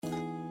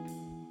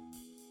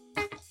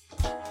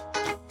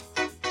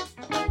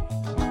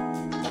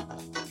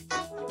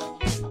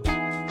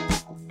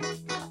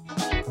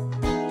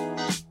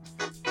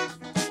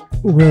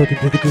Welcome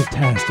to the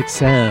Groovetastic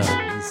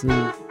Sounds,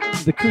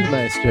 the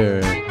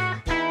Crewmeister.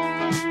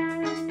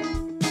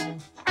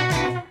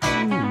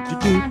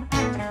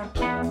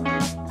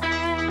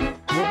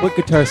 What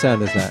guitar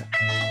sound is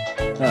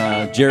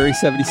that? Jerry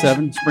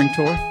 77 Spring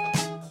Tour.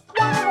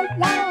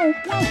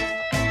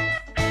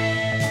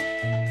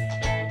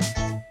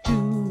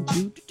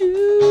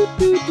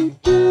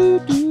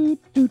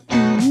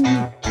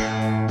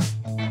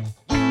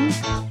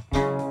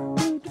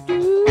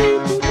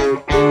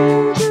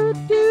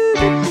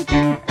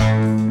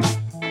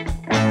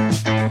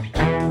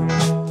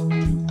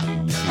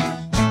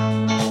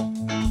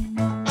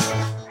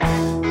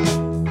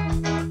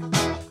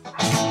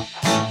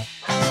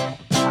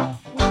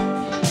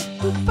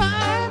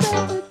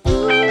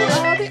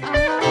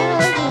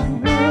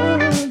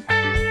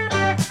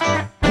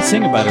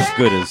 Sing about as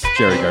good as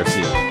Jerry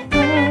Garcia.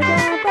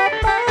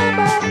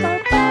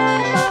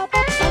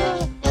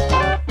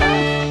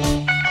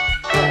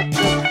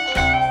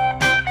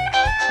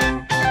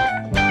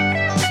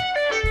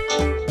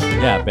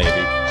 Yeah, baby.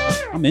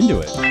 I'm into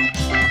it.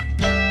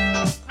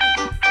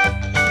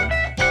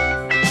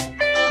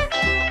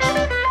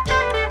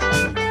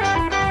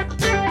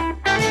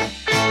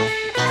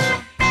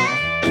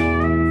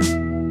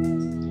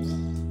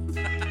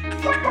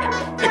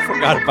 I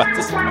forgot about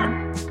this part.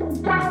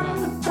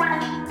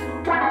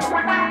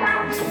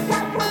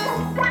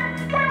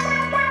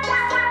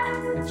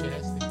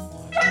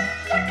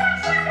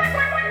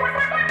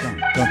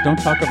 Don't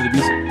talk over the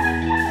music.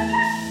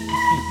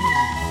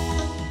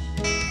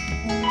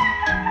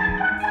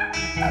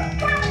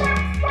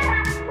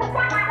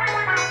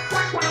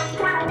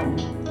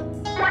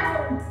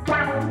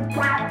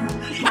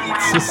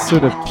 It just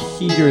sort of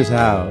peters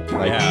out.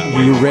 Like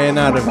you ran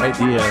out of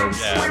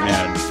ideas. Yeah,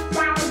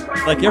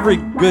 man. Like every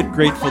good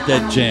Grateful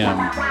Dead jam,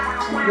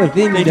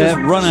 They just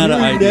run out of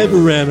ideas.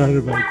 Never ran out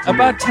of ideas.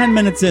 About 10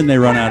 minutes in, they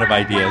run out of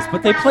ideas,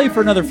 but they play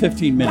for another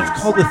 15 minutes.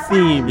 It's called a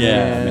theme.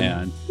 Yeah,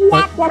 man.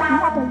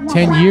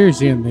 10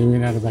 years in, they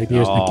ran out of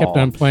ideas and they kept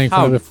on playing for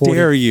How another 40.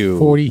 dare you?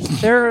 40.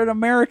 They're an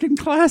American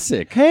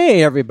classic.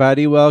 Hey,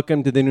 everybody.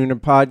 Welcome to the Nooner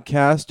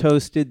Podcast,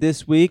 hosted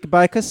this week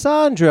by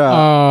Cassandra.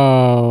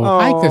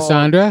 Hi,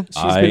 Cassandra.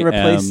 She's been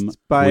replaced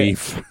by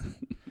Queef.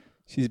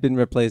 She's been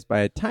replaced by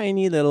a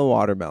tiny little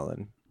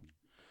watermelon.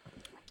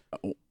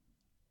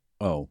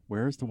 Oh,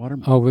 where's the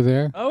watermelon? Over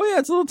there. Oh, yeah,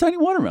 it's a little tiny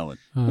watermelon.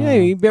 Yeah,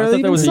 you barely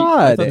even saw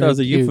I it. thought that was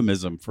a Cute.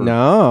 euphemism for...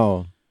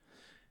 No,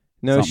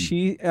 Something.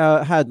 she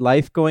had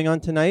life going on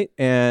tonight,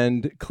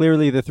 and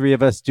clearly the three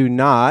of us do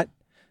not.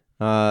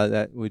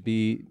 That would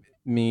be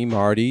me,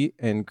 Marty,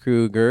 and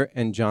Kruger,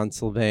 and John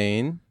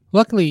Sylvain.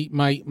 Luckily,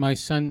 my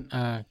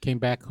son came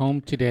back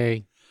home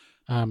today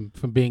from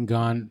being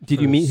gone. Did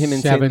for you meet him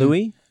in St.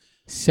 Louis?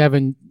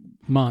 7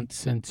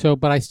 months. And so,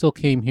 but I still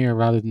came here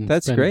rather than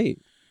That's spend great.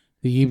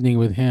 the evening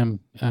with him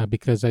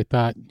because I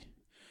thought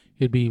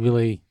it'd be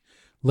really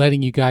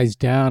letting you guys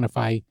down if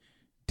I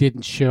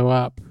didn't show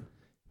up.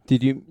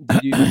 Did you?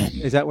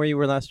 Is that where you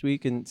were last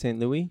week in St.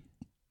 Louis?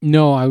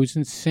 No, I was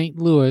in St.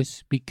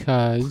 Louis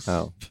because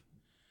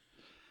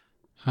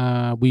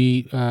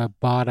we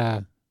bought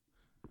a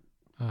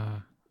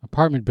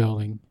apartment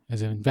building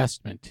as an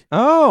investment.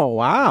 Oh,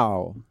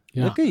 wow.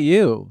 Yeah. Look at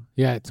you.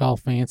 Yeah, it's all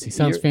fancy.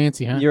 Sounds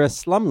fancy, huh? You're a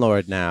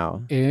slumlord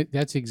now.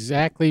 That's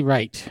exactly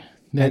right.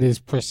 That is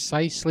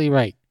precisely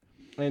right.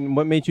 And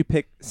what made you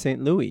pick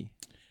St. Louis?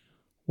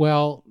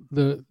 Well,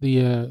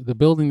 the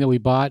building that we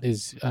bought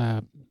is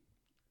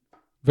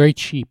very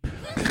cheap.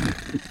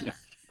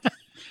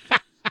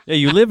 Yeah,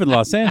 you live in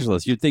Los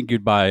Angeles. You'd think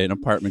you'd buy an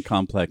apartment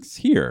complex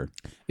here.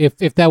 If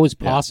that was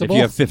Yeah, possible, if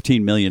you have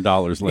 $15 million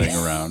laying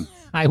around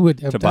I would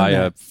have to done buy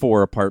that. a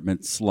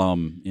 4-apartment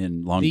slum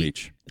in Long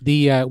Beach.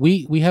 We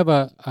have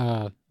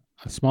a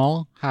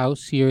small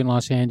house here in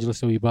Los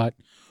Angeles that we bought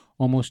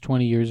almost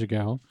 20 years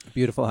ago.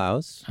 Beautiful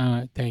house.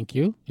 Thank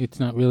you. It's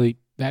not really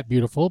that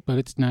beautiful, but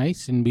it's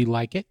nice and we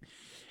like it.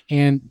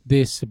 And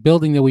this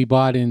building that we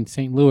bought in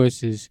St.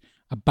 Louis is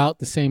about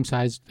the same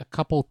size, a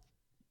couple,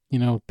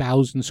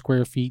 1,000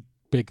 square feet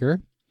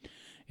bigger.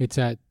 It's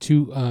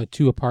two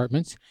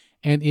apartments,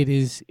 and it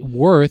is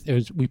worth.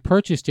 We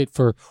purchased it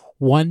for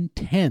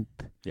 1/10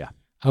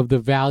 of the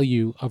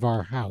value of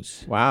our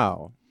house.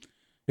 Wow.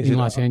 In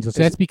Los Angeles.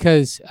 That's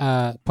because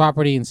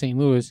property in St.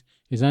 Louis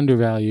is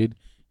undervalued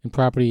and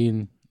property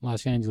in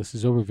Los Angeles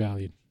is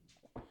overvalued.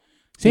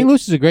 St.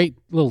 Louis is a great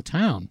little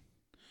town.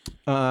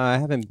 I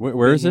haven't.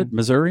 Where is it?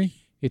 Missouri?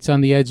 It's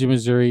on the edge of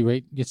Missouri,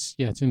 right? It's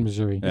in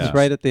Missouri. Yeah. It's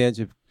right at the edge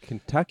of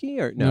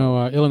Kentucky, or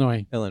No,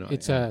 Illinois. Illinois.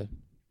 It's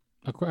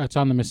it's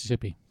on the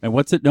Mississippi. And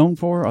what's it known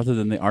for other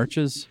than the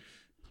arches?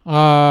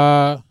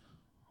 Well,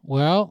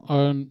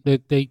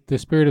 the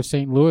Spirit of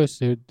St. Louis,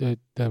 the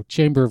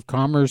Chamber of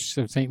Commerce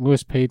of St.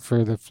 Louis paid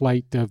for the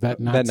flight of that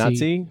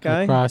Nazi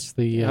guy across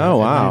the oh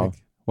wow,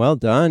 Atlantic. well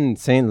done,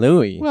 St.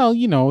 Louis. Well,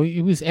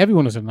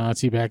 everyone was a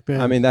Nazi back then.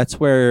 I mean, that's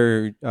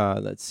where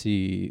let's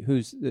see,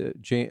 who's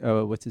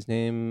what's his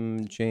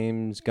name?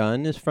 James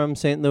Gunn is from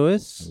St.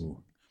 Louis.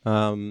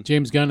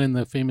 James Gunn and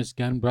the famous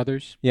Gunn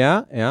brothers.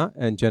 Yeah,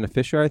 and Jenna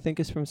Fisher, I think,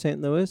 is from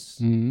St. Louis.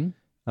 Mm-hmm.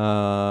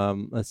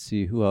 Let's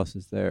see who else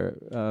is there.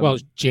 well,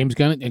 James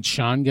Gunn and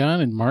Sean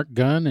Gunn and Mark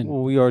Gunn and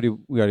we already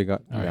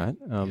got All right.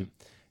 that.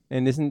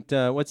 And isn't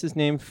what's his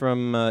name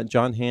from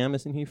John Hamm?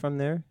 Isn't he from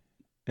there?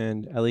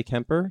 And Ellie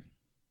Kemper.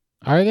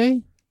 are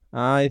they?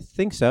 I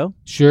think so.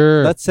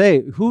 Sure. Let's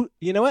say who.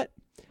 You know what?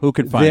 Who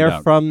can find They're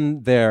out?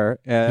 from there.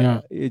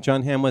 Yeah.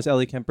 John Hamm was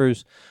Ellie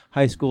Kemper's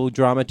high school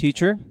drama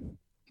teacher.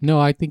 No,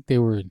 I think they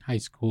were in high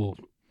school.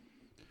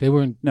 They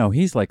were in. No,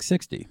 he's like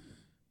 60.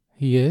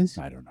 He is.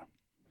 I don't know.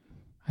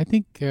 I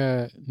think.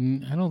 I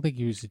don't think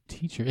he was a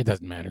teacher. It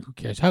doesn't matter. Who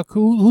cares?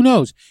 Who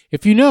knows?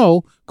 If you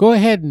know, go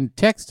ahead and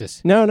text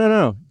us. No.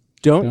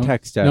 Don't Don't-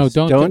 text us.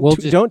 no, don't- we'll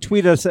just- don't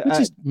tweet us. we'll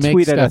just make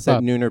Tweet at us stuff at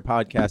up.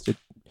 noonerpodcast at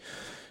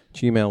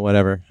Gmail,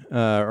 whatever,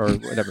 or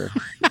whatever.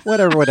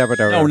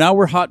 whatever. Oh, now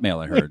we're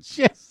Hotmail, I heard.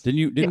 Yes. Didn't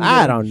you?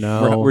 I don't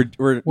know.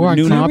 We're We're on Nooner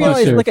You CompuServe.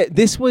 realize, Podcast. look at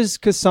this was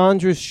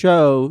Cassandra's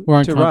show We're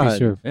on to run.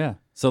 CompuServe. Yeah.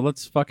 So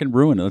let's fucking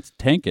ruin it. Let's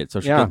tank it. So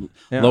she Yeah, get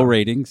yeah. low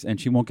ratings and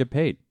she won't get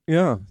paid.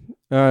 Yeah.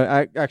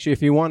 Actually,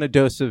 if you want a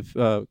dose of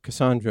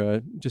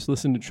Cassandra, just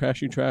listen to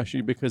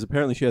Trashy because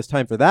apparently she has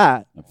time for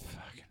that. Oh,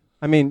 fuck.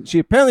 I mean, she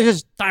apparently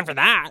has time for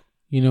that.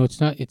 You know, it's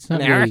not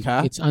really.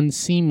 America. It's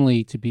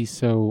unseemly to be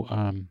so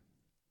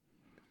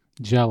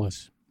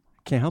jealous.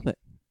 Can't help it.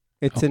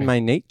 It's Okay. in my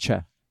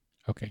nature.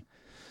 Okay.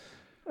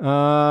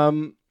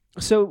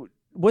 So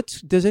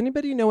does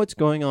anybody know what's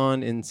going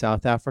on in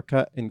South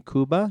Africa and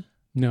Cuba?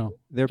 No.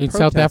 They're In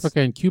South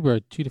Africa and Cuba are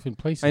two different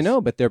places. I know,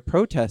 but they're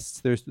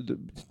protests. There's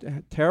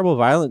terrible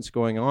violence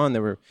going on.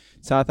 There were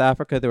South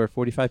Africa. There were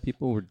 45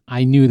 people.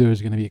 I knew there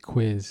was going to be a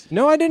quiz.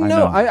 No, I didn't I know.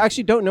 know. I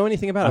actually don't know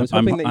anything about it. I was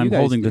hoping that you I'm guys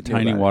holding the knew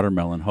tiny about it.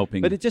 watermelon,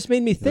 hoping. But it just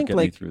made me It'll think, get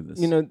me like, through this.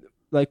 you know,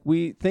 like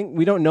we think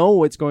we don't know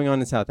what's going on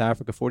in South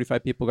Africa.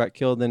 45 people got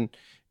killed in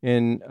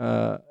an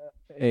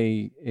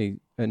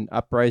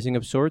uprising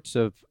of sorts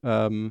of.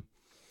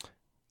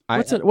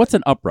 What's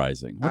an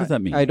uprising? What does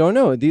that mean? I don't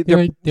know. There There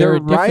are are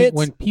different, riots.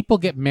 when people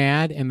get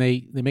mad and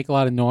they make a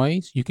lot of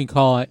noise, you can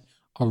call it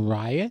a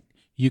riot.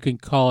 You can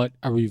call it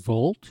a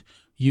revolt.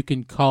 You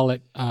can call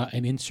it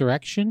an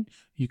insurrection.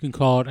 You can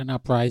call it an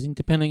uprising,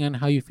 depending on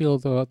how you feel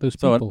about those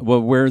So, people. well,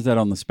 where is that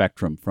on the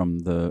spectrum? From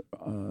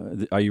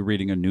are you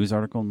reading a news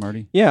article,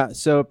 Marty? Yeah.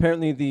 So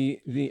apparently,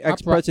 the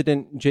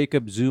ex-president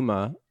Jacob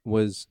Zuma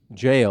was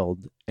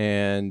jailed,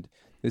 and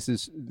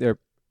they're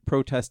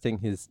protesting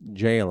his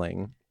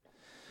jailing.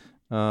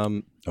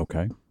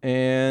 Okay.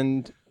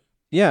 And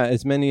yeah,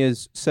 as many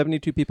as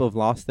 72 people have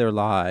lost their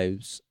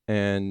lives,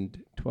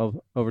 and over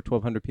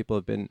 1,200 people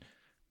have been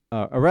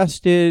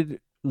arrested,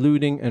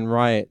 looting, and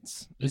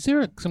riots. Is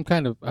there some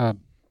kind of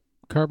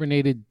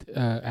carbonated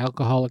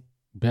alcoholic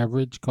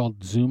beverage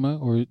called Zuma,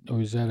 or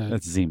is that a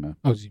That's Zima.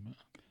 Zuma?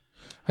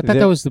 I thought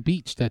that was the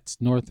beach that's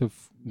north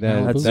of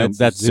Malibu.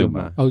 That's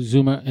Zuma. Oh,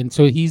 Zuma, and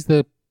so he's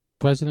the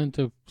president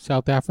of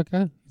South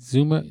Africa.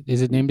 Zuma,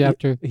 is it named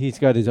after? He's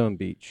got his own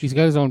beach. He's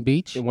got his own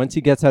beach. Once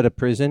he gets out of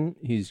prison,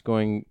 he's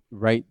going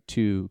right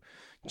to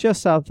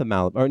just south of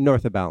Malibu or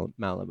north of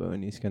Malibu,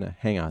 and he's going to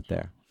hang out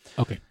there.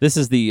 Okay. This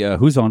is the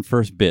Who's on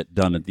First bit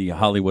done at the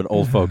Hollywood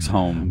Old Folks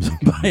Homes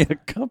by a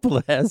couple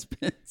of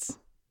has-beens.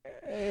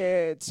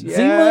 It's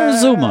Zima or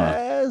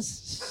Zuma?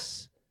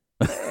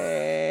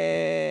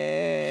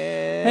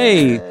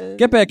 Hey,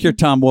 get back here,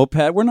 Tom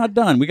Wopat. We're not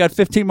done. We got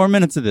 15 more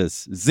minutes of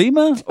this.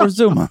 Zima or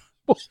Zuma?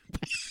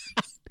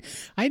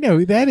 I know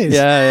who that is.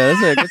 Yeah,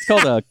 that's it. It's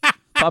called a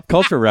pop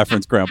culture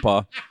reference,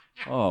 Grandpa.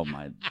 Oh,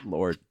 my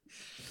Lord.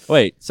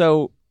 Wait,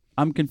 so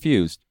I'm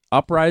confused.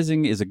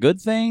 Uprising is a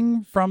good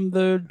thing from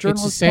the It's the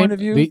journalist's same point of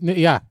view?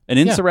 yeah. An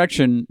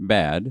insurrection,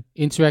 bad.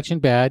 Insurrection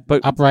bad,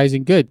 But- but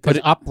uprising good. Because but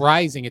it-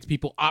 uprising, it's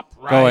people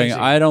uprising. Going,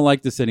 I don't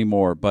like this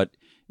anymore. But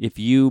if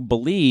you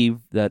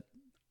believe that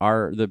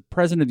the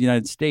president of the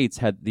United States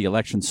had the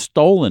election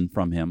stolen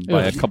from him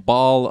by a Ugh.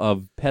 cabal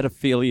of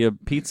pedophilia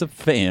pizza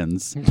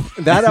fans,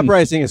 That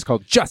uprising is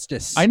called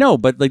justice. I know,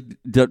 but like,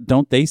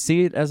 don't they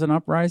see it as an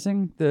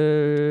uprising? I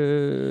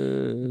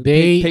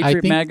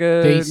Patriot think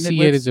MAGA they see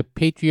nitwits? it as a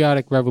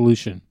patriotic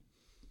revolution.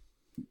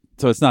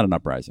 So it's not an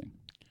uprising.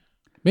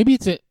 Maybe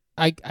it's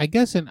I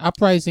guess an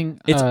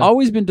uprising. It's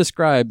always been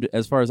described,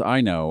 as far as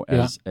I know,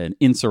 as an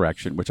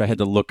insurrection, which I had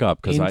to look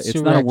up because it's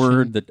not a Insurrection.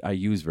 word that I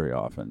use very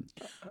often.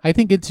 I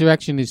think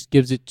insurrection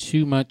gives it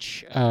too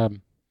much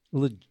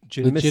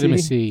legitimacy.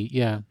 legitimacy.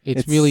 Yeah,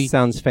 It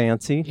sounds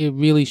fancy. it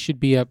really should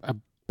be a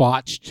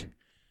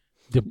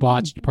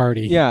debauched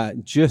party. Yeah,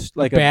 just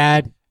like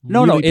bad.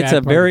 No, really it's bad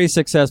a party. very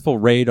successful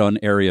raid on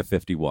Area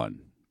 51.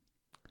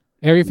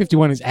 Area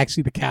 51 is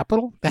actually the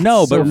capital. That's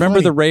No, so but remember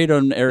funny. the raid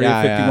on Area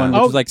Yeah, 51, yeah.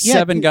 which was like yeah.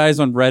 7 guys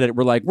on Reddit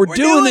were like, we're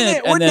doing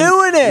it! We're And then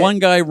doing it! one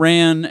guy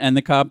ran, and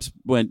the cops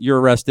went, you're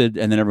arrested,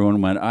 and then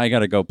everyone went, I got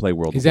to go play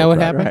World Is of that what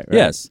Warcraft. happened? Right.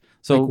 Yes.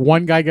 So Like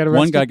one guy got arrested.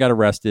 one guy got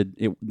arrested.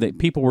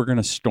 People were going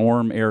to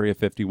storm Area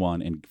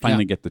 51 and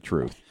finally get the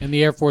truth. and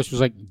the Air Force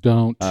was like,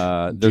 "Don't do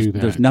that."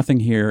 There's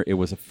nothing here. It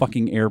was a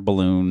fucking air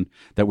balloon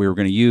that we were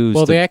going to use.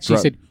 Well, to they actually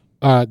dro-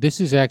 said, this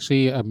is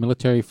actually a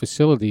military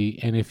facility,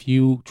 and if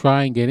you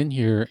try and get in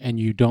here and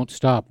you don't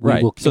stop, we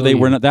right. will So kill they you.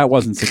 were not. That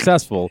wasn't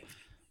successful.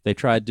 They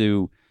tried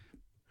to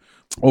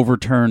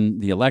overturn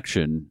the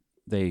election,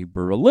 they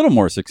were a little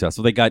more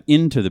successful. They got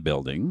into the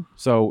building,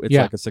 so it's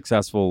Yeah. like a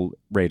successful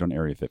raid on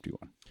Area 51.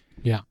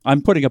 Yeah.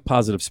 I'm putting a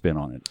positive spin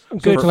on it.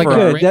 Good, So like for, a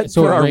good. ra- That-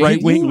 so For a our raid-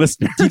 right-wing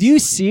listeners. Did you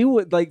see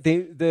what like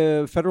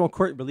the federal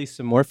court released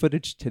some more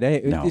footage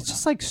today? No, It's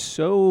just like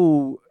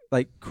so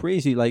like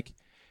crazy. Like,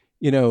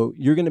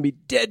 you're gonna be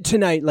dead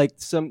tonight. Like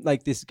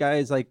this guy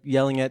is like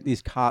yelling at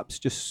these cops,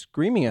 just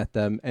screaming at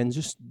them and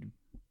just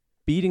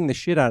beating the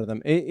shit out of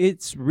them.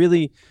 It's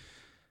really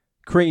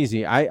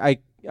crazy. I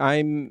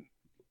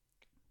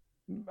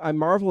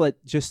marvel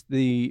at just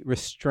the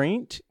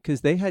restraint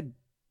because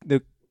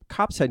the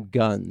cops had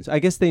guns. I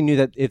guess they knew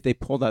that if they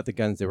pulled out the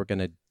guns, they were going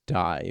to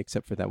die,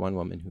 except for that one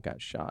woman who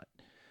got shot.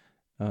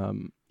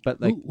 But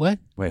like, What?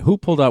 Wait, who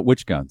pulled out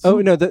which guns? oh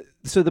no,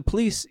 so the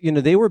police,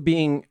 they were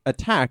being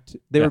attacked.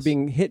 They were Yes.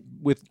 being hit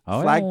with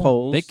Oh,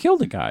 flagpoles. They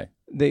killed a guy.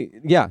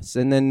 Yes,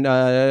 and then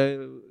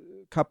a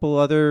couple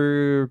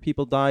other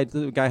people died.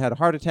 The guy had a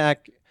heart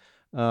attack.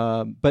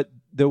 But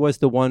there was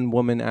the one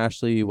woman,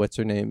 Ashley, what's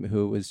her name,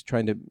 who was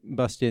trying to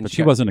bust in. But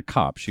she wasn't a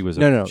cop. She was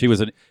No. She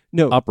was an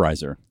no.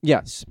 upriser.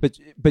 Yes, but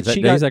Is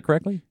she that, got is that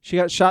correctly? she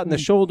got shot in the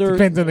shoulder.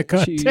 Depends on the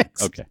She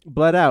context. Okay.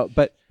 bled out.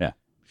 But Yeah.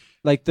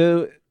 like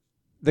the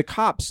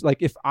cops, like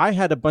if I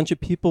had a bunch of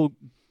people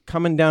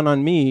coming down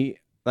on me,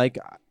 like,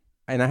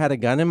 and I had a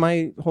gun in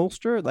my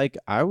holster, like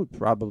I would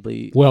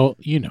probably. Well,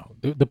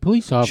 the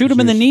police officers Shoot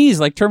him in the knees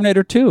like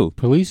Terminator 2.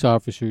 Police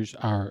officers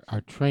are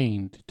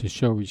trained to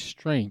show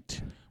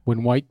restraint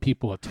when white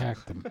people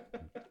attack them.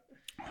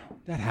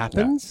 That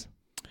happens.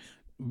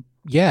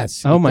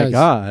 Yes. Oh it my does.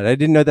 God! I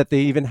didn't know that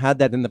they even had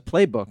that in the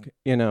playbook.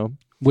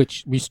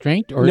 Which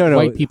restraint or No,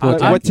 white people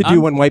attack? what to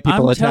do when white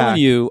people I'm attack?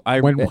 telling you,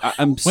 I'm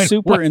when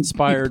super white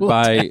inspired people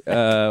by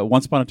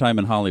Once Upon a Time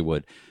in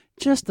Hollywood.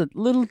 Just a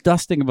little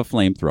dusting of a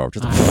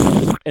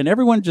flamethrower, and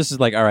everyone just is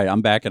like, "All right,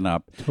 I'm backing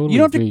up." Totally You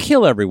don't have agree. to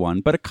kill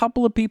everyone, but a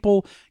couple of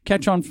people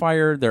catch on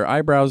fire. Their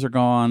eyebrows are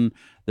gone.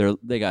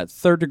 They got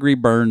 3rd-degree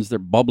burns. They're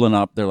bubbling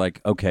up. They're like,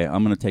 "Okay,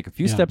 I'm going to take a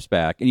few Yeah. steps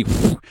back,"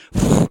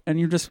 and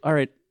you're just, "All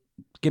right,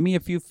 give me a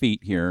few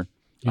feet here."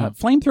 Yeah.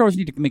 Flamethrowers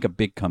need to make a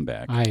big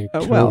comeback. I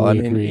totally well, I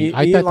mean, agree. Elon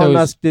I thought that was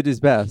Musk did his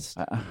best.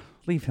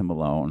 Leave him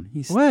alone.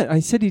 He's What? I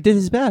said he did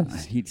his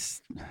best.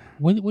 he's.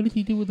 what did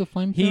he do with the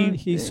flamethrower?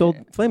 He sold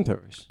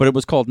flamethrowers. But it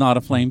was called not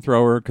a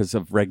flamethrower because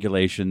of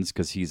regulations.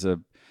 Because he's a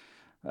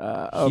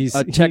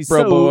tech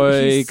bro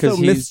boy. He's so Because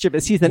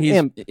mischievous. He's an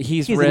imp.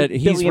 He's He's read a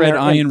he's read billionaire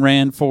Ayn imp.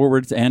 Rand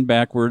forwards and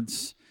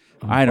backwards.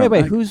 I don't.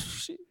 Wait,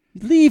 who's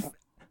leave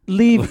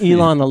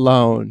Elon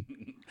alone?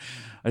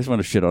 I just want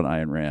to shit on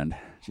Ayn Rand.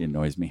 She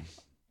annoys me.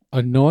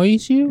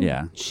 Annoys you?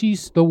 Yeah.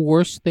 She's the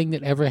worst thing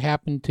that ever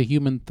happened to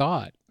human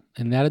thought.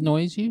 And that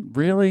annoys you?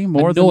 Really,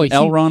 more Annoys. than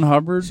L. Ron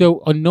Hubbard.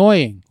 So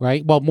annoying,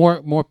 right? Well,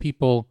 more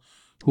people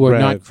who are Right.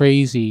 not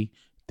crazy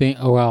think.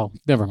 Oh well,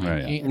 never mind.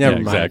 Right, yeah. Never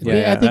Yeah, mind. exactly.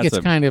 Yeah, I think that's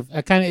it's kind of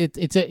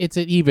it's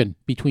an even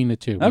between the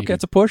two. okay. maybe.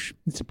 It's a push.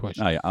 It's a push.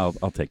 Oh, yeah, I'll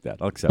take that.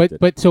 I'll accept it.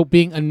 But so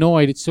being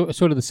annoyed, it's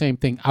sort of the same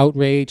thing.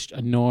 Outraged,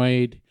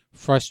 annoyed,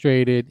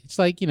 frustrated. It's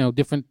like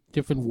different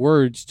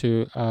words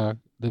to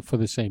for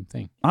the same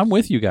thing. I'm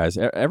with you guys.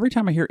 Every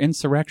time I hear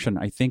insurrection,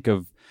 I think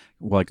of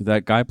like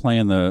that guy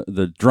playing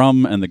the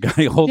drum and the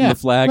guy holding Yeah, the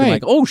flag. right. And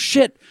like, oh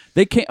shit,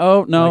 they can't.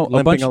 Oh no,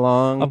 Like limping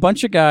along. a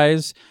bunch of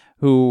guys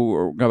who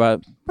are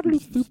about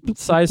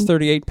size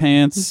 38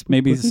 pants,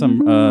 maybe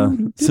some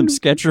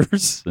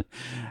Skechers,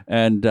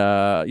 and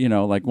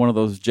like one of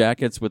those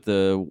jackets with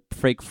the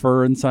fake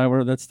fur inside.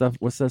 What's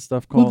that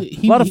stuff called? Well,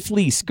 a lot of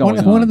fleece going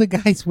on. One of the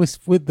guys was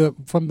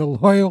from the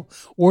Royal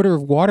Order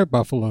of Water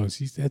Buffaloes.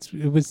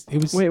 It was.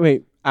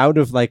 Wait. Out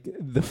of like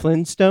the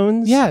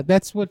Flintstones? Yeah,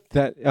 that's what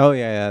That. Oh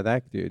yeah,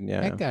 that dude.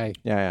 Yeah. that guy.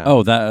 Yeah.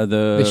 Oh, that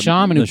The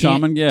shaman who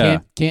shaman. can't, Yeah,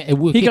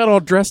 can't, he got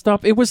all dressed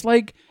up. It was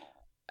like,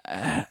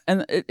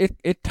 and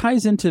it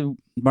ties into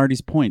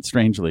Marty's point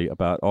strangely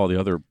about all the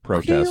other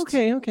protests.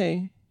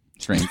 Okay.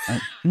 Strange.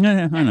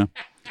 Yeah, I know.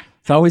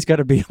 It's always got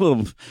to be a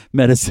little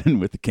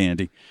medicine with the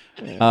candy,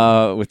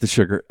 with the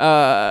sugar.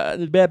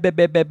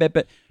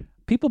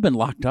 People have been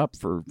locked up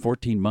for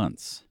 14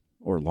 months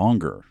or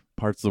longer.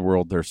 Parts of the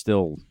world they're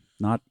still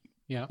not.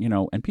 Yeah.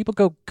 And people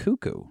go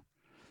cuckoo.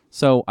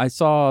 So I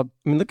saw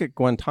I mean, look at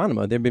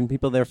Guantanamo. There've been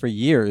people there for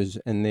years,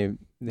 and they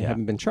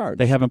haven't been charged.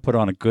 they haven't put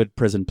on a good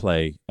prison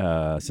play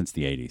since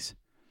the 80s,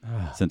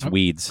 since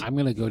Weeds. I'm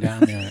gonna go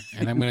down there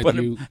and I'm gonna Put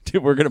do.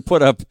 Dude, we're gonna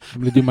put up.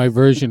 I'm gonna do my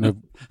version of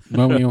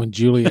Romeo and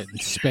Juliet in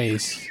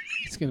space.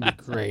 It's gonna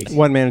be great.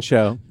 One man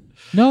show.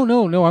 No.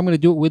 I'm gonna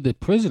do it with the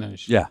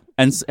prisoners. Yeah,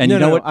 and No, you know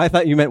no, what? I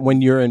thought you meant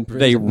when you're in prison.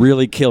 They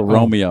really kill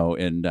Romeo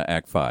in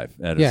Act 5.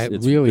 Yeah,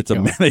 really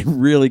kill him. They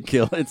really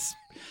kill.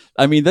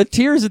 I mean, the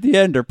tears at the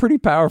end are pretty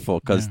powerful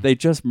because they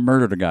just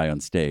murdered a guy on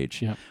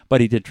stage. Yeah. But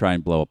he did try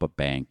and blow up a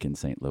bank in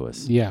St.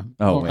 Louis. Yeah.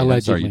 Oh, Or wait,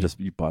 I'm sorry.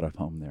 allegedly. You bought a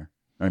home there.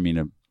 I mean,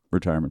 a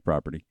retirement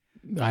property.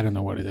 I don't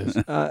know what it is.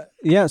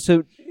 Yeah.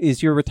 So,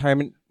 is your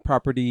retirement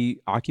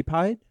property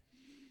occupied?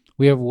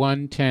 We have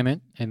one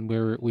tenant, and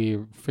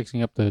we're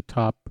fixing up the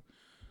top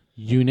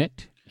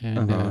unit,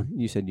 and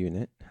You said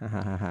unit.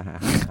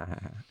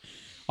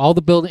 All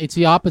the building. It's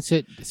the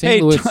opposite. St.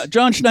 Hey, Louis.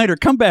 John Schneider,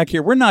 come back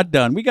here. We're not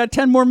done. We got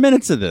 10 more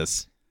minutes of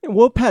this.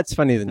 Wopat's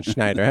funnier than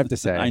Schneider, I have to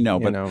say. I know,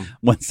 you but know.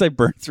 once I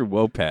burn through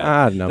Wopat,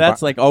 I don't know.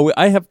 that's like, oh,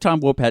 I have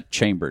Tom Wopat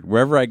chambered.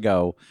 Wherever I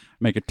go,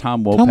 make a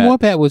Tom Wopat. Tom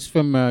Wopat was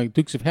from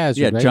Dukes of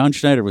Hazzard, Yeah, right? John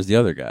Schneider was the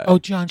other guy. Oh,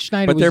 John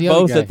Schneider but was they're the other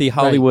both guy. at the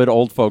Hollywood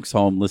old folks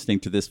home listening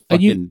to this Right.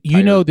 fucking And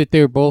you know that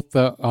they're both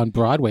on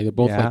Broadway. They're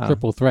both like Yeah.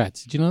 triple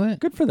threats. Did you know that?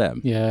 Good for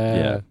them.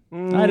 Yeah.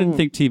 I didn't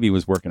think TV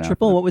was working out.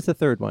 Triple, what was the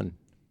third one?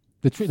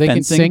 They can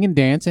Fencing? sing and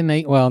dance, and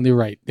you're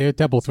right. They're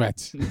double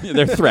threats.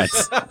 They're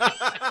threats.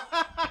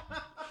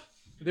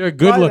 They're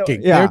good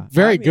looking. yeah. They're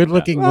very good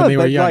looking when they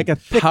were young. Like a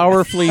thick,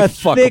 Powerfully a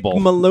thick,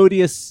 fuckable.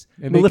 melodious,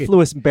 And they could-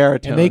 mellifluous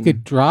baritone. and they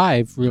could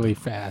drive really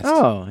fast.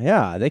 Oh,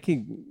 yeah. They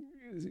could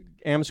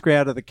amscray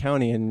out of the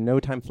county in no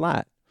time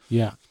flat.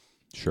 Yeah.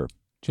 Sure.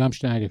 John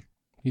Schneider.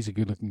 He's a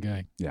good looking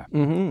guy.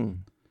 Mm-hmm.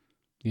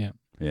 Yeah.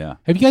 Yeah.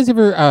 Have you guys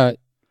ever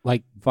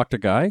Fucked a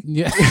guy?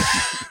 yeah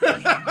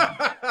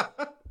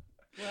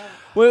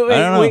Wait, I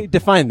don't know. wait.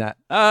 Define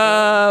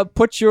that.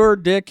 Put your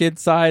dick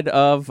inside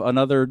of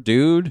another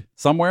dude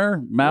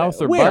somewhere,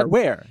 mouth or Where? butt.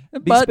 Where? Be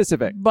Butt-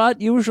 specific.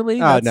 Butt usually.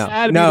 Oh, That's- no.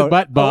 That'd be no. the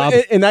butt, Bob.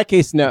 In that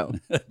case, no.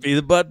 Be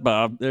the butt,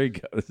 Bob. There you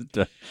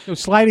go. so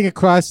sliding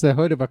across the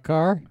hood of a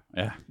car?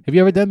 Yeah. Have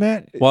you ever done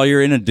that? While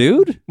you're in a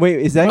dude? Wait,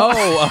 is that?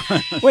 Oh,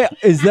 Wait,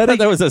 is I that thought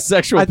that was a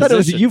sexual I thought it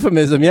was a position.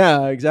 euphemism.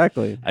 Yeah,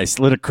 exactly. I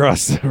slid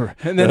across the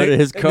And then hood of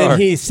his and car. then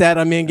he sat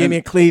on me and gave me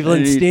a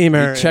Cleveland And he-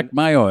 steamer. He checked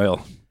my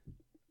oil.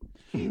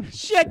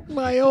 Check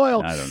my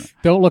oil. I don't know.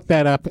 Don't look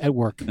that up at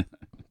work.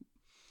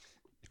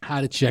 How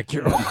to check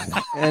your oil.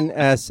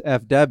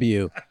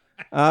 NSFW.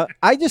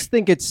 I just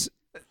think it's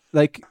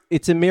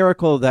a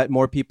miracle that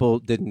more people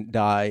didn't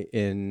die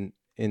in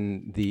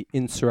the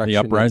insurrection, The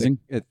uprising?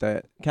 at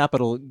the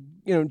Capitol.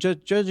 You know,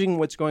 judging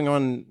what's going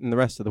on in the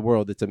rest of the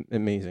world, it's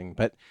amazing.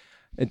 But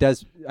it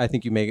does. I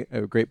think you make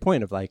a great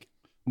point of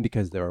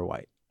because they were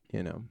white.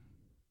 You know.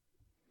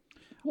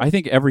 I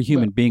think every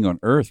human being on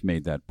Earth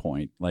made that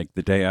point, like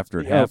the day after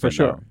it Yeah, happened. for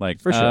sure. though.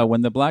 Like For sure.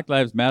 when the Black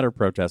Lives Matter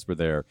protests were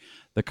there,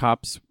 the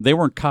cops, they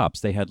weren't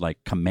cops. They had like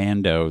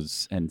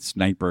commandos and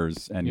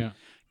snipers and Yeah.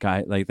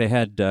 they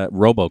had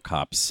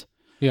RoboCops.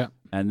 Yeah.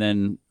 And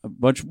then a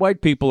bunch of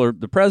white people, or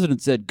the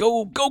president said,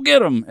 go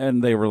get them.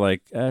 And they were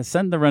like,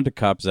 send the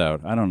rent-a-cops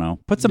out. I don't know.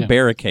 Put some Yeah.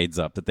 barricades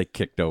up that they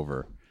kicked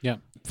over. Yeah.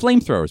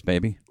 Flamethrowers,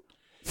 baby.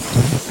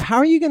 How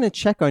are you going to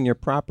check on your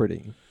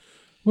property?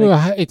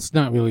 Well, it's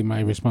not really my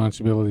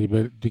responsibility,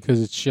 but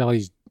because it's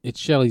Shelley's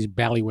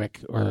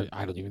ballywick, or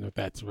I don't even know if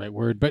that's the right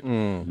word, but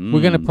Mm. we're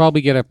going to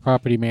probably get a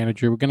property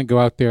manager. We're going to go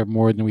out there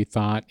more than we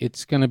thought.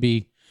 It's going to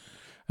be,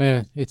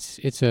 it's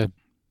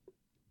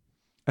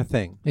A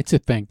thing. a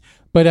thing.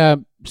 But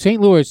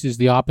St. Louis is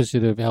the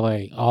opposite of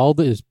L.A. All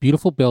these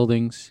beautiful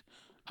buildings,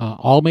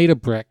 all made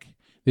of brick.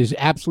 There's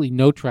absolutely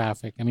no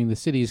traffic. I mean, the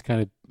city has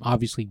kind of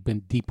obviously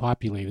been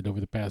depopulated over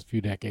the past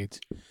few decades.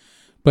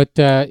 But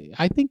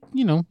I think,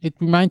 it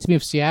reminds me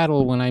of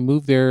Seattle when I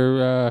moved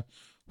there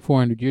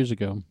 400 years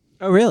ago.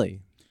 Oh,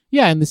 really?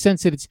 Yeah, in the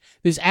sense that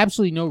there's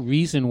absolutely no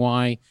reason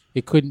why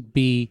it couldn't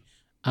be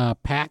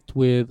packed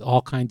with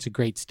all kinds of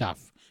great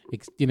stuff.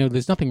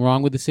 There's nothing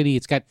wrong with the city.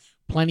 It's got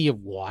plenty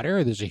of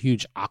water. There's a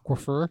huge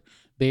aquifer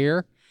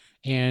there.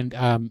 And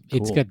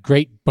it's Cool. got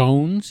great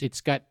bones.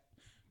 It's got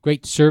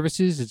great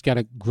services. It's got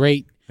a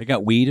great... They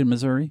got weed in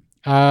Missouri?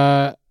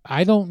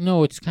 I don't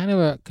know. It's kind of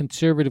a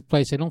conservative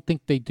place. I don't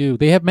think they do.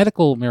 They have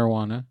medical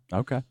marijuana,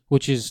 Okay.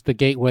 which is the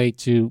gateway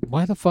to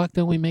why the fuck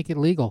don't we make it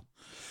legal?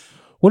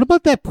 What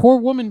about that poor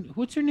woman?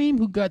 What's her name?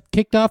 Who got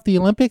kicked off the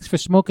Olympics for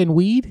smoking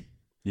weed?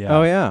 Yeah.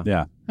 Oh, yeah.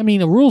 Yeah. I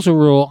mean, a rule's a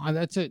rule.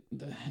 That's it.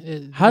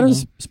 How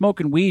does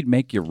smoking weed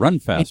make you run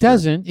faster? it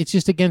doesn't? It's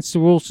just against the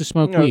rules to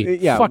smoke No,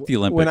 weed. yeah. Fuck the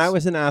Olympics. When I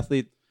was an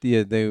athlete,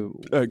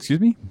 Excuse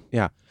me?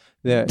 it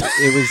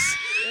was.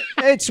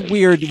 It's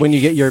weird when you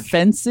get your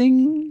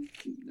Fencing?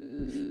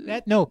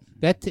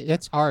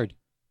 That's hard.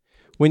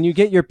 when you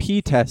get your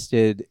pee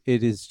tested.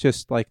 It is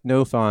just like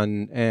no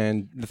fun,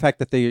 and the fact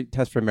that they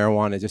test for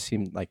marijuana just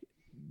seemed like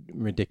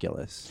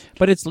ridiculous.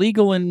 But it's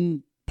legal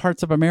in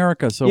parts of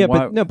America, so yeah,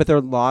 why? but there are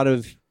a lot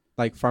of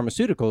like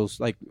pharmaceuticals,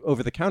 like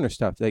over the counter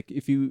stuff. Like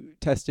if you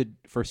tested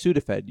for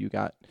Sudafed, you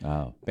got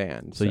Oh.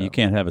 banned. So you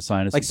can't have a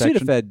sinus like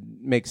infection? Sudafed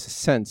makes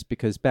sense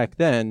because back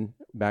in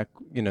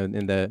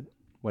the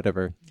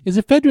whatever. Is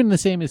ephedrine the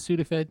same as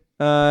Sudafed?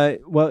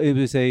 Well, it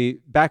was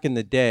back in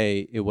the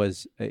day. It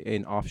was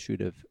an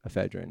offshoot of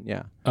ephedrine.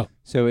 Yeah. Oh.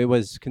 So it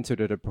was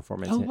considered a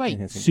performance. Oh, right.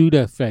 enhancing.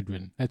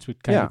 Pseudoephedrine. That's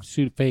what kind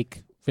Yeah. of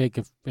fake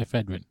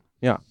ephedrine.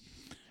 Yeah.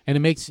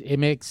 And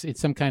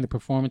it's some kind of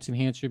performance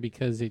enhancer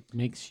because it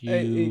makes you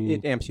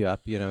It amps you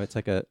up. It's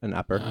like an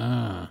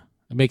upper.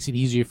 it makes it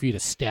easier for you to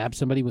stab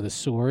somebody with a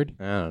sword.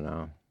 I don't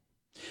know.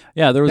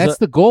 Yeah, there was That's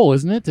the goal,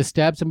 isn't it? To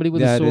stab somebody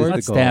with That a is sword. the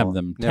not goal. stab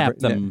them, Never- tap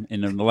them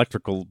in an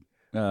electrical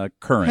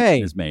current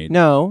Hey, is made.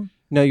 no,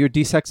 you're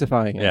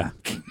desexifying it. Yeah.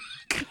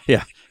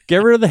 Yeah.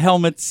 Get rid of the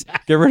helmets.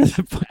 Get rid of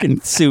the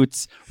fucking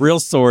suits. Real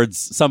swords.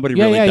 Somebody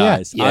Yeah, really yeah, yeah.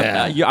 dies.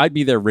 Yeah. I'd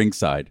be there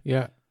ringside.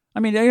 Yeah. I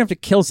mean, you don't have to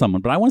kill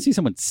someone, but I want to see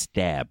someone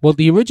stabbed Well,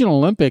 the original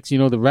Olympics,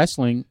 the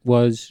wrestling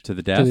was to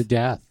the death. to the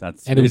death.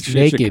 That's and it was should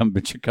naked.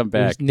 It should come It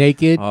back. was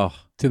naked Oh,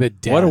 to the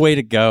death. what a way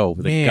to go!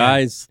 The Man.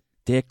 guy's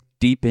dick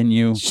deep in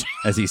you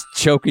as he's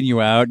choking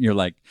you out, and you're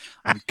like,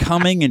 I'm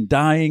coming and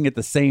dying at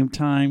the same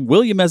time.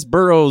 William S.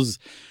 Burroughs,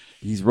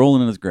 he's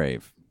rolling in his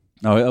grave.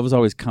 No, I was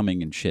always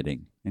coming and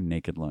shitting in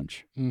Naked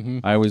Lunch. Mm-hmm.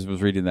 I always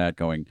was reading that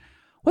going,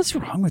 what's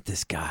wrong with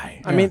this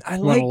guy? I mean, I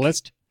Want a like.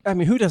 list? I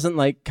mean, who doesn't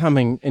like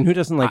coming and who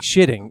doesn't like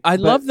shitting? I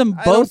But love them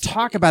I don't both,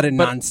 talk about it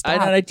but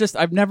nonstop.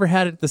 I've never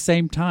had it at the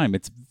same time.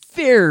 It's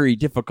very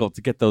difficult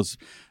to get those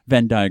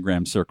Venn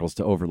diagram circles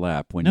to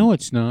overlap. When No,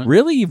 it's not.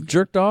 really you've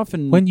jerked off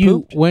and When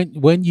you pooped?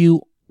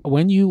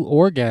 when you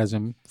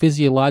orgasm,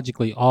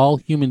 physiologically, all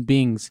human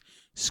beings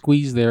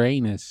squeeze their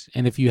anus,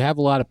 and if you have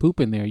a lot of poop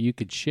in there, you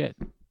could shit.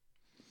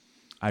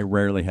 I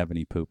rarely have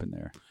any poop in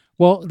there.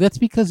 Well, that's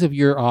because of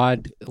your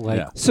odd,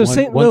 Yeah. So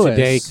St. once Louis- a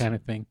day kind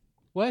of thing.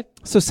 What?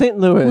 So St.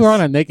 Louis. We were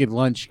on a naked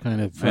lunch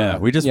kind of. Yeah,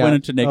 we just yeah. went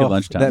into Naked Oh,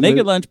 Lunch time. that Naked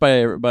movie- Lunch,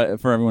 by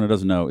for everyone who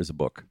doesn't know, is a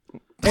book.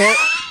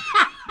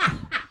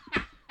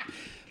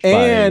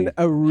 and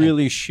a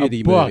really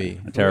shitty book. movie.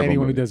 A terrible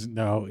Anyone movie. who doesn't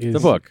know is It's a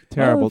book.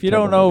 Terrible, Well, if you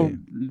don't terrible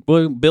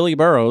know Billy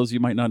Burroughs, you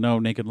might not know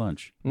Naked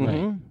Lunch.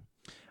 Right.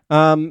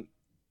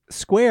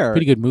 Square.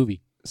 Pretty good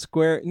movie.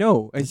 Square.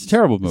 No, It's a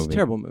terrible It's a movie.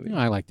 terrible movie.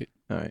 I liked it.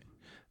 All right.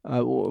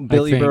 Well,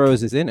 Billy think.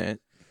 Burroughs is in it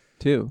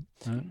too.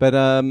 Right.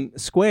 But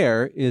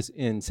Square is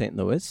in St.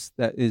 Louis.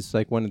 That is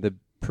like one of the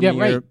Yeah,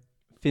 premier right.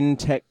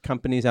 fintech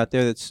companies out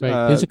there. That's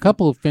Right. There's a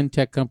couple of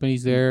fintech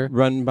companies there.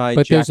 run by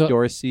but Jack there's a-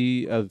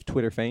 Dorsey of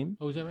Twitter fame.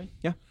 Oh, is that right?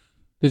 Yeah.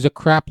 There's a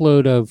crap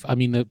load of. I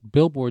mean, the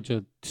billboards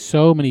are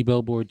so many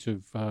billboards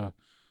of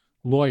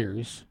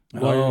lawyers.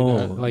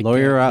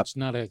 Lawyer up. It's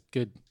not a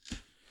good.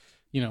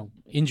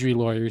 Injury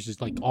lawyers is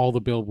like all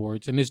the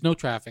billboards, and there's no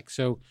traffic.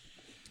 So,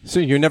 So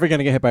you're never going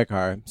to get hit by a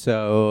car.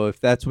 So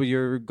if that's what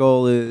your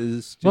goal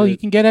is, well, you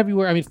can get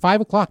everywhere. I mean, 5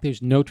 o'clock.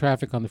 There's no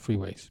traffic on the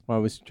freeways. Well,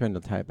 I was trying to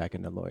tie it back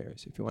into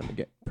lawyers. If you wanted to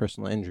get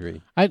personal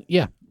injury,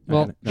 Yeah.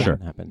 Well, not gonna Sure.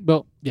 happen.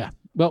 Well, yeah.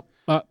 Well,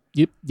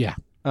 yeah.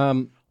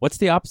 What's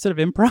the opposite of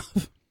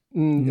improv?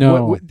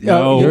 No.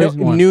 No. There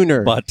isn't one.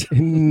 Nooner. But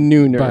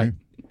Nooner.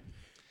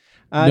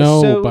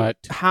 No, so but-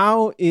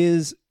 how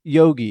is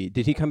Yogi?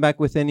 Did he come back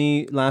with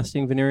any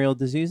lasting venereal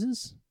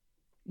diseases?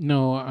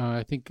 No,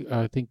 I think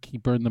he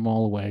burned them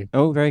all away.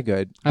 Oh, very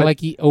good. I like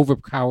he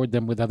overpowered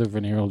them with other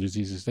venereal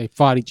diseases. They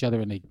fought each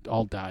other and they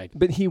all died.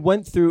 But he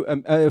went through.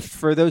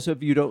 For those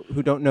of you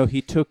who don't know,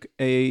 he took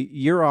a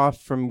year off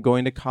from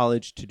going to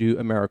college to do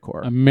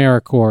AmeriCorps,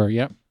 AmeriCorps,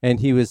 yep. and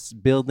he was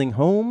building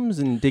homes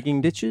and digging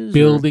ditches.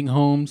 Building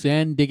homes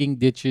and digging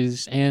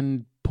ditches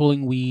and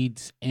pulling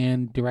weeds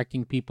and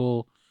directing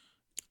people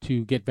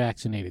to get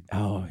vaccinated.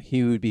 Oh,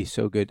 he would be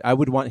so good. I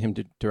would want him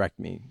to direct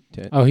me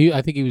to. Oh,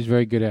 I think he was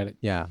very good at it.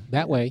 Yeah,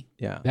 That way,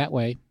 yeah. that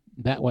way,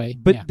 that way.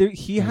 But yeah.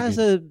 he has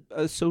a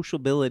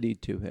sociability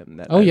to him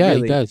that Oh, yeah,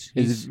 he does.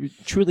 Is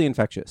truly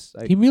infectious.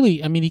 He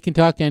really, I mean, he can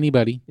talk to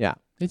anybody. Yeah.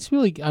 It's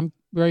really, I'm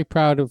very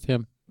proud of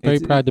him. Very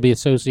It's- proud to be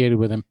associated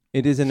with him.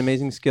 It is an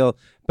amazing skill.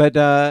 But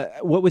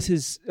what was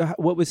his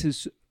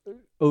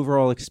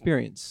overall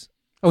experience?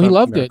 Oh, he from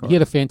loved it. AmeriCorps? He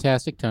had a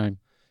fantastic time.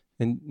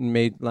 And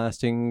made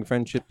lasting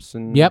friendships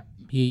and Yep.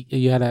 He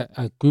had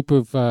a group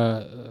of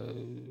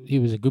he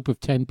was a group of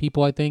 10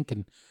 people, I think,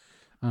 and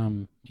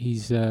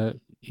he's going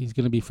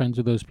to be friends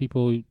with those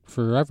people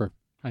forever,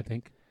 I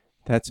think.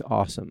 That's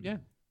awesome. Yeah.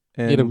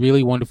 And He had a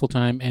really wonderful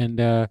time,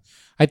 and I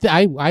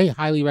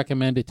highly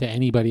recommend it to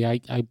anybody. I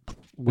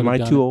am I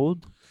too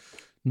old?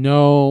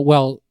 No,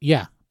 well,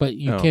 yeah, but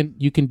you Oh.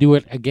 can do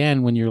it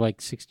again when you're like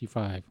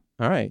 65.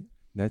 All right.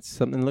 That's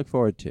something to look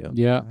forward to.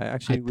 Yeah, I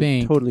actually I would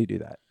think- totally do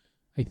that.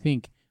 I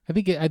think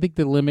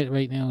the limit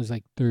right now is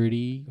like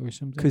 30 or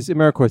something. Because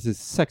AmeriCorps is a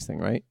sex thing,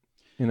 right?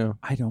 You know,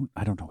 I don't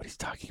know what he's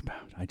talking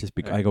about.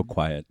 I go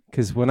quiet.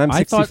 because when I'm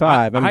I thought-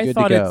 65, I'm I good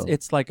thought to go.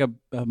 it's like a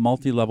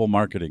multi-level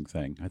marketing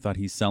thing. I thought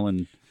he's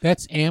selling.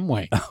 That's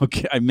Amway.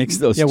 Okay, I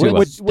mixed those Yeah, two.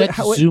 what- up.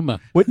 That's Zuma.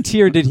 What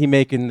tier did he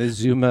make in the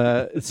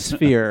Zuma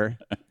sphere?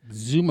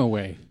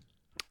 Zumaway.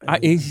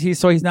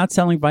 So he's not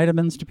selling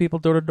vitamins to people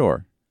door to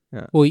door.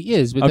 Well, he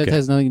is, but that Okay.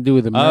 has nothing to do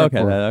with Oh,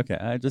 AmeriCorps. okay.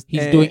 I just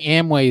He's doing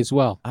Amway as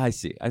well. I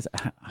see.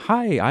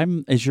 Hi,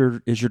 is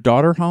your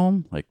daughter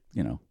home? Like,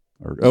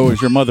 or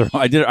is your mother?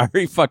 I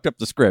already fucked up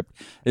the script.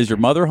 Is your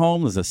mother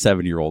home? Is a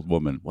 7-year-old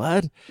woman.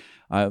 What?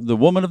 The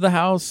woman of the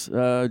house.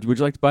 Would you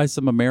like to buy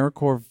some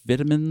AmeriCorps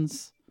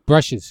vitamins,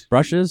 Brushes.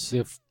 brushes?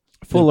 They're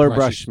Fuller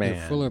brushes. Brush They're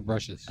Man. Fuller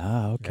brushes.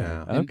 Oh, okay.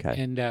 Yeah. Okay.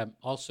 And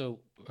also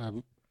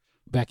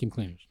vacuum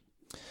cleaners.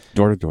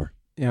 Door to door.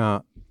 Yeah.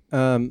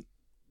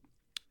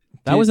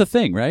 That was a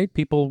thing, right?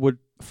 People would.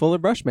 Fuller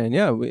Brush Man.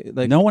 Yeah.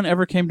 No one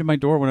ever came to my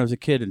door when I was a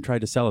kid and tried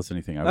to sell us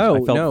anything. I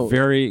felt no.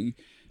 very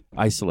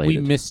isolated.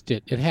 We missed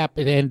it. It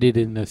happened. It ended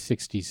in the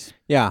 60s.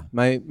 Yeah,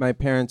 my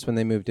parents, when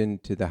they moved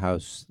into the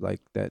house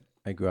like that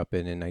I grew up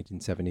in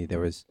 1970, there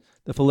was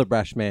the Fuller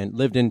Brush Man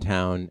lived in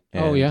town.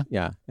 And, Oh, yeah?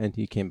 Yeah, and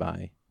he came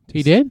by.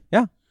 He did?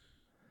 Yeah.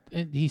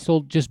 And he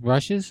sold just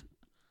brushes?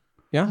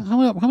 Yeah.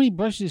 How many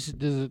brushes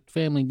does a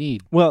family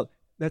need? Well,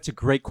 That's a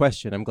great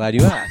question. I'm glad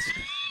you asked.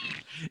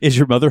 Is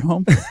your mother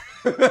home?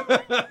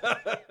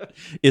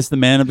 Is the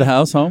man of the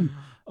house home?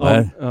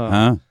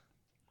 Huh?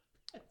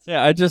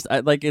 Yeah, I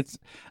like it's,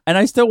 and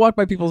I still walk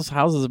by people's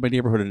houses in my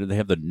neighborhood, and they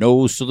have the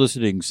no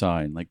soliciting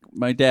sign. Like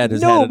my dad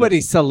has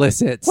Nobody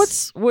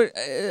solicits.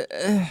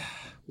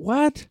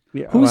 What?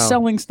 Yeah, Who's well.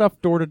 selling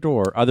stuff door to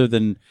door other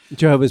than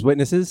Jehovah's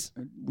Witnesses?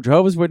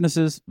 Jehovah's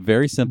Witnesses?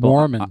 Very simple.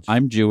 Mormons.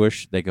 I'm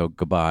Jewish. They go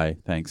goodbye,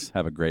 thanks,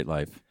 have a great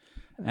life.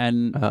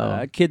 And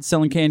kids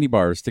selling candy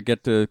bars to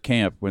get to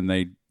camp when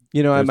they.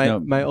 You know, at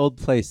There's my old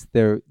place,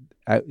 they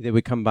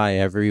would come by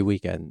every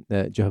weekend,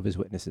 the Jehovah's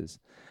Witnesses.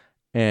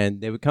 And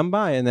they would come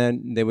by, and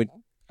then they would,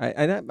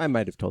 I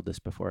might have told this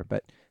before,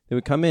 but they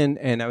would come in,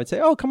 and I would say,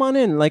 oh, come on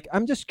in. Like,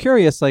 I'm just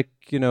curious, like,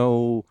 you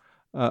know,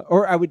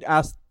 or I would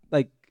ask,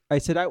 like, I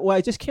said,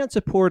 I just can't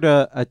support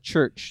a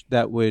church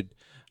that would,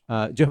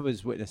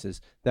 Jehovah's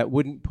Witnesses, that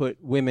wouldn't put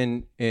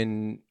women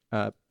in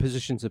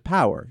positions of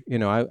power. You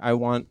know, I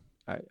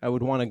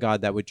would want a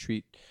God that would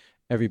treat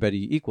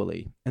everybody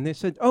equally. And they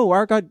said, oh,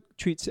 our God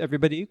treats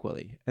everybody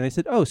equally. And I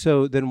said, oh,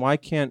 so then why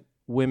can't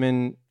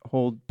women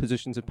hold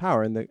positions of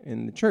power in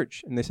the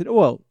church? And they said, oh,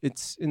 well,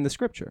 it's in the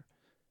scripture.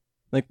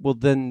 Like, well,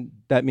 then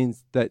that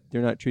means that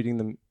you're not treating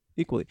them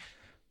equally.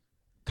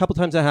 A couple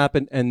times that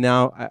happened, and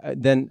now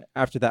then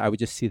after that I would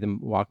just see them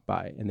walk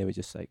by, and they would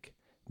just like,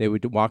 they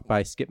would walk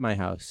by, skip my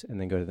house,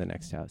 and then go to the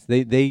next house.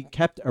 They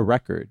kept a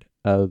record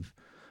of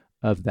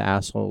the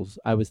assholes.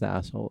 I was the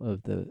asshole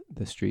of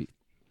the street.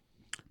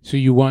 So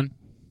you won?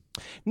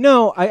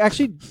 No, I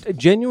actually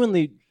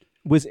genuinely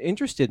was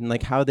interested in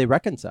like how they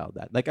reconciled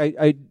that. Like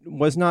I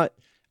was not,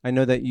 I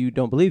know that you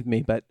don't believe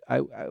me, but I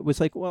was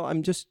like, well,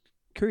 I'm just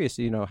curious,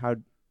 you know, how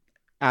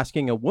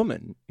asking a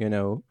woman, you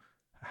know,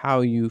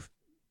 how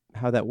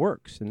that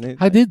works. And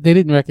they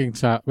didn't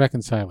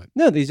reconcile it?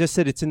 No, they just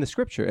said it's in the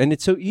scripture, and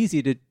it's so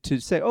easy to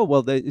say, oh,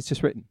 well, it's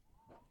just written,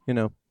 you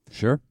know.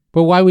 Sure.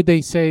 But why would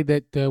they say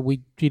that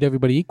we treat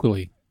everybody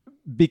equally?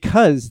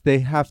 Because they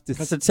have to.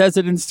 Because it says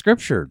it in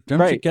scripture.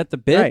 Don't you get the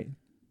bit? Right.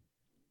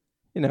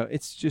 You know,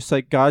 it's just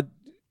like God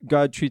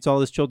treats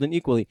all his children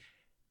equally,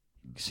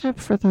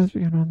 except for those,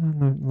 you know,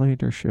 the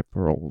leadership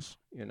roles.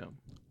 You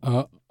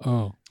know.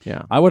 Oh.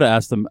 Yeah. I would have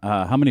asked them,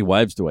 how many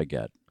wives do I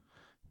get?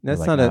 That's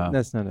like,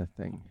 that's not a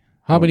thing.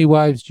 How many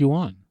wives do you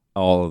want?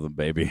 All of them,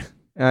 baby.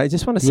 I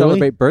just want to Really?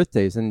 celebrate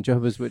birthdays, and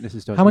Jehovah's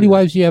Witnesses don't. How many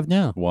wives do you have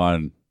now?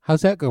 One.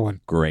 How's that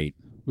going? Great.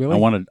 Really?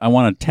 I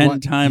want 10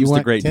 What? times You the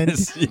want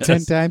greatness. 10, Yes.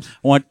 10 times?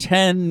 I want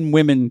 10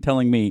 women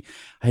telling me,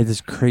 I had this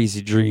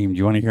crazy dream. Do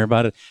you want to hear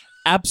about it?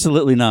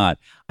 Absolutely not.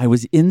 I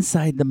was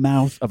inside the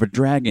mouth of a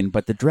dragon,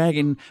 but the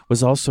dragon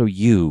was also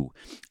you.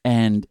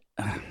 And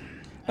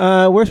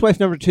where's wife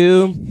number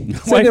 2?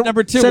 wife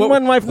number 2. Send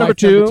one wife number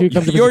Wife number 2. two.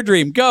 Come to Your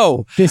dream.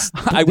 Go.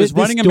 I was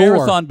running a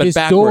marathon, but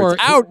backwards.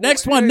 Out.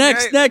 Next one.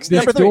 Next. This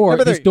Number three, door,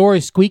 number this three. door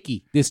is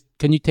squeaky.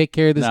 Can you take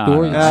care of this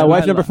door?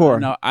 Wife number 4.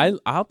 No,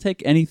 I'll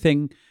take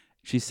anything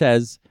she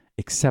says,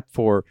 except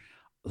for,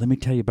 let me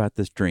tell you about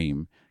this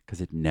dream,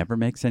 because it never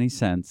makes any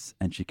sense,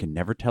 and she can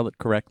never tell it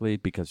correctly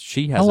because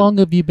she has How long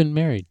have you been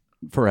married?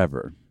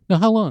 forever, No,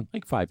 how long?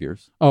 like 5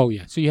 years. Oh,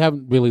 yeah. So you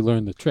haven't really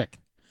learned the trick.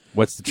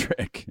 What's the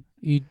trick?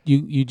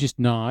 You just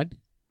nod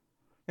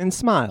And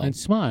smile. and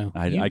smile.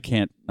 I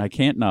can't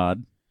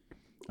nod.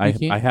 You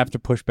can't? I have to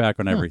push back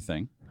on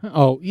everything.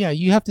 Oh, yeah.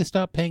 You have to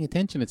stop paying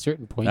attention at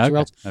certain points, or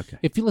else. Okay.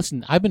 If you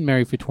listen, I've been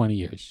married for 20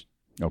 years.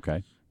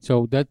 Okay.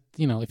 So that,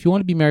 if you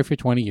want to be married for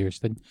 20 years,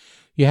 then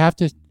you have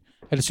to,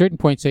 at a certain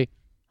point, say,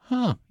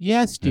 huh,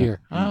 yes,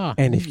 dear. Ah.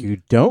 And if you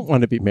don't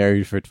want to be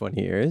married for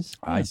 20 years,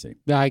 I see.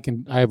 I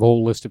have a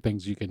whole list of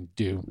things you can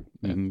do.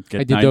 Mhm.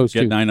 I did those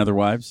Get too. 9 other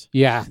wives.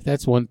 Yeah,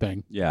 that's one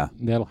thing. Yeah.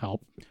 That'll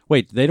help.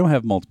 Wait, they don't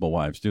have multiple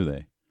wives, do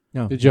they?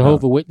 no. The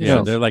Jehovah Witnesses.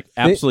 Yeah, they're like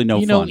absolutely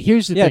no fun.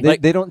 Here's the Yeah, thing.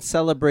 they don't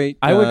celebrate.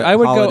 I would go. I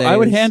would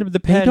holidays. hand him the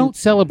They pen. don't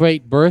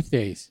celebrate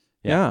birthdays.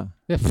 Yeah.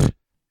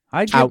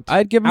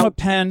 I'd give him a Out.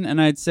 pen,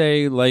 and I'd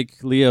say, like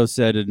Leo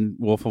said in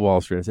Wolf of Wall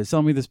Street, I'd say,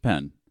 sell me this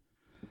pen.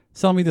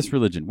 Sell me this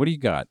religion. What do you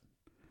got?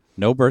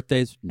 No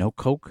birthdays, no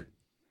Coke.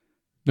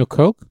 No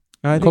Coke?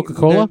 I think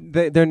Coca-Cola?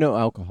 They're no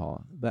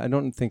alcohol. But I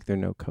don't think they're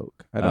no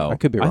Coke. I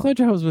could be wrong. I thought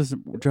Jehovah's was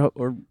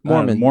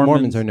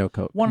Mormons are no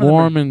Coke. One of them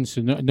are- Mormons,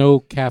 no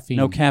caffeine.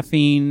 no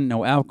caffeine,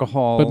 no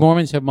alcohol. But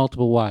Mormons have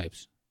multiple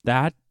wives.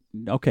 that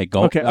okay.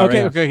 Go Okay, all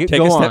okay, right. okay. Take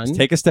Go a step. on.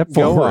 Take a step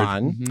Go forward.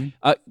 on.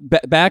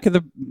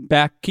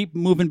 Back. Keep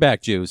moving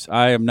back, Jews.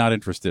 I am not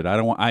interested. I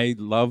don't want. I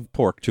love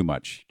pork too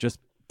much. Just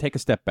take a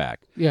step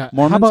back. Yeah.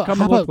 Mormons, how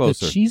come a about little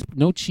closer.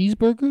 no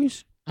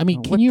cheeseburgers? I mean,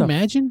 Oh, can what you the-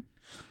 imagine?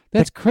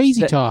 That's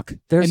crazy talk.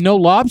 there's- And no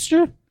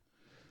lobster?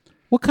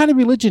 What kind of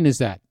religion is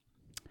that?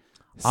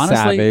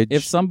 Honestly, Savage.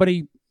 if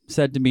somebody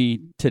said to me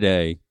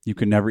today, "You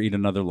can never eat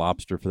another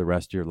lobster for the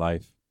rest of your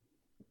life,"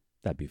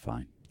 that'd be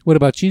fine. What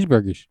about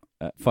cheeseburgers?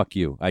 Fuck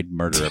you. I'd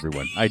murder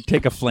everyone. I'd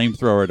take a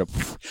flamethrower to.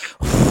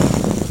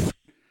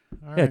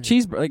 Yeah,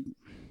 cheeseburger. Like,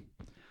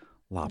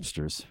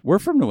 Lobsters. We're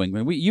from New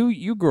England.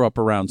 You grew up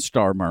around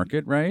Star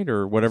Market, right,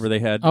 or whatever they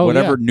had, Oh,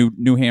 whatever yeah.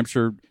 New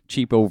Hampshire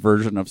cheapo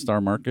version of Star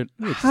Market.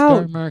 How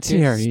Star Market,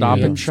 dare you. Stop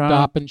and Shop.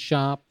 Stop and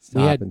Shop. We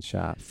Stop had and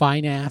shop.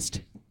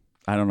 Finast.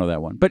 I don't know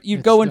that one, but you'd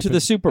It's go into the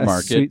different.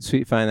 supermarket. Sweet,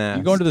 sweet fine ass.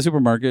 You go into the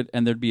supermarket,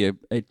 and there'd be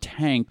a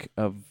tank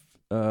of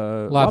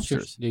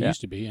lobsters. There Yeah.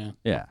 used to be, yeah.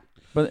 Yeah,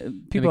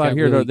 but people it out got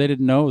here really- they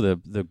didn't know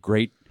the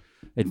great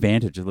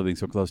advantage of living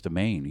so close to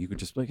Maine. You could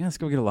just be like, let's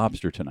go get a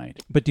lobster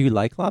tonight. But do you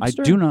like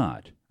lobster? I do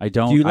not. I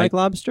don't. Do you I- like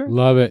lobster?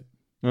 Love it.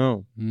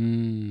 Oh.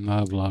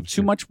 Love lobster.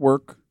 too much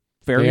work?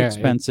 Very Yeah,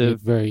 expensive.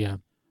 very, yeah.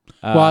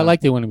 Well, I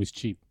liked it when it was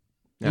cheap.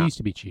 It Yeah. used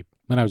to be cheap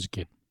when I was a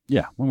kid.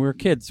 Yeah, when we were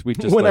kids, we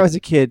just When I like- was a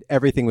kid,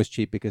 everything was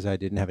cheap because I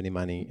didn't have any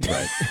money.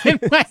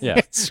 Right. Yeah.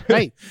 That's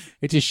right.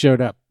 It just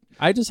showed up.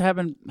 I just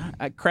haven't.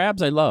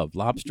 Crabs, I love.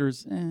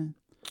 Lobsters,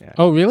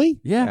 Oh, really?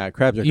 yeah. Yeah,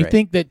 crabs are You great.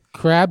 think that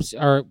crabs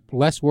are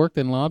less work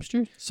than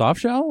lobsters?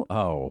 Soft shell?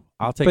 Oh,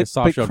 I'll take a but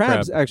soft shell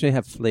crabs crab. actually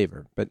have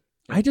flavor. But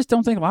I just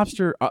don't think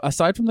lobster,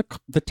 aside from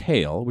the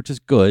tail, which is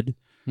good,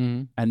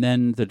 Mm. and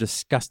then the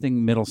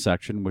disgusting middle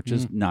section, which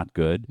is not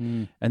good,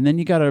 Mm. and then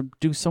you got to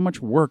do so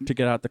much work to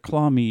get out the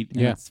claw meat.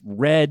 And Yeah. it's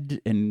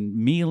red and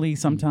mealy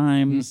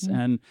sometimes,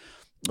 and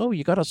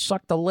you got to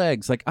suck the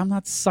legs. Like, I'm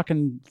not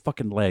sucking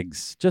fucking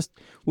legs. Just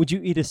would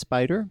you eat a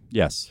spider?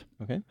 yes,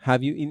 Okay.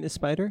 Have you eaten a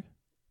spider?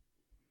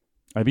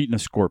 I've eaten a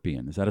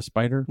scorpion. Is that a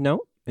spider?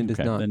 No, it does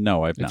Okay, not. then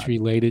no, I've It's not.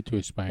 related to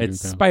a spider.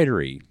 It's though.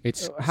 spidery.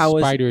 It's How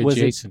was- spider was it-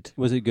 adjacent.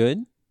 Was it good?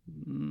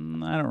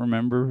 I don't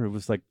remember. It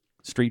was like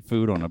street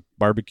food on a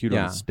barbecued on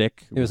Yeah. a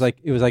stick. It was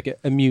like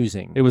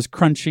amusing. It was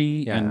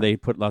crunchy, Yeah. and they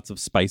put lots of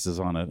spices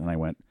on it, and I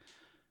went,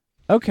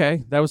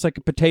 okay, that was like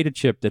a potato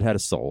chip that had a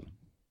soul.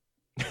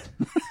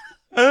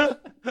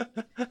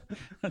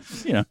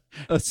 You know,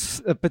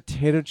 a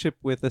potato chip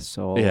with a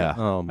soul. yeah.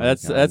 Oh my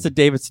that's God. that's a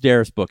David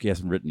Sedaris book he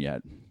hasn't written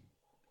yet.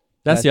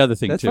 That's the other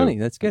thing That's too. funny.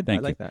 That's good.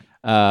 Thank I like you.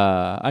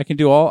 that. I can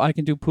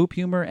do poop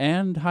humor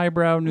and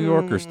highbrow New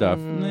Yorker stuff.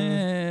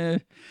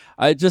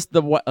 I just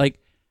the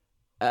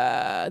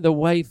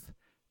wife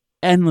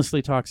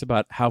endlessly talks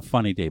about how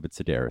funny David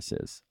Sedaris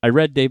is. I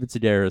read David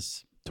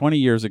Sedaris 20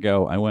 years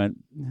ago. I went,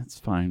 it's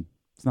fine.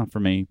 It's not for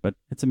me, but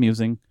it's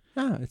amusing.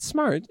 Ah, it's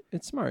smart.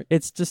 It's smart.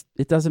 It's just,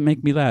 it doesn't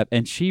make me laugh.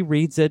 And she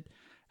reads it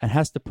and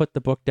has to put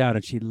the book down,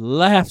 and she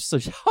laughs. So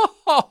she,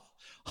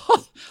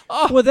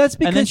 Well, that's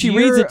because and then she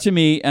you're, reads it to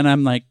me, and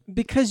I'm like,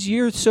 because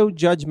you're so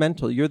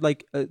judgmental. You're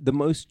like the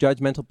most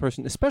judgmental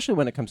person, especially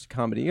when it comes to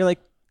comedy. You're like,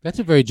 That's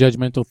a very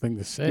judgmental thing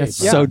to say.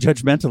 that's Yeah. so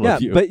judgmental yeah,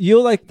 of you. but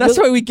you'll like That's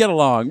you'll, why we get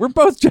along. We're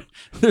both,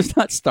 there's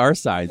not star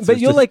signs. But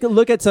There's you'll just- like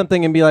look at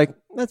something and be like,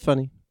 "That's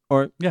funny,"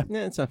 or Yeah. "Nah,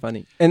 it's not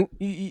funny." And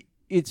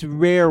it's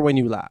rare when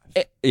you laugh.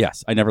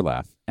 Yes, I never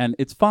laugh. And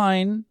it's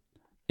fine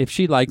if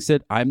she likes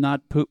it. I'm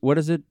not, what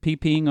is it?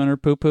 Pee-peeing on her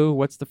poo-poo?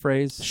 What's the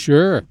phrase?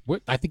 Sure.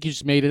 I think you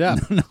just made it up.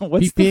 No,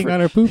 what's the Pee-peeing on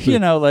her poo-poo. You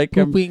know, like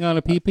Pooping on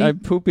a pee-pee? I'm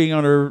pooping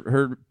on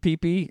her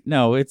pee-pee.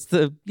 No, it's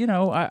the, I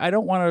don't I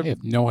want to,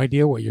 have no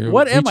idea what you're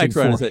what am I reaching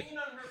trying for. to say?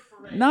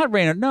 Not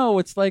Raina. No,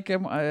 it's like I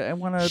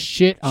want to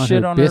Shit on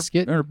her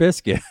biscuit? Her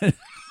biscuit.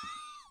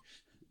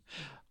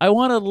 I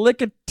want to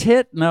lick a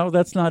tit. No,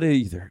 that's not it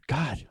either.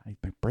 God,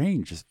 my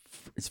brain just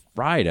is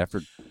fried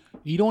after.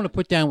 You don't want to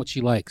put down what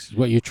she likes. Is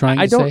what you're trying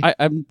I to don't. say?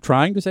 I'm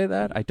trying to say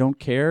that I don't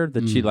care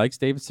that she likes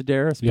David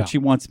Sedaris, but Yeah. she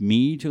wants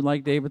me to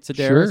like David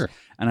Sedaris. Sure.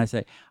 And I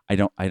say, I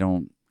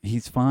don't.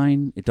 He's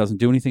fine. It doesn't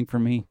do anything for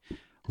me.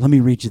 Let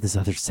me read you this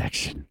other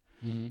section.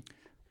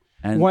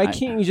 And Why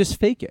can't you just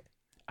fake it?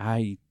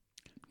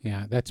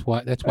 Yeah, that's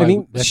why. That's why. I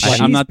mean, that's I- why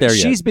I'm not there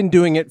yet. She's been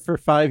doing it for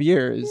 5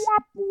 years.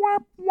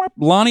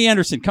 Lonnie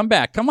Anderson, come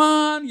back. Come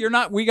on. You're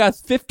not. We got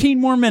 15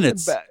 more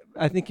minutes. But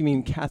I think you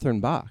mean Catherine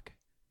Bach.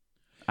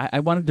 I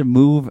wanted to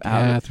move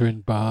out.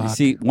 Catherine Bach. You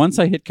see, once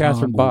I hit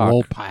Catherine Tom Bach,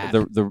 Wopat.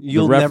 the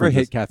You'll the never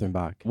references- hit Catherine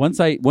Bach. Once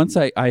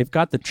I've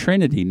got the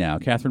Trinity now: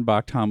 Catherine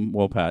Bach, Tom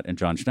Wopat, and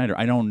John Schneider.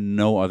 I don't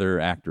know other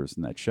actors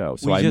in that show,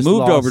 so I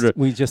moved over to.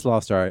 We just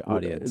lost our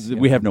audience.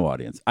 We have no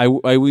audience.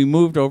 We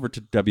moved over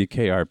to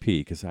WKRP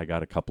because I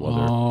got a couple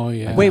other. Oh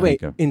yeah. Wait,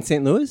 Okay. in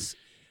St. Louis?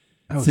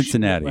 Oh,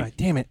 Cincinnati. shit. Right,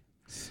 damn it.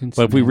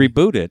 But if we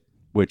reboot it,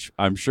 which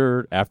I'm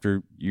sure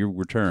after you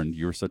returned,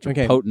 you were such a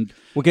Okay. potent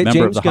We'll get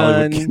member James of the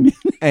Hollywood Gunn community.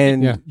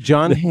 and Yeah.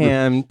 John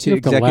Hamm to You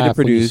have to executive laugh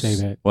when you produce. say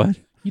that. What?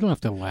 You don't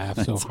have to laugh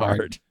so That's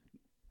hard.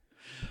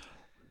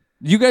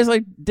 You guys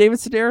like David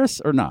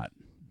Sedaris or not?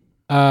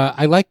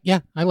 I like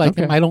Okay.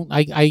 him. I don't.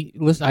 I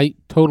listen.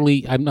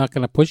 I'm not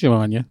going to push him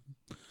on you.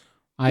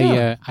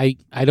 Yeah. I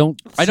don't.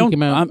 I don't. Seek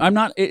him out. I'm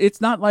not.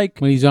 It's not like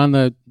When he's on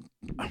the,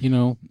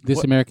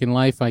 This American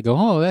Life, I go,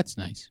 oh, that's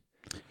nice.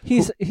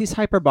 He's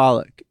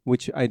hyperbolic,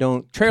 which I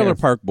don't Trailer care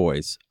for. Park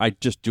Boys. I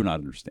just do not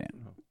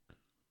understand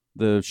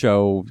the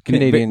show.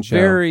 Canadian show.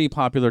 Very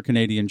popular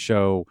Canadian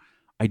show.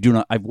 I do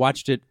not. I've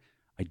watched it.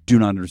 I do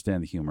not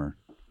understand the humor.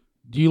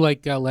 Do you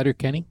like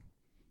Letterkenny?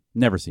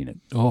 Never seen it.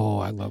 Oh,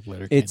 I love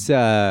Letterkenny.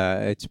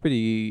 It's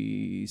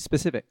pretty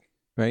specific,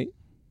 right?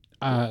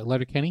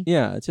 Letterkenny.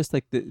 Yeah, it's just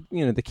like the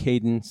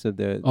cadence of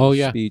the Oh,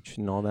 yeah. speech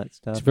and all that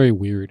stuff. It's very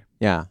weird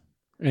Yeah.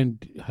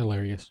 and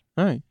hilarious.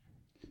 All right.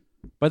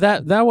 But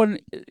that one,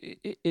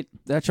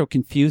 that show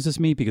confuses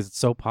me because it's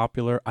so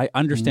popular. I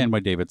understand why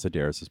David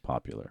Sedaris is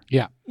popular.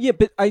 Yeah. Yeah,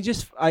 but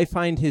I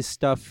find his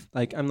stuff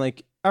like I'm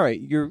like, all right,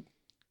 you're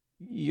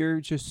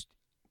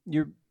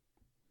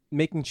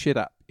making shit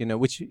up,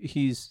 which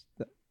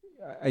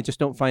I just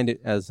don't find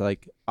it as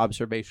like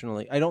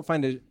observationally. I don't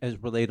find it as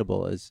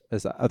relatable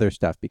as other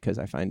stuff because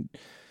I find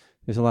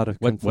there's a lot of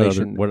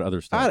conflation. What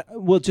other stuff?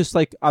 Well, just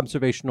like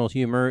observational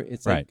humor.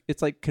 It's Right.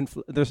 like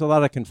there's a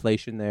lot of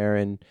conflation there,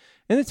 and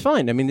it's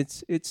fine. I mean,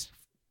 it's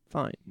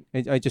fine.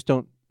 I just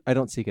don't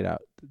seek it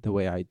out the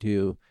way I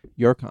do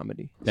your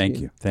comedy.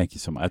 Thank you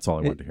so much. That's all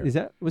I wanted to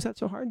hear. Was that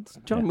so hard,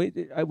 John?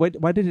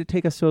 Why did it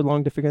take us so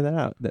long to figure that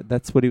out?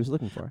 That's what he was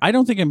looking for. I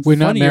don't think I'm. We're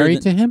not funnier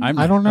married than- to him?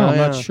 I don't know. I'm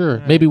not sure.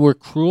 Yeah. Maybe we're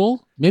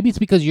cruel. Maybe it's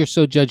because you're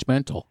so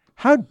judgmental.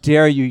 How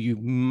dare you,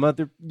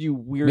 you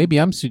weird. Maybe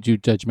I'm so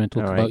judgmental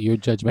All right. about your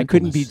judgmental. I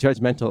couldn't be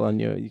judgmental on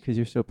you because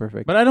you're so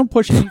perfect. But I don't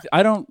push.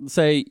 I don't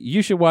say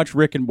you should watch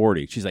Rick and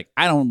Morty. She's like,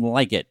 I don't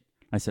like it.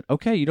 I said,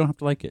 okay, you don't have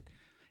to like it.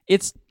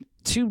 It's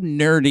too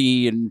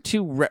nerdy and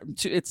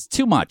it's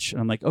too much. And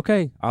I'm like,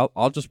 okay,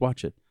 I'll just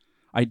watch it.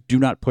 I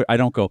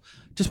don't go,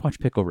 just watch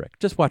Pickle Rick.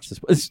 Just watch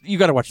this. You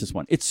got to watch this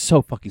one. It's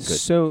so fucking good.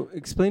 So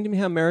explain to me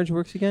how marriage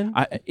works again.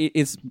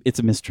 It's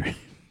a mystery.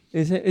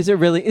 Is it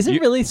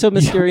really so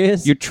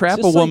mysterious? You trap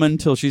Just a woman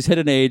till she's hit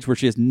an age where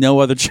she has no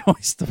other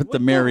choice but to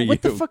marry you.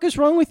 What the fuck is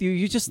wrong with you?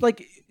 You just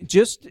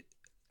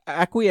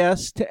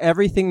acquiesce to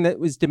everything that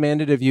was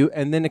demanded of you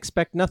and then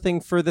expect nothing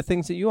for the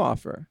things that you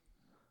offer.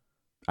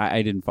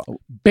 I didn't follow.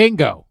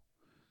 Bingo.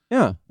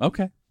 Yeah.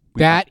 Okay.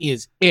 That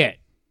is it.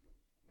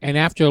 And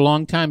after a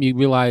long time, you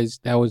realize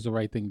that was the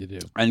right thing to do.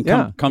 And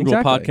Yeah, come to a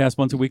exactly. podcast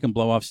once a week and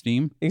blow off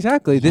steam.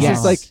 Exactly. This Yes.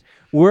 is like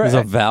we're There's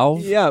a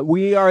valve. Yeah,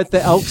 we are at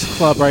the Elks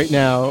Club right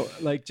now,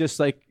 just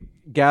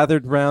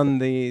gathered around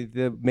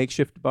the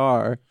makeshift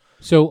bar.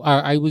 So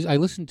I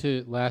listened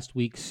to last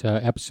week's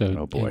episode.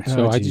 Oh, boy. and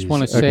So Oh, I just geez.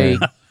 want to say,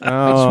 Okay.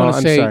 I just want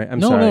to say, sorry.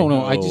 I'm sorry.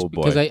 no. I Oh, just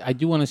boy. because I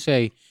do want to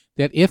say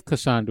that if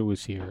Cassandra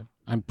was here,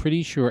 I'm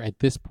pretty sure at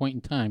this point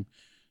in time,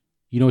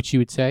 you know what she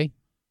would say?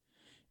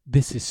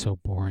 This is so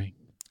boring.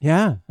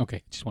 Yeah.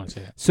 Okay, just want to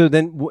say that. So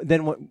then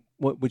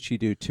what would she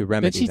do to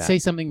remedy Then she'd that? say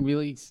something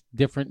really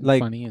different and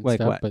Like- funny and like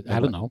stuff, what? but Like I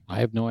don't what? know. I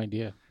have no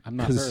idea. I'm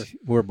not her. Because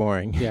we're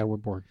boring. Yeah, we're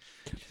bored.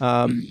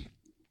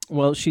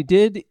 Well, she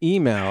did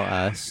email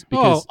us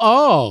because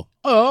Oh.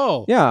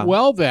 Yeah.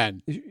 Well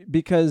then,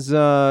 because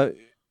I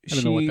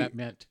don't know what that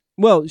meant.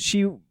 Well,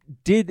 she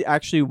did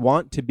actually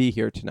want to be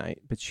here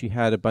tonight, but she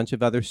had a bunch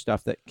of other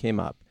stuff that came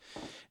up,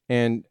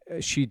 and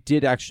she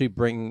did actually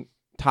bring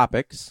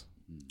topics.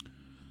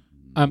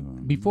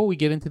 Before we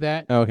get into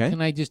that, Okay.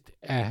 can I just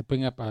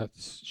bring up a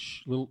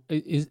little?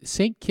 Is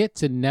St.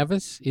 Kitts and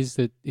Nevis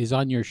is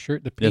on your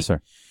shirt? The Yes,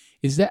 sir.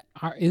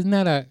 Isn't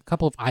that a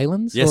couple of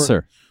islands? Yes, Or-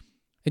 sir.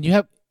 And you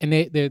have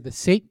they're the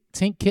St.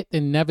 Kitts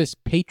and Nevis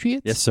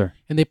Patriots. Yes, sir.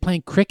 And they're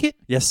playing cricket.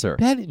 Yes, sir.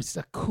 That is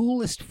the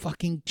coolest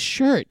fucking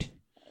shirt.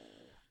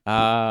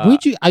 Uh,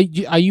 Would you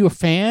are you a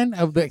fan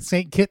of the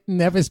St. Kitts and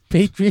Nevis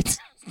Patriots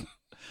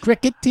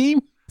cricket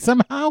team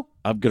somehow?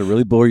 I'm gonna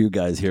really bore you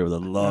guys here with a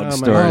long Oh, my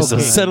story. God. So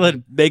Okay. settle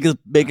it. Make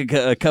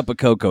a cup of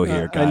cocoa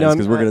here, I guys, know,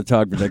 because we're gonna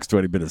talk for the next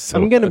 20 minutes. So.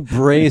 I'm gonna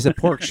braise a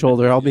pork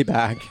shoulder. I'll be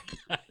back.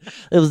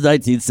 It was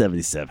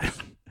 1977.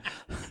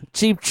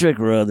 Cheap Trick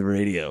were on the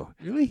radio.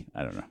 Really?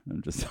 I don't know.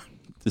 I'm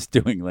just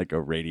doing like a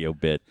radio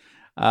bit.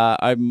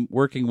 I'm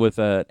working with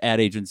an ad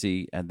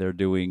agency, and they're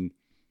doing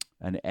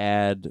an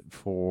ad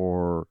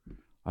for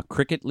a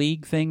cricket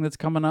league thing that's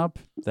coming up.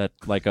 That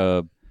like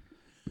a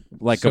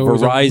So it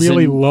was Verizon. a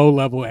really low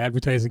level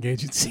advertising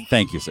agency.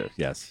 Thank you, sir.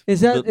 Yes.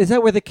 Is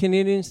that where the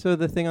Canadians throw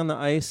the thing on the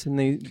ice and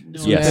they?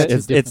 Yes, that's a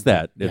it's different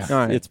that. thing. It's Yeah.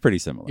 All right. it's pretty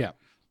similar. Yeah.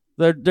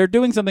 They're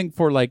doing something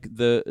for like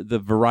the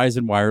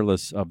Verizon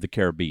Wireless of the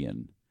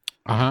Caribbean,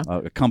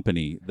 Uh-huh. a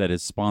company that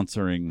is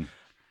sponsoring.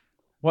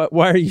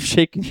 Why are you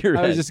shaking your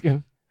I head? was just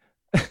going.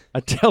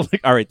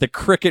 All right, the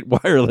Cricket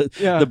Wireless,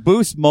 Yeah. the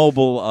Boost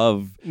Mobile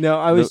of. No,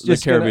 I was The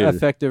just going to Caribbean.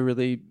 affect a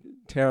really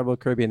terrible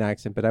Caribbean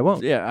accent, but I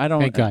won't. Yeah, I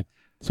don't. Thank God.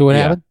 So what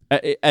yeah. happened?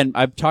 And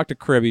I've talked to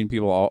Caribbean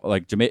people, all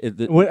like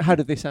Jamaica. How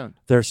did they sound?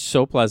 They're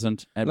so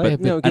pleasant, and Like,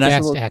 but no, and give I- us a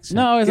Best little- accent.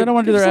 no, I don't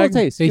want to do Give us their a little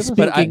accent. taste. They Give us a speak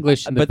little-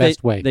 English in the but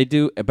best way. They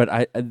do,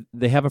 but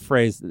they have a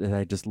phrase that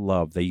I just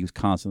love. They use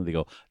constantly. They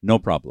go, "No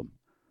problem."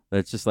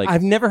 It's just like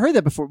I've never heard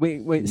that before.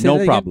 Wait. Say no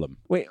that again. problem.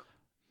 Wait.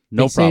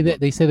 No they say problem. that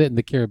they say that in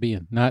the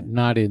Caribbean, not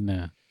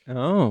in.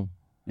 Oh,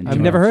 In I've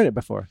Japan. never heard it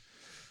before.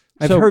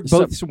 I've So- heard so-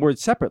 both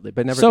words separately,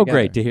 but never. So together.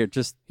 great to hear,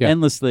 just Yeah.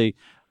 endlessly.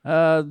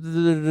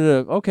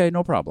 Okay,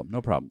 no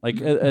problem. Like,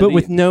 but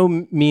with no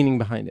meaning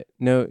behind it.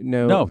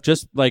 No.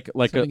 just like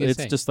Something to it's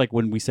say. just like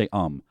when we say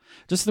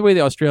just the way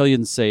the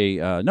Australians say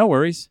no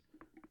worries.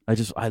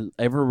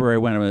 Everywhere I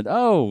went, I went,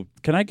 oh,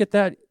 can I get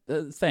that?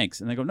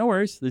 Thanks, and they go, no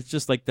worries. It's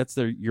just like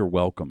you're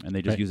welcome, and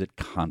they just Right. use it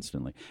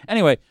constantly.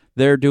 Anyway,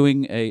 they're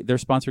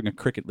sponsoring a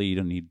cricket league. You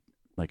don't need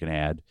like an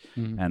ad,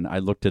 Mhm. and I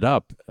looked it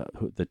up,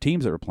 the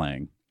teams that were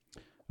playing.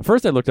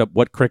 First, I looked up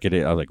what cricket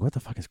is. I was like, what the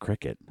fuck is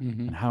cricket? Mhm.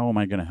 And how am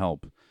I going to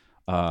help?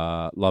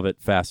 Love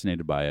it,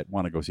 fascinated by it,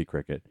 want to go see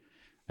cricket.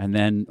 And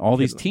then all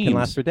these Can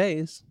last teams. for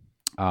days.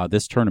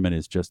 This tournament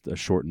is just a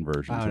shortened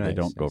version, so they nice,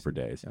 don't go nice. for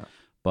days. Yeah.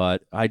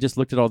 But I just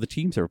looked at all the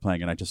teams that were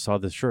playing, and I just saw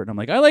this shirt, and I'm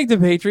like, I like the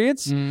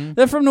Patriots. Mhm.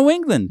 They're from New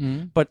England.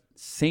 Mhm. But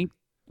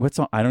what's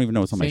on? I don't even know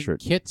what's on my Saint shirt.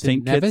 Kitts St.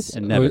 and Kitts Nevis?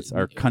 and Or- Nevis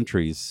are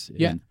countries.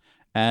 Yeah.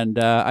 And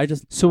I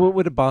just, So what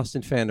would a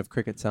Boston fan of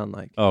cricket sound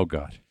like? oh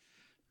God.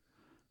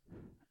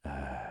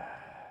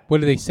 What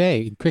do they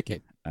say in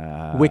cricket?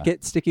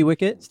 Wicket, sticky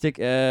wicket.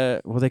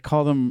 Well, they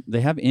call them.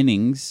 They have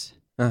innings.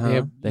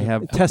 Uh-huh. They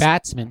have. A Test-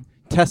 batsman.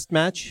 Test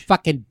match.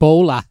 Fucking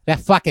bowler.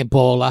 That fucking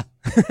bowler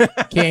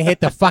can't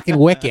hit the fucking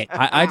wicket.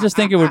 I just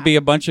think it would be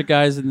a bunch of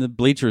guys in the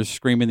bleachers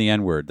screaming the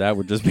N-word. That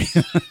would just be.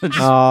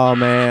 Oh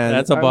man,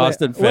 That's a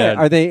Boston wait, fan.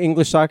 Are they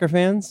English soccer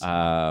fans?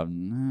 Are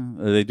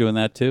they doing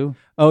that too?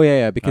 Oh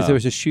yeah, because there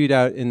was a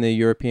shootout in the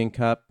European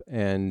Cup,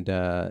 and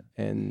the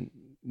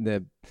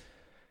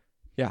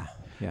yeah.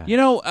 You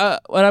know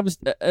what I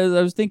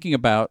was thinking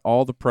about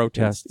all the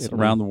protests Yes,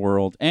 around the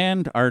world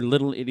and our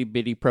little itty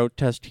bitty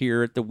protest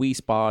here at the Wii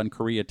Spa in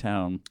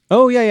Koreatown.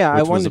 Oh yeah. I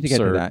Which was wanted to get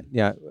to absurd. that.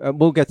 Yeah,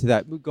 we'll get to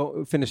that. We'll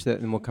go finish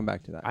that, and we'll come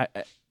back to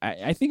that.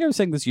 I think I was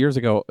saying this years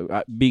ago,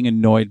 being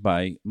annoyed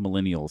by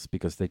millennials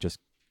because they just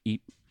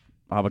eat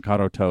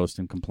avocado toast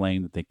and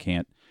complain that they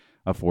can't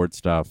afford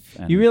stuff.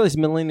 And, You realize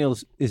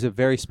millennials is a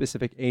very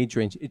specific age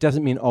range. It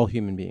doesn't mean all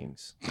human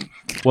beings.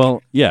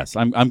 well, yes,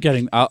 I'm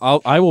getting.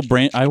 I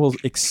will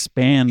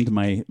expand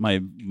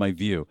my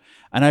view,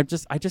 and I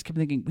just kept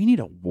thinking we need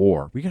a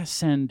war. We got to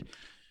send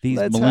these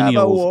Let's have a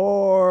millennials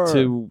war.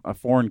 to a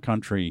foreign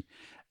country,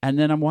 and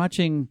then I'm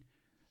watching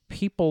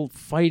people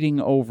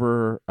fighting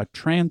over a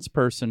trans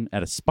person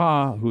at a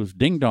spa whose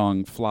ding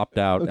dong flopped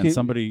out, Okay, and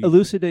somebody.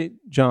 elucidate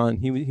John.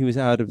 He was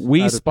out of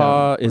We out of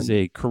Spa town. is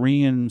a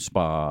Korean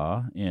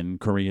spa in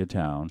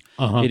Koreatown.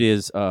 Uh-huh. It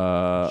is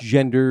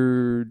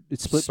gender.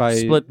 It's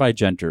split by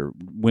gender.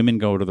 Women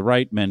go to the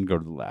right, men go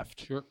to the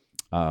left. Sure.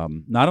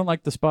 Not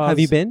unlike the spas. Have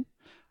you been?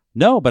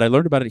 No, but I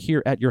learned about it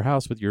here at your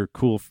house with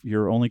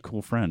your only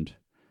cool friend,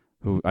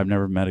 who I've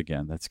never met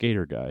again. That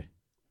skater guy.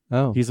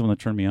 Oh, He's the one that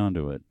turned me on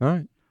to it. all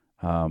right.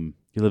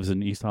 He lives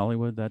in East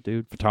Hollywood. That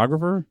dude,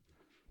 photographer.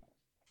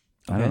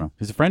 I Okay. don't know.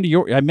 He's a friend of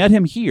yours. I met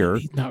him here.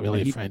 He's not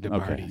really a friend of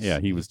Okay, Marty's. yeah,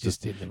 he was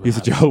just in the He's a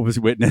house. Jehovah's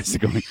Witness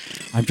going,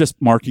 I'm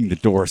just marking the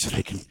door so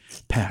they can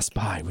pass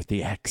by with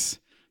the X,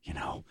 you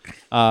know.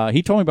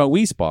 He told me about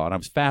Wii Spa, and I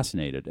was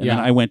fascinated. And then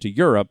Yeah. I went to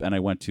Europe, and I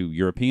went to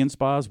European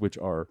spas, which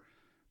are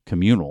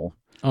communal,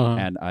 Uh-huh.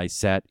 and I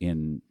sat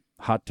in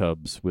hot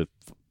tubs with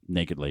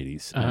naked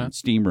ladies Uh-huh. and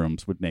steam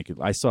rooms with naked.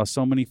 I saw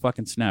so many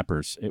fucking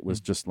snappers. It was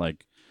just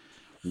like,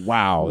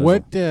 wow.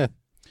 What?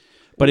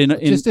 But in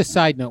Just a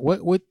side note.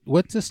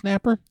 What's a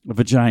snapper?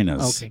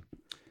 vaginas. Okay.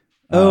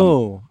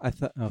 I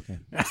thought. Okay.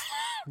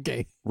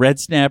 Okay. Red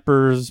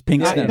snappers,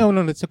 pink snappers. No,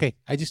 it's okay.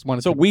 I just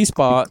wanted So to Wii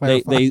Spa,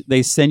 clarify.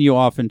 they send you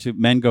off into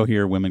men go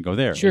here, women go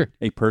there. Sure.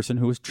 A person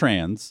who is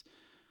trans,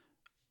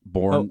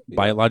 born Oh, yeah.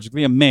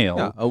 biologically a male,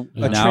 Yeah,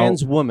 a Now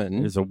trans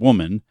woman. is a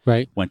woman,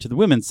 right, went to the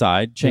women's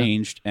side,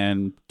 changed,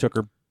 and took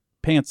her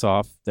pants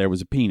off. There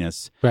was a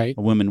penis. right.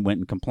 A woman went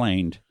and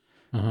complained,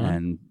 Uh-huh.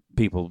 and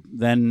people,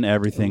 then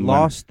everything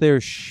Lost their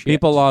shit.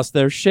 People lost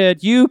their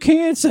shit. You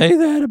can't say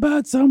that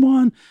about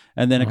someone.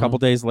 And then a Uh-huh. couple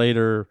days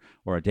later,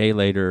 or a day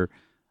later,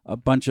 a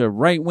bunch of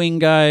right-wing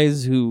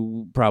guys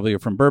who probably are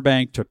from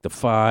Burbank took the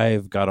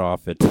 5, got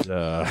off at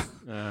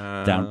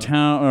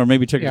downtown, or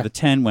maybe took it Yeah. to the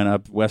 10, went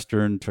up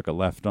Western, took a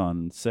left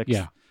on 6.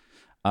 Yeah.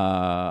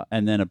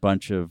 And then a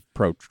bunch of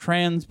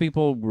pro-trans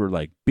people were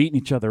like beating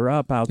each other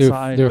up They're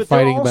outside. But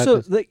fighting they're about also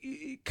this. like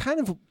it kind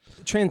of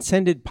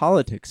transcended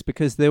politics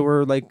because they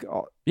were like,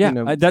 Yeah, you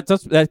know,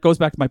 that goes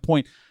back to my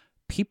point.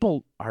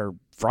 People are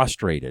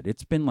frustrated.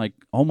 It's been like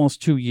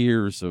almost 2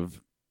 years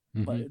of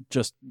like,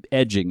 just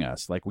edging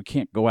us. Like we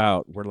can't go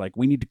out. We're like,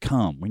 we need to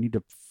come. We need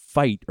to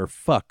fight or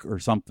fuck or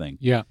something.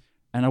 Yeah.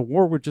 And a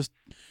war would just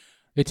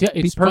It's be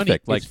funny.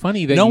 perfect. Like It's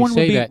funny that no you one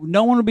say would be that.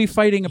 no one would be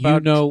fighting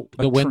about. You know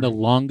a when tr- the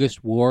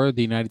longest war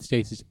the United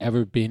States has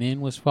ever been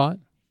in was fought?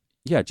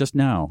 yeah, just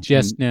now.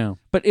 Just And- now.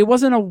 but it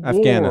wasn't a war.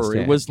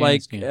 Afghanistan. It was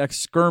like Afghanistan. a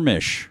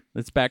skirmish.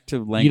 It's back to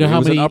language. You know It how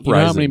was many? an You know how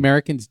many uprising.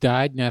 Americans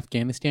died in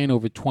Afghanistan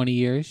over 20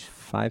 years?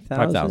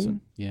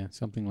 5,000. Yeah,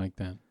 something like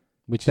that.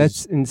 Which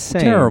That's is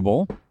insane.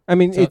 Terrible. I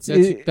mean, so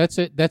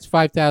it's that's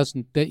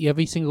 5,000.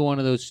 Every single one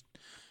of those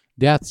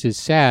deaths is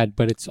sad,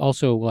 but it's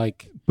also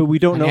like but we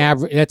don't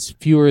know. that's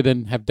fewer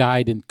than have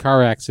died in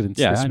car accidents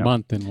Yeah, this I know.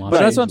 month in Los But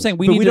that's what I'm Angeles. saying.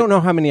 But we don't know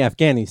how many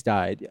Afghanis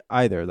died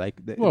either. Like,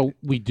 Well,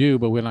 we do,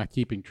 but we're not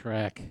keeping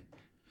track.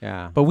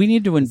 yeah. But we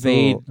need to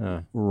invade It's a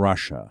little,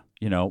 Russia,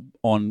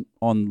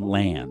 on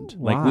land.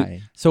 Like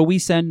Why? so we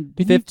send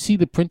Didn't 50, you see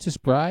The Princess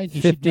Bride?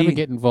 You should 50 never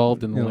get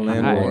involved in the in the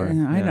land land war.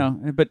 war. I Yeah.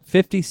 know, but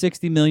 50,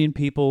 60 million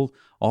people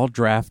all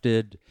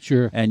drafted,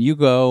 Sure. and you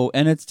go,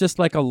 and it's just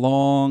like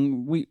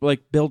we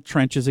like build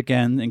trenches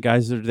again, and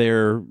guys are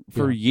there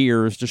for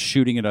years just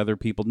shooting at other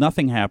people.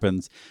 Nothing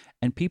happens,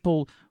 and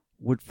people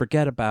would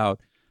forget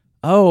about,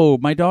 oh,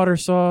 my daughter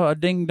saw a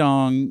ding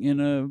dong in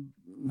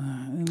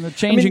the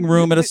changing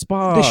room at a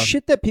spa. The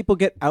shit that people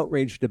get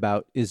outraged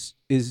about is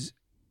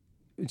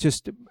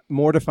just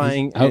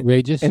mortifying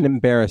outrageous and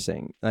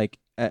embarrassing. Like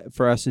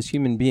for us as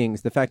human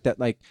beings, the fact that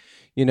like,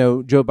 you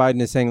know, Joe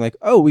Biden is saying like,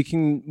 oh, we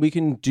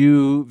can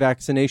do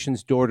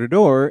vaccinations door to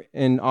door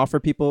and offer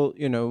people,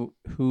 you know,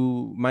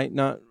 who might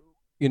not,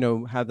 you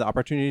know, have the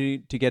opportunity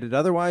to get it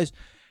otherwise.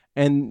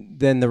 And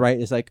then the right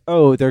is like,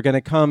 oh, they're going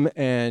to come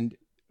and,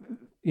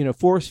 you know,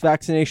 force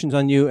vaccinations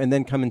on you and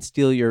then come and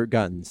steal your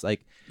guns.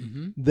 Like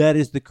that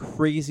is the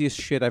craziest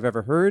shit I've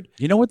ever heard.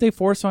 You know what they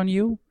force on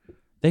you?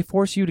 They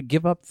force you to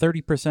give up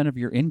 30% of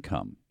your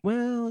income.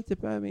 Well,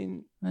 I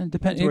mean,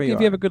 Depends where if you you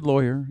are. have a good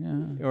lawyer,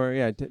 yeah.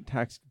 Or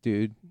tax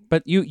dude.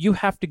 But you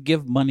have to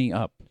give money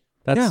up.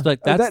 That's Yeah.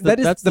 like that's that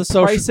is that's the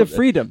social, price of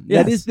freedom.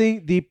 Yes. That is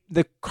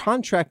the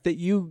contract that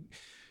you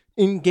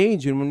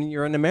engage in when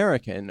you're an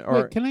American.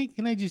 Or Wait,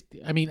 can I just?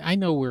 I mean, I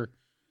know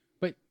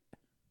but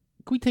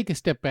can we take a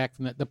step back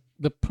from that?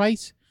 The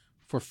price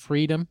for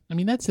freedom. I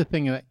mean, that's the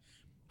thing. That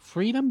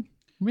freedom,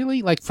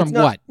 really, like from It's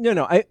not- what?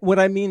 No. What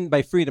I mean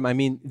by freedom, I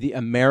mean the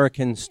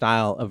American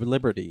style of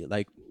liberty,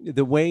 like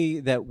the way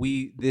that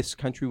this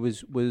country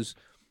was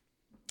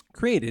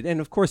created, and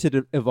of course it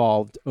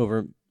evolved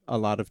over a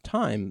lot of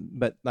time.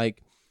 But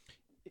like,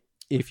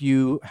 if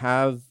you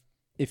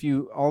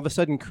all of a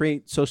sudden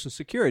create Social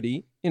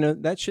Security, you know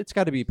that shit's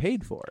got to be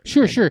paid for.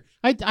 Sure.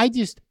 I'm.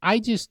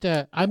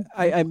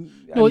 I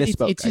No,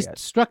 misspoke. it just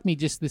struck me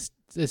just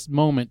this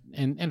moment,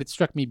 and it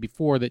struck me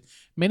before that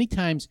many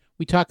times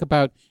we talk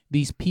about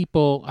these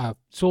people,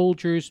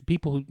 soldiers,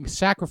 people who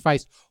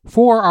sacrificed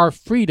for our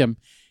freedom,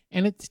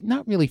 and it's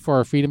not really for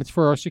our freedom; it's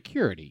for our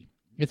security.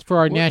 It's for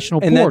our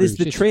national and borders. that is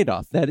the It's-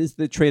 trade-off. That is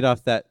the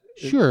trade-off that.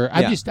 Sure,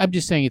 Yeah. I'm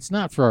just saying it's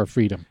not for our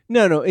freedom.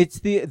 No,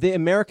 it's the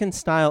American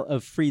style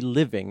of free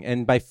living,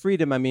 and by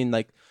freedom I mean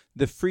like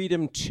the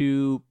freedom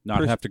to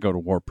not have to go to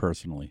war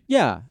personally.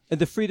 Yeah,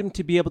 the freedom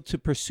to be able to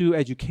pursue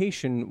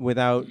education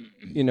without,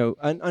 you know,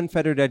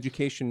 unfettered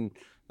education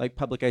like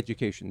public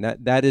education.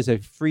 That is a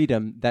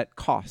freedom that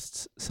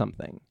costs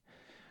something.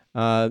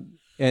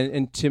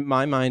 And to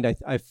my mind,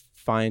 I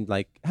find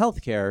like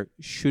healthcare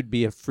should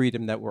be a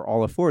freedom that we're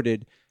all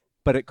afforded,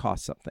 but it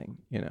costs something,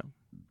 you know.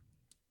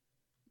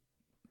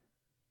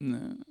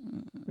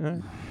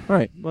 All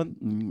right. Well,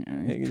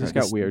 it just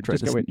got weird. Try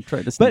Just got weird.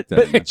 to But- sneak that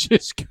but- in. It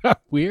just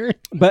got weird.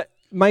 But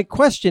my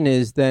question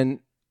is then,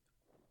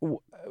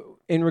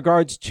 in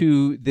regards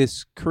to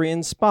this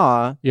Korean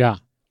spa, Yeah.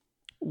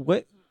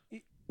 what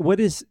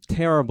is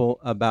terrible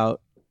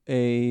about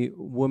a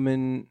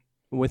woman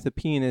with a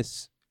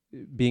penis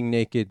being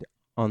naked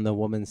on the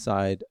woman's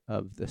side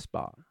of the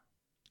spa?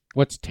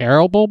 What's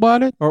terrible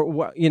about it? Or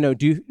what, you know,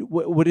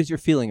 what is your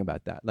feeling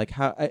about that? Like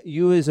how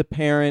you as a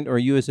parent, or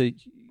you as a,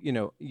 you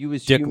know, you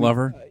as Dick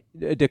lover?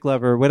 a dick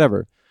lover,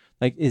 whatever.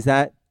 Like, is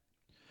that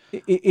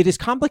it is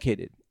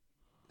complicated.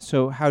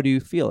 So how do you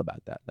feel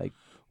about that? Like,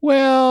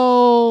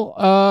 Well,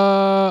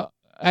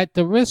 at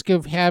the risk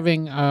of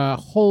having a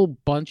whole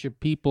bunch of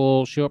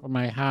people show up at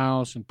my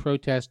house and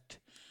protest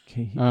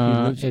okay, he at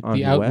lives on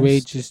the West?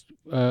 outrageous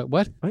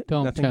what? What?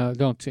 Don't Nothing?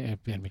 don't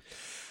offend me.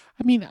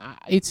 I mean,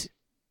 it's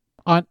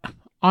on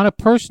a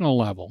personal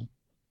level,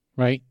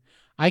 right?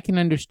 I can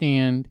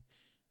understand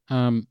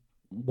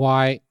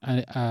why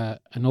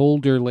an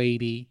older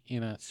lady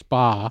in a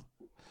spa.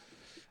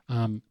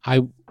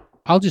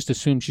 I'll just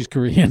assume she's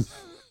Korean,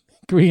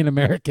 Korean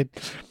American.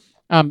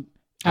 I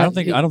don't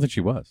think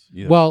she was.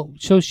 Either. Well,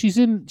 so she's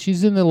in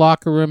the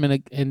locker room,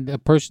 and a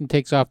person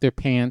takes off their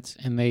pants,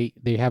 and they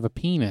have a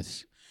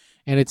penis,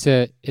 and it's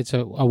a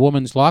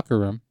woman's locker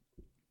room.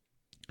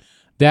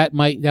 That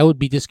would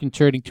be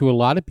disconcerting to a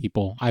lot of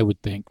people, I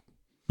would think,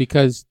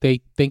 because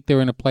they think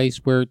they're in a place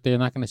where they're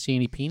not going to see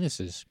any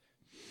penises.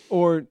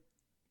 Or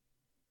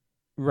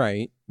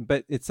right,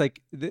 but it's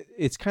like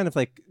it's kind of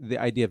like the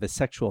idea of a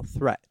sexual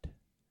threat,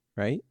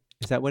 right?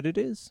 Is that what it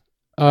is?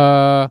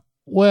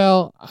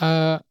 Well,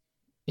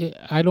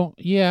 I don't.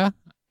 Yeah,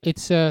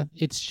 it's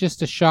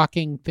just a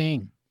shocking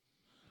thing.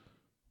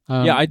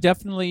 Yeah, I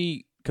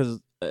definitely, because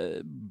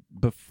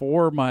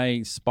before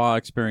my spa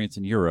experience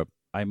in Europe,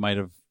 I might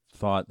have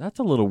thought that's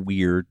a little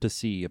weird to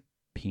see a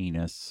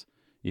penis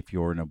if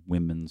you're in a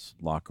women's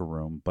locker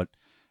room. But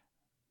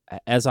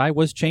as I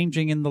was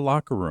changing in the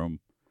locker room,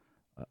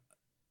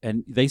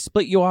 and they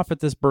split you off at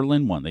this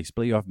Berlin one. They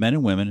split you off men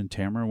and women, and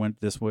Tamara went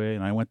this way,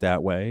 and I went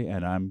that way,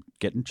 and I'm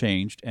getting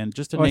changed. And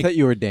just I thought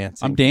you were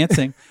dancing. I'm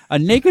dancing. A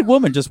naked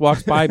woman just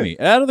walks by me.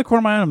 Out of the corner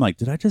of my eye, I'm like,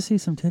 did I just see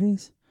some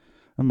titties?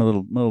 I'm a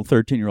little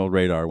 13-year-old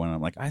radar when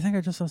I'm like, I think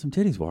I just saw some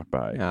titties walk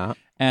by. Yeah.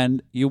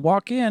 And you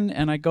walk in,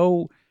 and I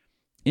go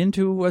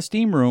into a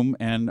steam room,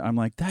 and I'm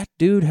like, that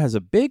dude has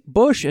a big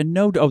bush and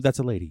no. Oh, that's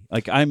a lady.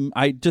 Like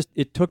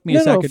it took me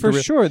a second. for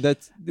to sure.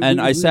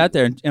 I sat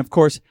there, and of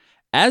course,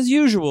 as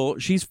usual,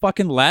 she's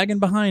fucking lagging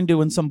behind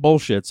doing some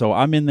bullshit. So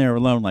I'm in there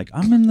alone, like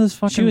I'm in this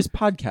fucking. She was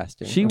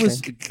podcasting. She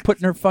was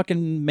putting her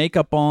fucking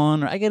makeup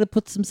on. I got to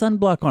put some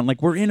sunblock on.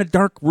 Like we're in a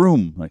dark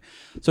room. Like,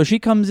 so she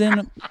comes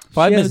in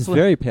 5 She minutes. has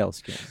very pale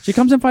skin. She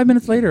comes in 5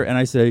 minutes later, and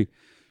I say,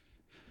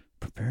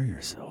 prepare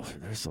yourself.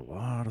 There's a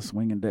lot of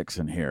swinging dicks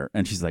in here.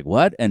 And she's like,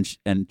 what? And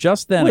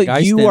just then, Well, a guy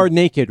you are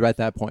naked at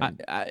that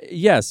point.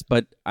 yes,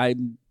 but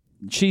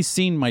she's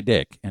seen my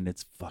dick, and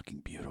it's fucking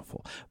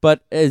beautiful.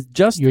 But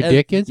Your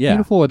dick is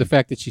beautiful, or the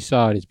fact that she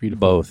saw it is beautiful?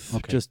 Both.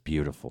 Okay. Just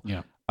beautiful.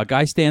 Yeah. A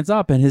guy stands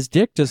up, and his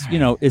dick just, is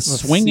We'll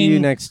swinging. See you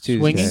next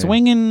Tuesday.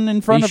 Swinging in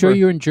Are front you of sure her.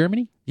 you're in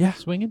Germany? Yeah.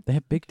 Swinging? They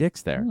have big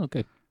dicks there. Oh,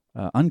 okay.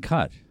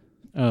 Uncut.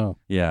 Oh.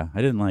 Yeah,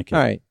 I didn't like it.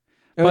 All right.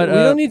 But, we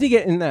don't need to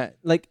get in that.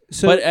 Like,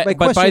 so, my but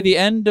question, by the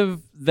end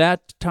of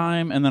that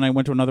time, and then I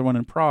went to another one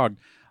in Prague,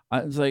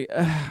 I was like,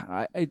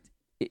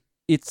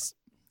 it's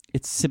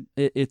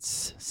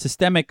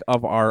systemic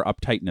of our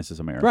uptightness as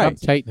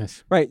Americans. Right.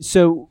 Uptightness. right.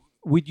 So,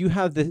 would you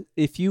have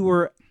if you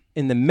were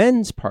in the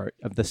men's part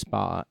of the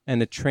spa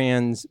and a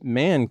trans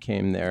man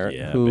came there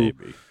who,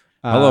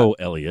 Hello,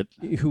 Elliot.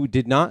 who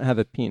did not have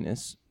a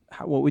penis,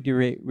 what would your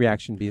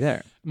reaction be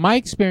there? My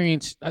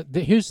experience,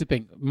 here's the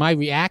thing. My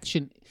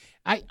reaction,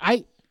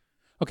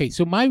 okay,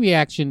 so my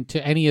reaction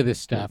to any of this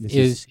stuff This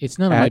is it's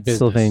none of my At business.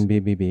 Sylvain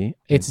BBB.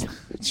 It's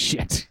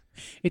shit.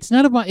 It's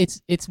none of my.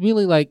 It's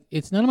really like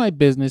it's none of my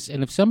business.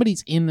 And if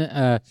somebody's in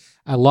a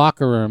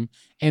locker room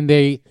and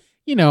they,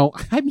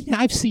 I mean,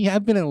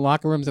 I've been in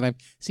locker rooms and I've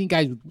seen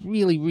guys with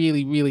really,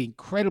 really, really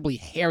incredibly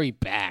hairy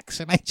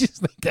backs, and I just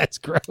think that's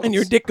gross. And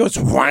your dick goes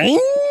whine.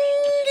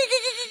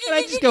 And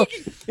I just go,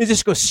 It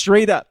just goes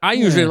straight up. I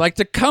usually like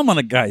to come on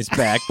a guy's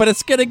back, but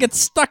it's gonna get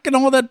stuck in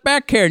all that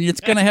back hair, and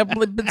it's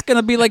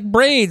gonna be like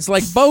braids,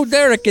 like Bo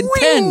Derek in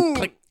 10.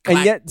 Click, And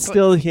clack, yet, click.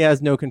 still, he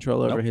has no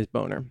control over his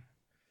boner.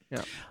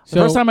 Yeah. The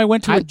first time I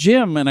went to a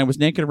gym and I was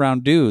naked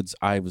around dudes,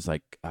 I was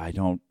like, I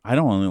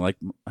only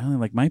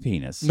like my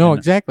penis. no, and,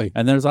 exactly.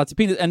 And there's lots of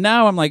penis. And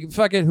now I'm like,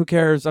 fuck it, who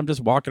cares? I'm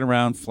just walking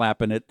around,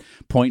 flapping it,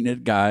 pointing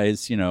at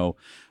guys,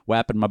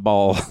 whapping my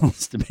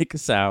balls to make a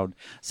sound.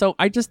 So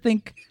I just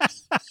think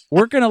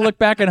we're gonna look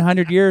back in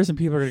 100 years and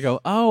people are gonna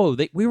go, oh,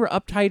 we were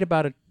uptight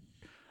about a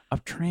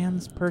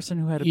trans person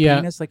who had a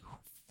penis. Like, who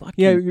fucking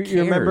Yeah, cares?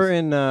 you remember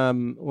in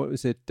what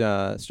was it,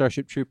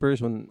 Starship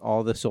Troopers, when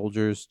all the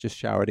soldiers just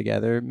shower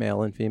together,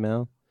 male and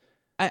female?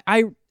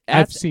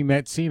 I've seen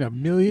that scene a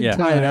million Yeah.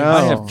 times. I know.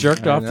 I have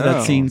jerked I off to that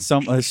know. scene.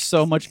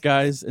 So much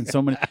guys and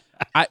so many.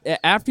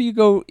 After you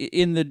go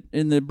in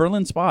the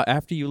Berlin spa,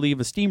 after you leave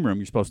a steam room,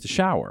 you're supposed to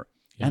shower.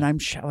 Yeah. And I'm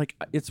like,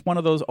 it's one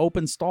of those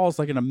open stalls,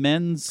 like in a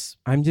men's.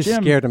 I'm just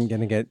Gym. scared I'm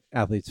going to get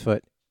athlete's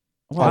foot.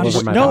 Well, all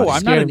over my no, body. I'm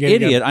Scared not of an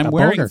getting idiot. a I'm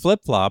wearing boner.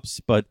 flip flops,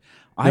 but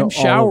No, I'm all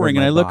showering over and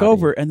my I look body.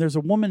 over and there's a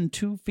woman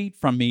 2 feet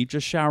from me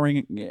just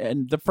showering.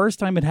 And the first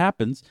time it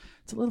happens,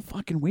 it's a little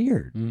fucking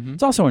weird. Mhm.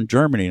 It's also in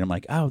Germany, and I'm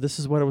like, oh, this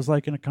is what it was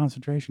like in a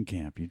concentration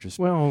camp. You just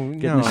Well, get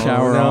in no, the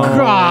shower. no, on.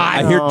 God,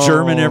 I hear no.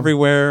 German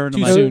everywhere. And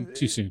Too I'm like, soon.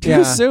 Too soon. Too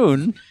Yeah.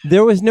 soon.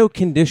 There was no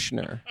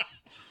conditioner.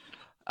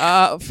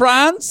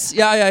 Franz,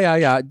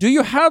 yeah. Do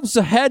you have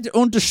the head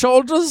and the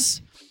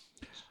shoulders?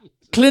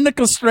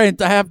 Clinical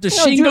strength. I have the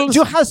shingles.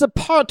 have the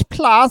part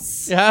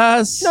plus.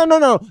 Yes.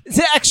 No.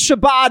 The extra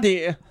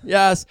body.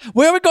 Yes.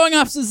 Where are we going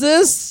after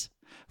this?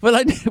 Will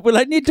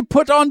I need to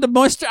put on the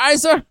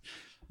moisturizer?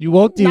 You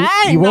won't do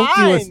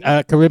Nine.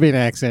 a Caribbean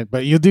accent,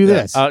 but you'll do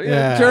this. Fuck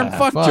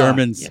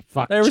Germans. Yeah,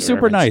 fuck They were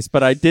super Germans. nice,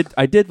 but I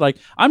did like,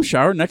 I'm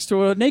showering next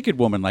to a naked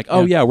woman. Like,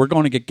 oh yeah, we're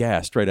going to get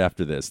gassed right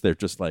after this. They're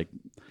just like,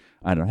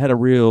 I don't know, had a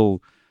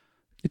real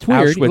It's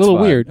weird. Auschwitz A little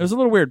vibe. weird. It was a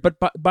little weird, but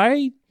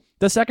by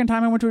the second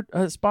time I went to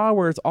a spa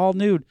where it's all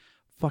nude,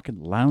 fucking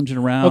lounging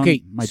around,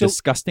 Okay, my so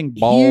disgusting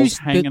balls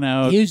hanging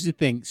out. Here's the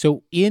thing.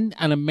 So in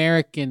an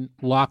American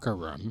locker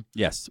room,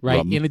 Yes,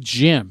 right, in a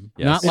gym,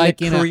 Yes. not In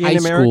like in a Korean high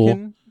school,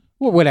 American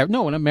or whatever.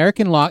 No, an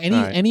American All right.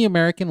 any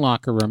American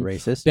locker room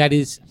racist. that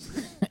is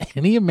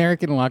any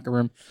American locker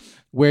room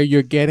where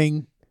you're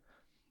getting,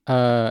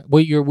 where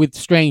you're with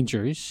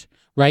strangers,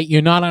 right?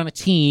 You're not on a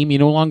team. You're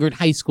no longer in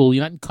high school.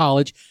 You're not in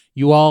college.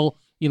 You all,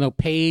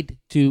 paid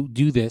to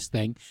do this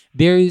thing.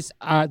 There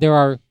are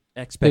there's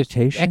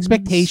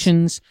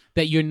expectations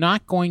that you're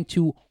not going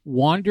to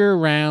wander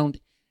around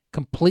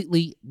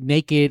completely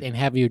naked and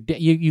have your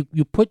you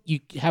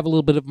have a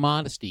little bit of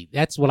modesty.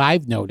 That's what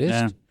I've noticed.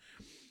 Yeah.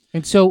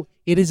 And so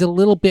it is a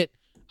little bit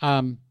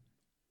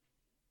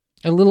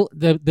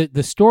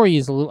the story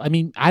is a little, I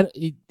mean,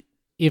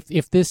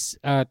 if this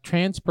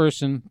trans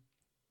person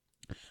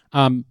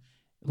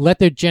let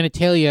their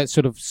genitalia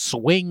sort of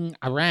swing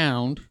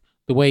around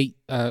the way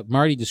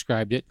Marty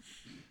described it,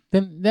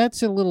 then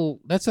that's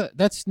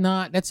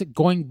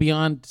going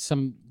beyond a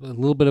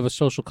little bit of a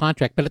social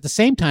contract. But at the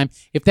same time,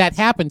 if that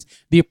happens,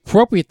 the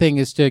appropriate thing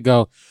is to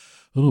go,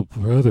 oh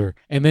brother,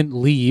 and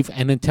then leave,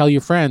 and then tell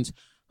your friends,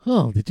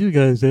 oh, did you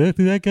guys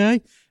after that guy?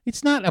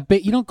 It's not a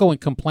bit. You don't go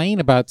and complain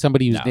about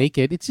somebody who's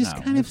naked. It's just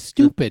kind of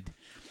stupid.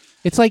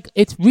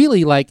 It's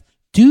really like,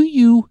 do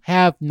you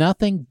have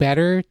nothing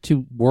better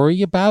to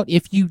worry about?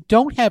 If you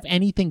don't have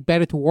anything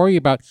better to worry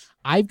about,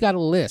 I've got a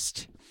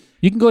list.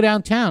 You can go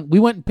downtown. We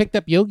went and picked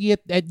up Yogi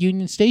at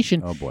Union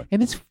Station. Oh boy.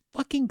 And it's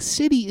fucking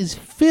city is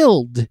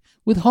filled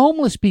with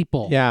homeless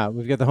people. Yeah,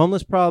 we've got the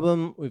homeless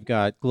problem. We've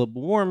got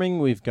global warming.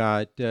 We've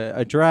got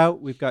a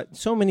drought. We've got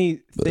so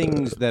many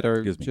things that are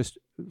Excuse me. just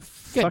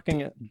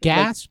fucking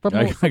Gas from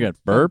I got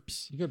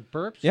burps. You got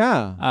burps?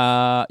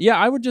 Yeah. Yeah,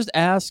 I would just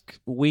ask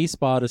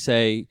WeSpa to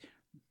say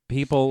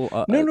people.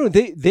 No,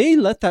 they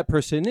let that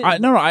person in.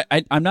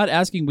 I'm not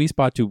asking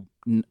WeSpa to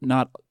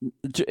not.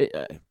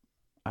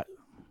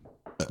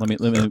 Let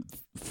me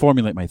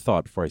formulate my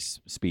thought before I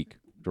speak.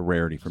 A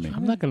rarity for me.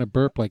 I'm not going to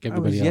burp like I was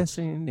everybody else.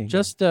 yes-anding.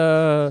 Just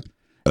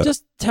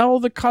tell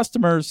the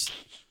customers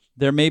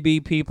there may be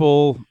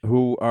people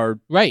who are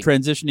Right.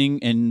 transitioning,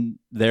 and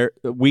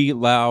we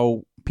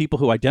allow people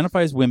who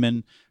identify as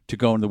women to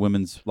go in the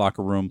women's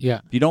locker room.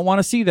 Yeah. If you don't want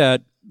to see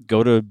that,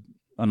 go to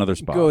another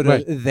spa. Go to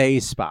Right.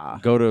 they spa.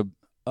 Go to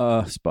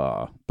a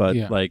spa. But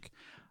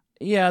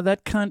Yeah.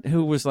 that cunt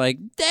who was like,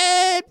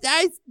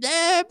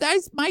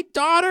 my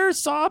daughter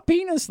saw a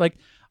penis. Like,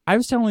 I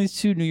was telling these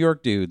two New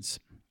York dudes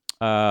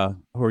who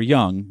are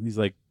young, these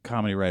like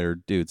comedy writer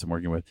dudes I'm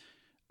working with.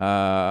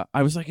 I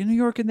was like in New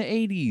York in the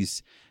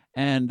 80s.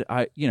 And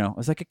I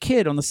was like a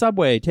kid on the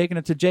subway taking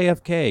it to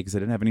JFK because I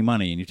didn't have any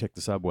money. And you take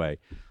the subway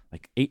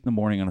like 8 in the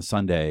morning on a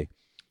Sunday.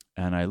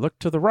 And I looked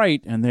to the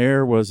right, and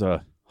there was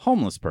a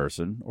homeless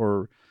person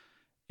or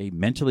a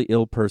mentally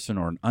ill person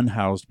or an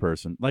unhoused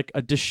person, like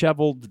a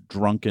disheveled,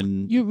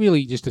 drunken. You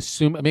really just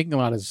making a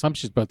lot of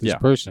assumptions about this Yeah.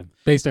 person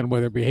based on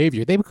their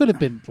behavior. They could have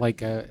been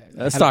like a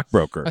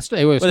stockbroker.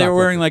 They were a They were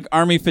wearing stockbroker. like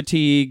army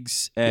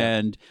fatigues,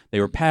 and they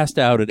were passed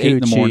out at 8 in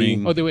the Gucci.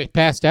 morning. Oh, they were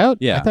passed out?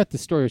 Yeah. I thought the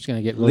story was going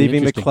to get really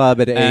Leaving the interesting. club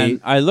at And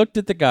 8. I looked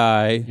at the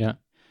guy, Yeah.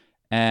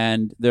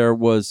 and there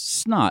was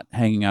snot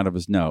hanging out of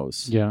his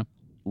nose. Yeah.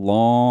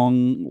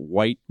 Long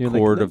white You're like,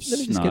 cord let of me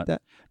just snot. get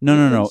that. No.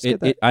 Let's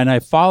get that. And I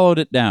followed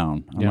it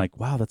down. I'm Yeah. like,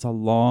 wow, that's a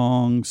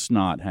long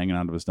snot hanging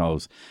out of his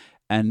nose.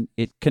 And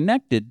it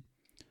connected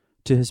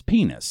to his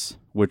penis,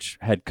 which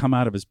had come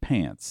out of his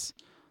pants.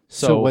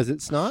 So was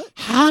it snot?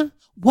 Huh?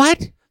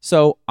 What?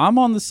 So I'm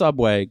on the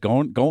subway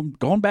going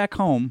back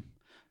home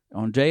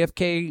on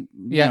JFK,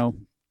 Yeah.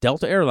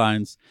 Delta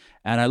Airlines,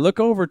 and I look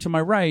over to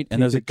my right,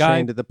 and there's a He's guy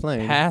chained to the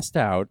plane. passed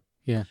out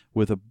Yeah.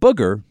 with a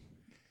booger,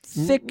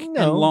 thick No,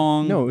 and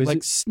long, no, is like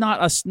it-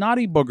 a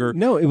snotty booger.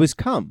 No, it was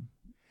cum.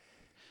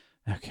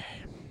 Okay.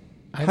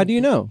 How do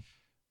you know?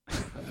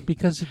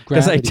 Because of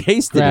Because I gravity.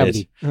 tasted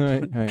Gravity. it. All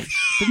right, all right.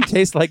 Didn't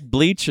taste like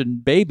bleach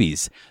and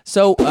babies.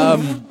 So,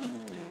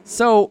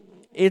 so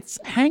it's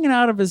hanging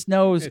out of his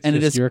nose, It's and it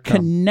just is your cum.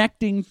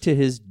 connecting to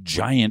his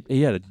giant.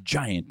 He had a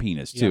giant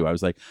penis too. Yeah. I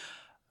was like,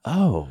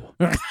 oh.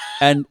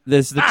 And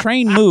as the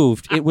train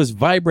moved, it was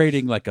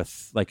vibrating like a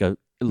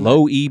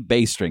low E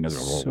bass string.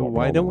 So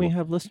why don't we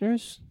have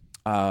listeners?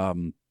 I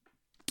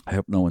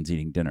hope no one's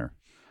eating dinner.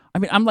 I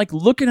mean, I'm like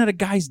looking at a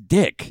guy's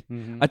dick,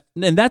 and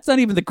that's not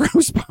even the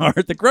gross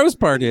part. The gross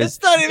part is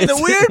That's not even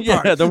the weird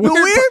part. Yeah, the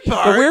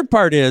weird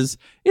part is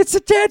it's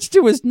attached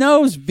to his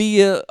nose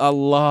via a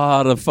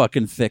lot of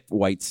fucking thick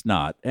white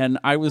snot, and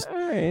I was All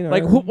right, all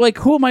like, right.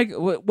 who am I?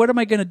 What am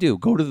I going to do?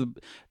 Go to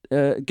the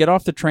get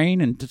off the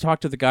train and to talk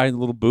to the guy in the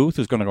little booth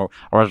who's going to go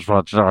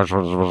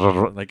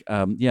like,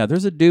 yeah,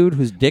 there's a dude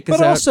whose dick is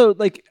But out. also,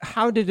 like,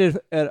 how did it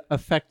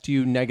affect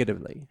you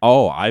negatively?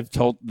 Oh, I've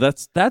told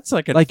that's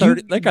like a Like you-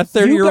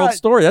 30-year-old you got-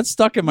 story. That's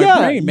stuck in my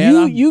brain,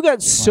 man. You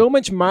got so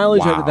much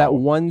mileage out of that Wow.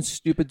 one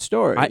stupid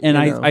story.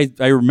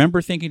 I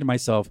remember thinking to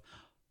myself,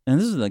 and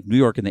this is like New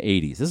York in the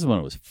 80s. This is when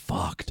it was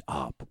fucked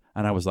up.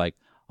 And I was like,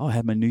 oh, I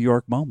had my New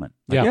York moment.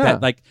 Like, Yeah.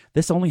 like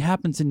this only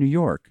happens in New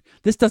York.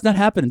 This does not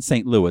happen in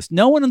St. Louis.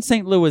 No one in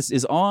St. Louis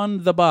is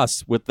on the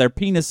bus with their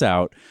penis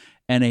out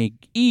and a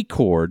E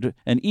cord,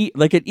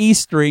 like an E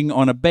string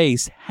on a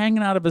bass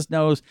hanging out of his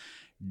nose,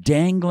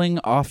 dangling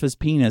off his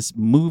penis,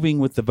 moving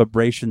with the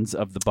vibrations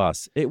of the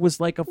bus. It was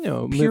like a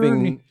pure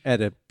moving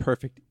at a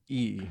perfect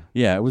E.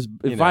 Yeah, it was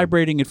know.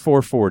 vibrating at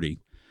 440.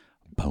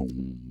 Boom,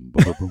 boom,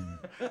 boom,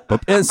 boom.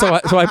 And so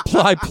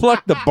I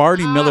plucked the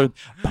Barney Miller.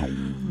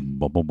 Boom,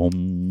 boom, boom,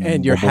 boom,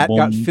 And your boom, hat boom,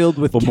 got boom, filled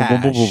with boom, boom,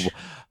 boom, boom, cash. boom.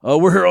 Oh,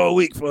 we're here all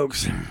week,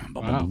 folks. Boom,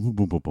 Wow. boom,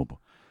 boom, boom, boom, boom.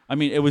 I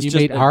mean, it was You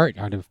just made art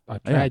out of a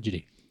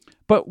tragedy.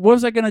 But what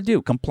was I going to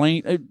do?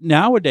 Complain?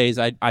 Nowadays,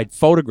 I'd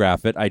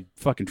photograph it. I'd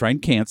fucking try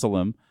and cancel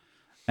him.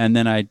 And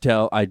then I'd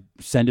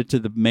send it to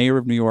the mayor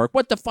of New York.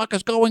 What the fuck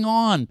is going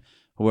on?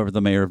 Whoever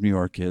the mayor of New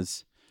York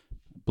is.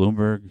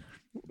 Bloomberg,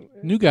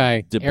 New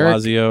guy. de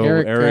Blasio,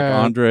 Eric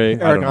Andre. I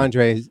don't Eric know.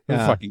 Andre.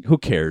 Who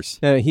cares?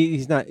 No,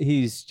 he's not.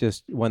 He's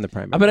just won the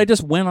primary. But I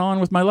just went on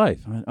with my life.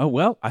 Oh,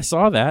 well, I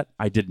saw that.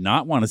 I did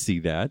not want to see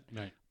that.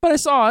 Right. But I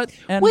saw it.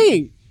 And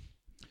Wait,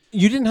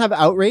 you didn't have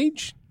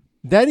outrage?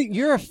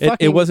 You're a fucking.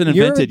 it wasn't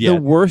invented you're yet.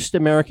 The worst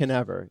American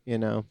ever. You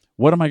know.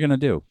 What am I going to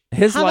do?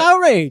 His Have life.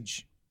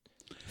 outrage.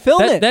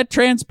 Film it. That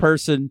trans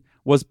person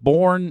was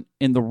born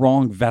in the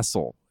wrong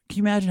vessel. Can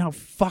you imagine how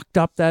fucked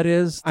up that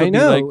is? To I be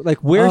know. Like,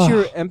 where's "Ugh,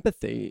 your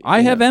empathy? I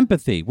You have know?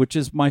 empathy, which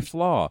is my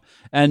flaw.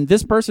 And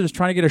this person is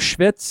trying to get a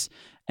schwitz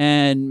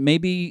and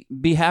maybe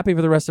be happy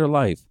for the rest of their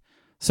life.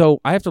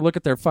 So I have to look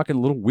at their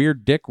fucking little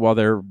weird dick while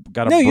they're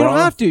got a No, bra. you don't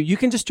have to. You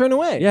can just turn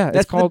away. Yeah, that's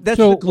it's called- that's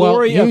So, the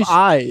glory well, of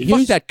eyes.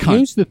 Fuck that cunt.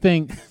 Here's the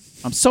thing.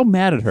 I'm so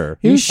mad at her.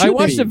 You I should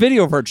watched be. a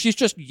video of her. She's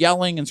just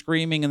yelling and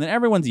screaming, and then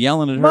everyone's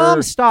yelling at her.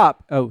 Mom,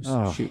 stop! Oh,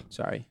 Oh. shoot,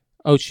 sorry.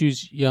 Oh, she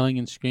was yelling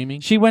and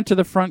screaming. She went to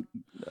the front,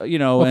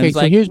 and Okay, it's so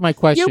like, here's my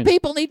question. you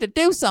people need to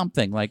do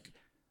something. Like,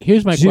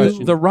 Here's my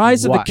question. the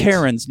rise of What? the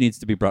Karens needs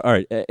to be brought. All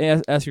right,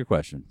 ask your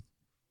question.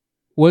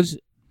 Was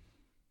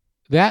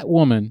that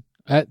woman,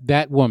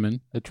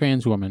 the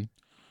trans woman,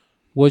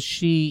 was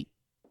she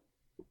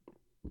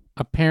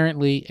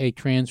apparently a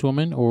trans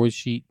woman, or was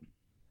she?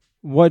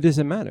 What does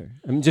it matter?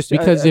 I'm just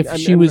Because if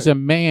she was a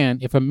man,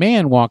 if a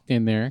man walked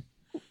in there,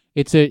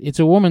 it's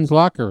a woman's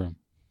locker room.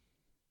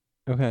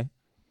 okay.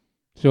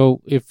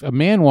 So if a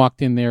man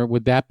walked in there,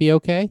 would that be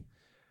okay?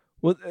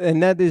 Well,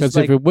 and that is Because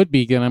like, if it would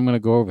be, then I'm going to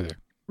go over there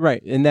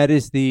right, and that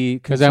is the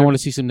because I want to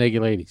see some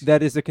naked ladies.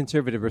 that is the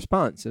conservative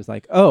response. It's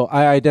like, oh,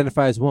 I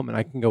identify as a woman.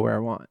 I can go where I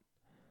want.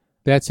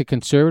 That's a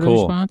conservative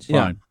Cool. response.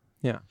 Fine.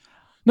 Yeah.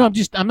 No,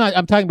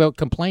 I'm talking about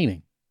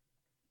complaining.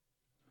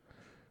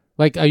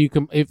 Like, are you?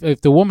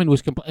 If the woman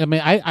was, I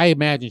mean, I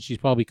imagine she's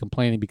probably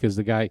complaining because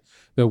the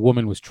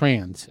woman was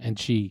trans and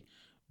she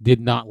did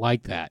not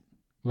like that,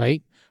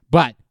 right?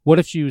 But what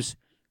if she was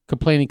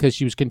complaining because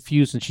she was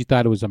confused and she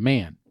thought it was a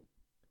man?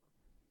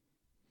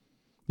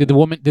 Did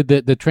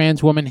the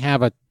trans woman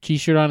have a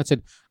T-shirt on that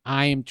said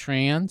 "I am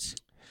trans"?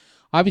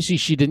 Obviously,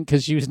 she didn't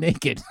because she was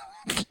naked.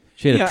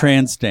 She had Yeah. a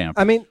trans stamp.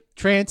 I mean,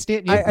 Trans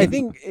stand. I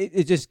think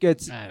it just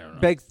gets I don't know.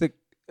 begs the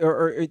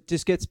or it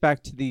just gets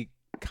back to the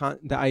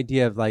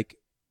idea of like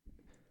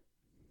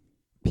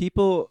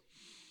people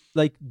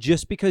like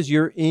just because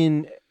you're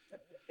in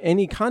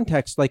any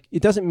context, like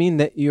it doesn't mean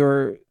that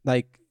you're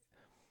like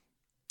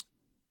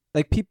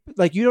people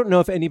like you don't know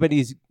if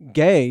anybody's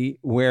gay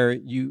where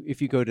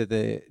if you go to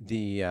the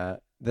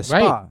spa.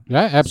 Right.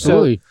 Yeah,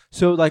 absolutely.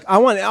 So like I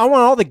want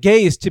all the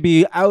gays to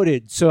be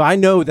outed so I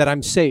know that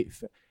I'm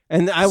safe.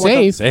 And I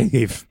want Safe.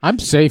 Safe. I'm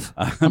safe.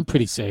 I'm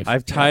pretty safe.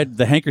 I've tied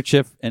the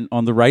handkerchief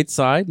on the right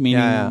side, meaning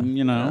Yeah.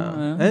 you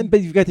know.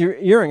 but you've got your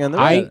earring on the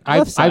right. I've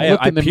left side.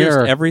 looked I in the pierced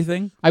mirror.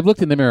 everything. I've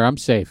looked in the mirror. I'm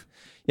safe.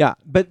 Yeah,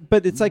 but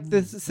it's like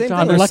the same John,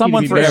 thing. there's lucky to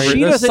someone be for married. She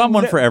there's doesn't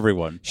someone kn- for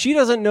everyone. She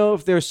doesn't know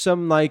if there's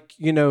some like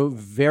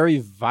very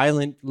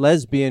violent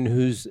lesbian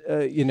who's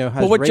has.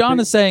 But what John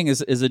is saying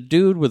is a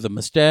dude with a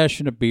mustache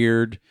and a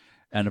beard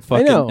and a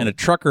fucking know. and a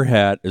trucker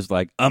hat is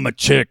like, I'm a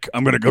chick.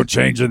 I'm gonna go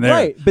change in there.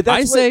 Right, but that's I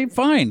what- say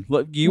fine.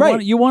 Look, you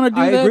Right. want to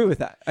do I that? agree with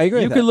that. I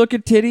agree. You with can that. look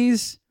at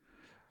titties,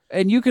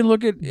 and you can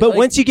look at. but like,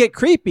 once you get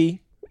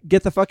creepy,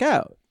 get the fuck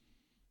out.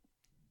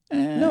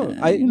 No,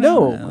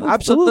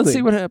 absolutely. Let's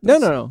see what happens.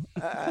 No,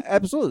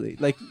 absolutely.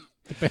 Like,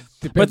 But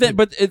Depends-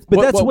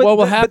 that's what what- will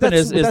but happen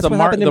that's- is that's the what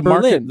happened in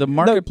Berlin. the No.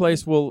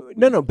 marketplace will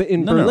no, but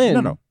in no,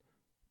 Berlin, no.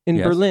 in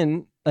Yes.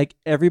 Berlin, like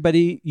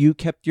everybody, you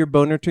kept your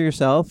boner to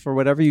yourself or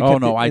whatever. You Oh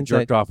kept no, it I inside.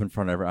 jerked off in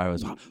front of her. I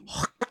was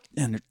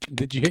and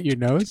Did you hit your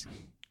nose?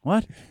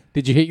 what?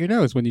 Did you hit your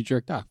nose when you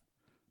jerked off?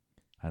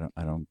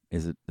 I don't.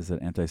 Is it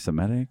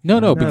anti-Semitic? No,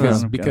 No,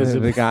 because no. because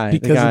of The guy-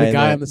 because the of guy the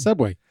guy that- on the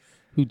subway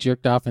who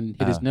jerked off and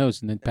hit his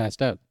nose and then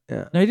passed out.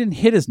 No, he didn't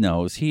hit his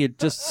nose. He had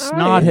just All snot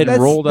right, had that's-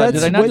 rolled out. Did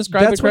that's I not what-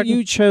 describe That's it what correctly?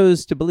 you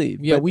chose to believe.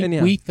 Yeah, but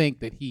anyhow. we think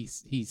that he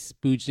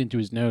spooged into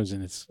his nose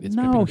and it's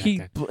No,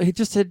 pipping that he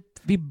just had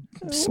he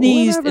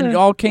sneezed and it Whatever.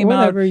 all came out.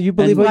 Whatever. You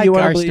believe guy. what I you like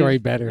want our to believe. story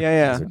better.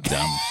 Yeah, yeah.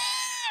 Dumb.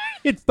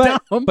 It's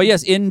But- dumb. But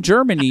yes, in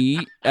Germany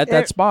at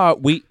that spa,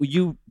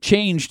 you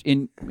changed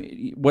in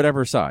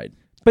whatever side.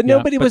 But Yeah,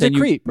 nobody But was a then you-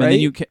 creep, and right? then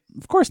you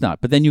of course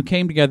not. But then you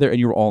came together and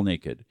you were all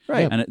naked.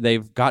 Right. And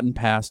they've gotten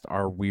past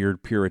our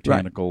weird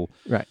puritanical.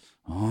 Right.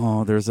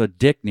 Oh, there's a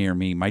dick near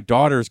me. My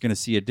daughter's going to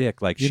see a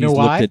dick. Like You she's know looked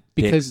why? at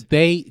Because dicks.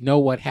 they know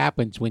what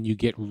happens when you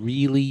get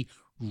really,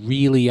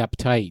 really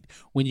uptight.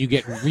 When you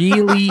get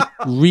really,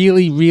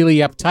 really, really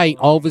uptight,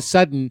 all of a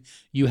sudden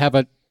you have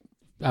a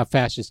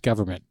fascist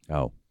government.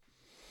 Oh,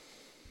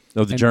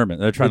 the And German.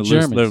 They're trying the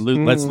to Germans.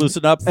 let's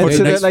loosen up. And For so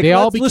the they're next, like, they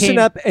all let's loosen became-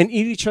 up and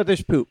eat each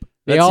other's poop.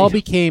 They Let's all see.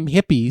 became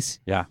hippies.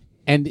 yeah.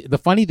 And the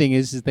funny thing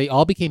is they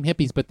all became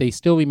hippies, but they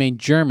still remained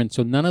German,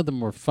 so none of them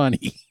were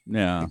funny.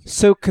 Yeah.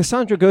 So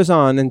Cassandra goes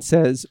on and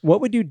says, what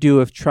would you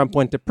do if Trump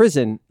went to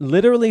prison?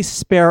 Literally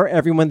spare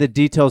everyone the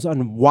details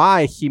on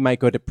why he might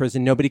go to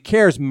prison. Nobody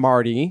cares,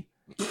 Marty.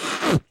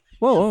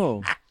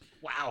 Whoa.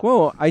 Wow.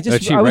 Whoa. I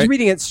Did she was write-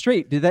 reading it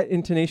straight. Did that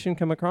intonation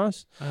come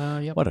across?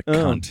 Yep. What a Oh,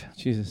 cunt.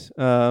 Jesus.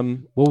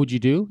 What would you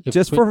do? If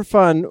Just for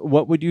fun,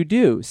 what would you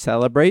do?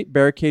 Celebrate?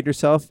 Barricade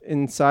yourself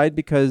inside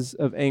because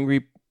of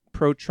angry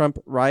pro-Trump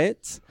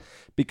riots?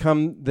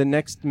 Become the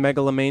next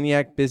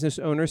megalomaniac business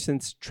owner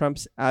since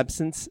Trump's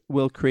absence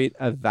will create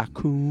a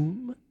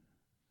vacuum?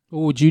 What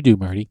would you do,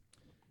 Marty?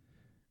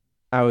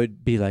 I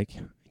would be like,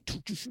 I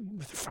told you so, you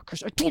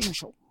motherfuckers. I told you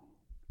so.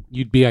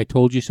 You'd be I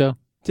told you so?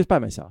 Just by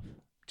myself.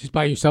 Just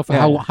by yourself?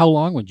 Yeah. How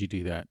long would you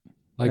do that?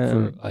 Like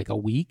for Um, like a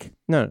week?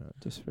 No,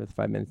 just for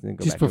 5 minutes and then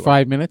go Just back for to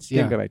 5 minutes? Work.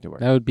 Then Yeah. go back to work.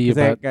 That would be 'Cause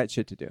I about got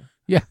shit to do.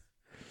 Yeah.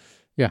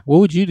 What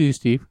would you do,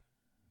 Steve?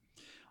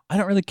 I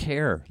don't really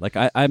care. Like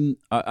I'm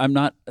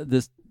not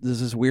this.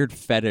 There's this weird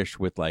fetish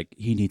with like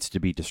he needs to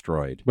be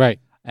destroyed. Right.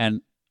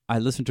 And I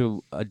listened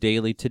to a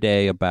daily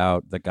today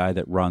about the guy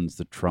that runs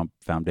the Trump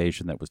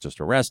Foundation that was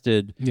just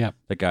arrested. Yeah.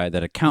 The guy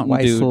that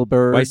accountant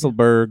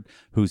Weisselberg,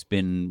 who's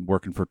been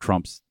working for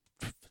Trump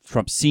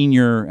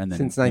Senior, and then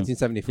since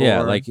 1974.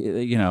 Yeah, like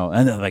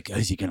and then like,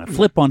 is he going to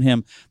flip on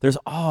him? There's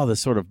all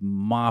this sort of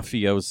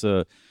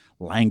mafiosa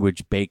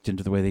language baked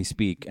into the way they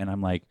speak, and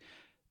I'm like,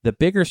 the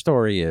bigger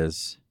story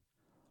is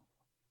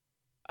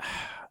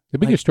he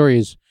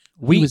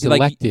was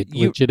elected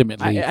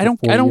legitimately. I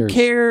don't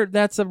care.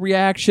 That's a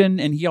reaction,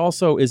 and he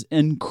also is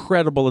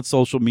incredible at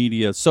social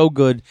media. So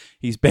good,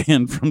 he's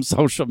banned from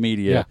social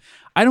media. Yeah.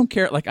 I don't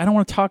care. Like, I don't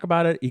want to talk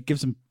about it. It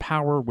gives him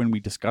power when we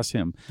discuss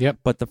him. Yep.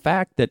 But the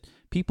fact that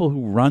people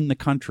who run the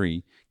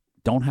country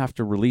don't have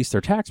to release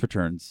their tax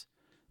returns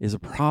is a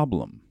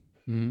problem.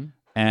 Mm-hmm.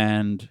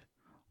 And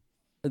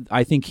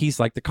I think he's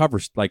like the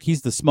cover, like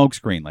he's the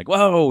smokescreen. Like,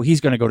 whoa,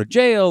 he's going to go to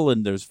jail,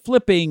 and there's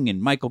flipping.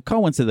 And Michael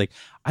Cohen said, like,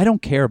 I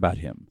don't care about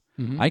him.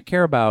 Mm-hmm. I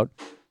care about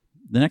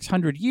the next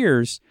 100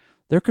 years.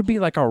 There could be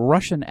like a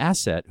Russian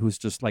asset who's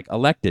just like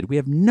elected. We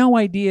have no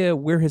idea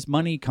where his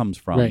money comes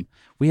from. Right.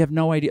 We have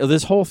no idea.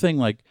 This whole thing,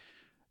 like,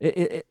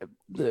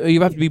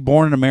 you have to be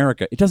born in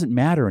America. It doesn't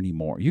matter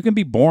anymore. You can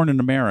be born in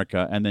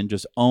America and then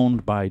just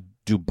owned by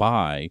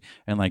Dubai,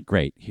 and like,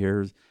 great,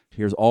 here's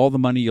all the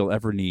money you'll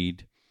ever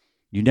need.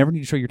 You never need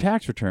to show your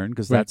tax return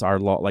because that's our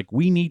law. Like,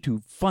 we need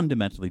to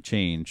fundamentally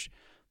change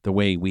the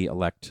way we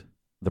elect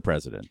the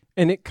president.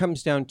 And it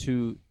comes down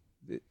to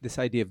this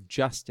idea of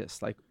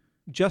justice. Like,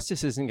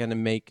 justice isn't going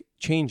to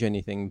change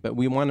anything, but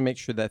we want to make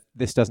sure that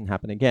this doesn't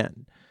happen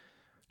again.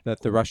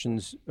 That the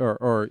Russians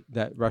or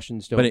that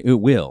Russians don't. But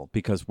it will,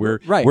 because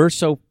we're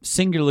so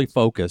singularly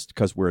focused,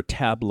 because we're a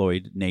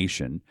tabloid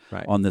nation,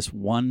 on this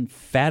one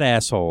fat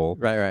asshole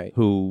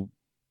who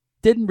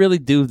didn't really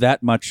do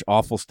that much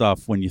awful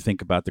stuff when you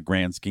think about the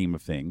grand scheme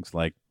of things.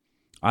 Like,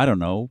 I don't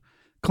know,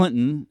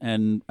 Clinton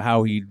and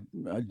how he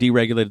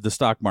deregulated the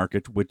stock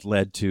market, which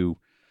led to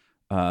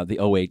the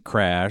 2008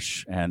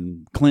 crash,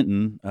 and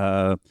Clinton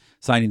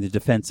signing the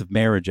Defense of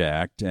Marriage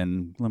Act,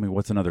 and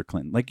what's another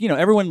Clinton? Like,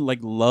 everyone like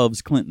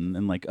loves Clinton,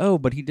 and like, oh,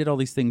 but he did all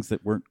these things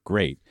that weren't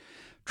great.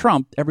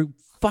 Trump, every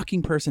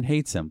fucking person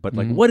hates him, but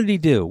like, what did he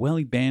do? Well,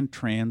 he banned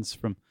trans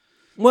from.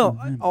 Well,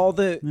 all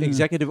the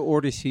executive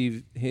orders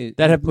he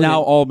that have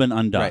now all been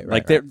undone.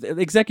 The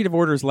executive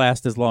orders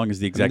last as long as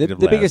the executive.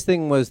 The biggest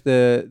thing was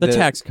the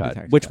tax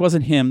cut, which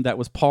wasn't him. That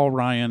was Paul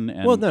Ryan.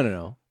 And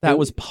no. That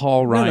was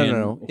Paul Ryan.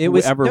 No. It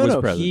was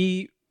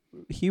president.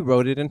 He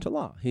wrote it into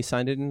law. He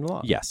signed it into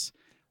law. Yes.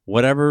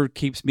 Whatever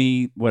keeps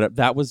me.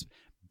 That was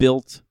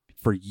built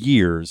for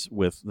years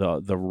with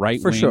the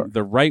right wing,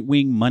 the right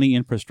wing money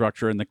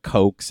infrastructure and the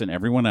Kochs and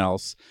everyone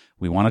else.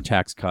 We want a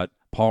tax cut.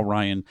 Paul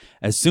Ryan.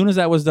 As soon as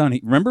that was done,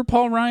 remember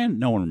Paul Ryan?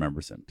 No one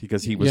remembers him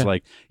because he was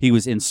he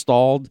was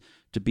installed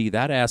to be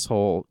that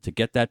asshole to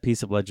get that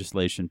piece of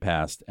legislation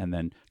passed, and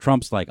then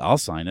Trump's like, "I'll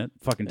sign it."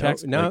 Fucking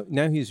tax. Now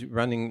he's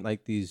running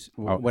like these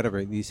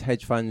these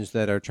hedge funds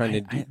that are trying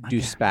to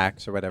do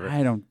SPACs or whatever.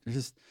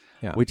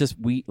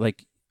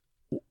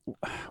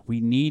 We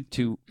need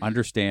to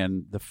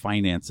understand the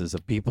finances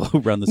of people who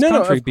run this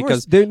country,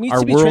 because there needs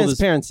our to be world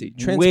transparency.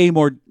 is way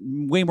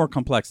more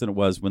complex than it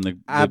was when the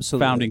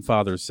founding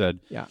fathers said,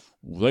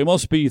 they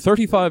must be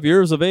 35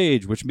 years of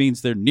age, which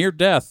means they're near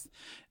death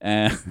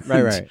and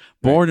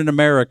born in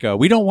America.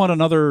 We don't want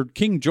another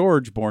King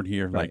George born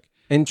here. Like,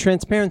 and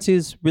transparency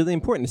is really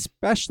important,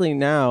 especially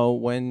now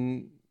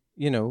when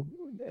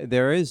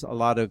there is a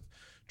lot of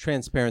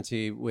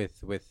transparency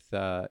with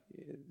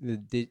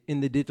in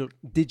the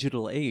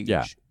digital age.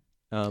 Yeah.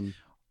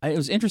 It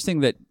was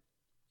interesting that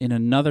in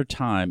another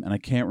time, and I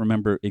can't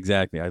remember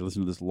exactly, I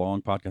listened to this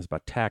long podcast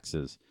about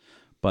taxes,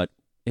 but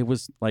it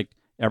was like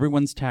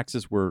everyone's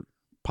taxes were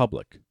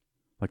public,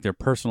 like their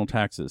personal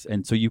taxes,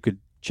 and so you could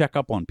check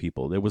up on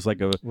people. There was like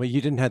well, you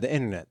didn't have the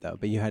internet though,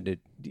 but you had to.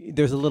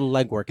 There's a little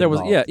legwork. There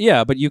involved.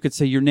 was but you could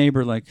say your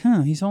neighbor, like,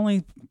 he's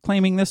only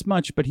claiming this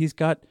much, but he's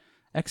got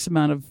X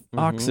amount of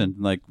oxen.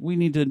 Like, we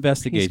need to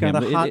investigate him.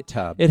 He's got a hot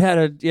tub. It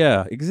had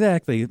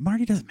exactly.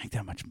 Marty doesn't make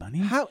that much money.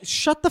 How?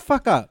 Shut the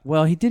fuck up.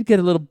 Well, he did get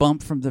a little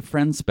bump from the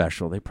Friends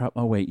special. They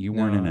probably. Oh wait, you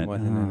weren't in it.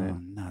 Wasn't in it.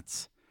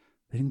 Nuts.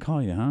 They didn't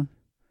call you, huh?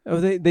 Oh,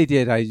 they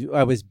did.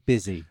 I was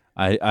busy.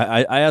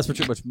 I asked for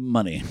too much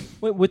money.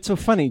 Wait, what's so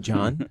funny,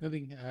 John?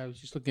 I was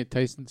just looking at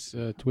Tyson's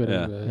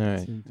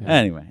Twitter.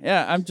 Anyway,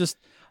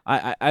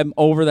 I'm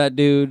over that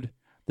dude.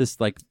 This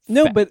like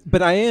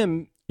but I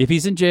am. If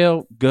he's in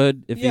jail,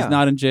 good. If he's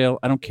not in jail,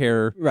 I don't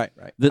care. Right.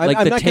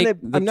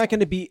 I'm not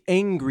going to be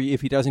angry if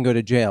he doesn't go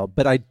to jail,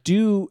 but I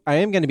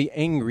am going to be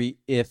angry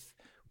if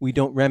we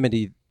don't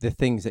remedy the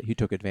things that he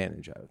took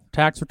advantage of.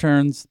 Tax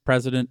returns,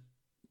 president,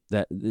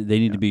 that they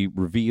need to be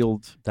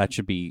revealed. That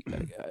should be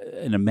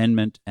an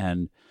amendment.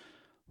 And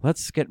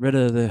let's get rid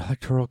of the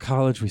Electoral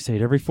College. We say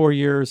it every 4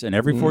 years, and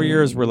every 4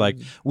 years we're like,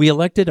 we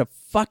elected a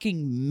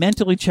fucking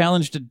mentally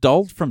challenged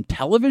adult from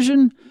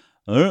television?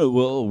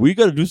 Well, we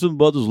got to do something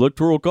about this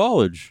Electoral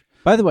College.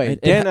 By the way,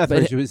 It- Dan it-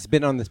 Etheridge has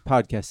been on this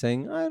podcast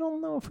saying, I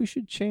don't know if we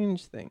should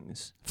change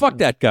things. Fuck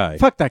that guy.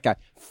 Fuck that guy.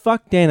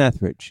 Fuck Dan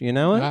Etheridge. You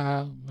know what?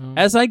 No.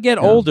 As I get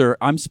older,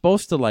 I'm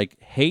supposed to like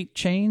hate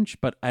change,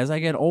 but as I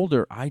get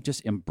older, I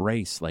just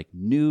embrace like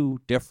new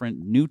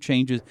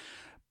changes.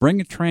 Bring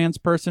a trans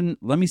person.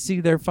 Let me see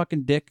their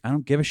fucking dick. I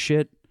don't give a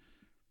shit.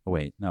 Oh,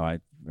 wait, no,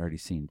 I've already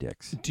seen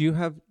dicks. Do you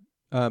have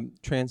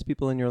trans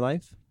people in your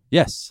life?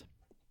 Yes.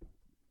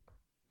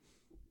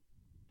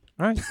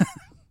 All right.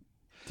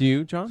 Do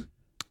you, John?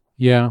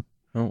 Yeah.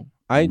 Oh,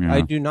 Yeah.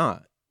 I do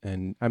not.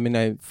 And I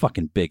mean,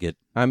 Fucking bigot.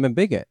 I'm a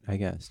bigot, I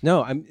guess.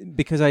 No, I'm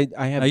because I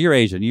have. No, you're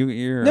Asian.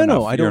 You're No,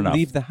 enough. I You're don't enough.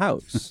 leave the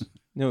house.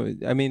 No,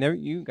 I mean,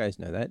 you guys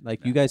know that.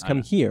 Like, you guys I come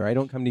know. here. I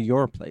don't come to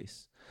your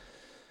place.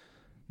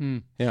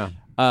 Yeah.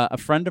 A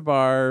friend of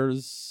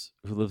ours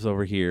who lives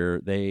over here,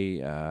 they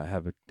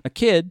have a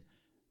kid,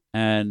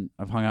 and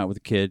I've hung out with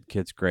the kid.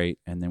 Kid's great.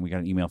 And then we got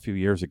an email a few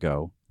years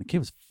ago. The kid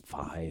was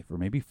 5 or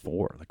maybe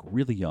 4, like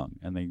really young.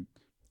 And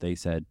they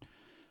said,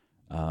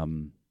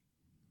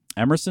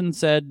 Emerson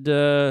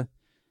said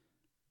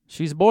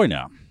she's a boy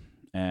now.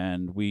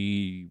 And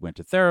we went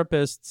to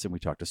therapists and we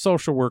talked to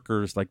social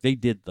workers. Like they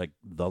did like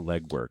the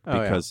legwork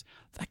because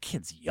that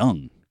kid's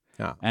young.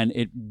 Yeah. And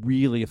it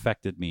really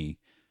affected me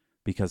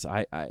because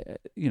I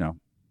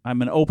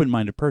I'm an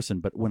open-minded person,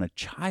 but when a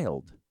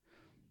child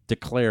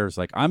declares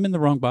like I'm in the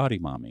wrong body,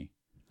 mommy,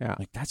 Yeah.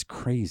 like that's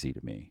crazy to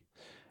me.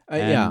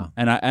 Yeah.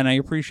 And I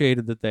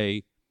appreciated that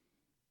they,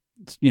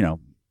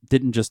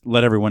 didn't just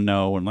let everyone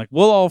know and like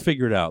we'll all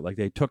figure it out. Like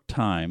they took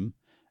time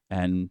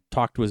and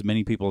talked to as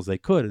many people as they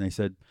could, and they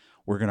said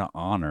we're going to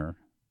honor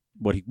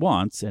what he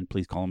wants, and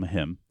please call him a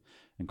him,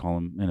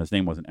 and his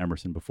name wasn't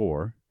Emerson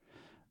before.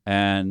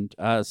 And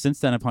since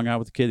then, I've hung out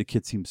with the kid. The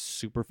kid seems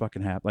super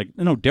fucking happy, like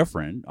no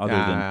different other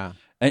than.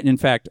 And in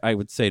fact, I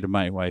would say to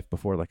my wife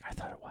before, like I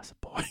thought it was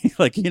a boy,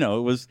 like it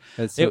was.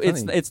 That's so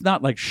funny. It's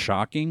not like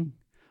shocking,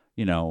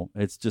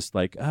 It's just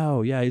like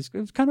oh yeah, he's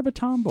kind of a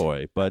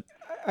tomboy, but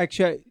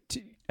Actually,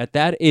 at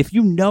that, if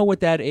you know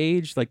at that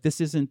age, like this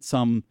isn't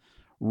some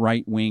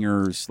right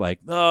wingers like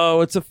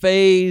oh it's a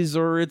phase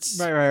or it's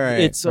right.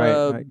 it's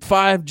right.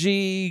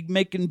 5G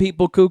making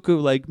people cuckoo.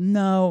 Like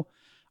no,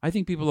 I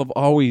think people have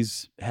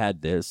always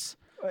had this.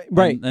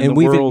 Right, and and the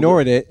we've world-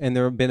 ignored it, and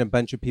there have been a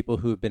bunch of people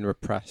who have been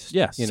repressed.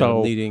 Yes, so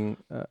leading.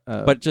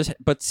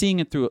 But seeing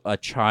it through a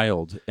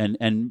child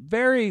and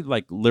very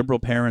like liberal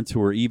parents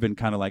who are even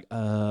kind of like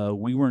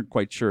we weren't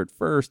quite sure at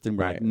first, and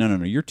we're like Right.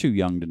 no, you're too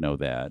young to know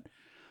that.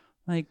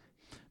 Like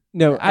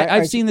no,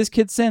 I've seen this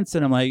kid since,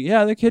 and I'm like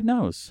yeah, the kid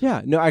knows.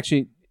 Yeah, no,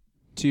 actually,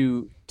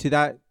 to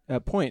that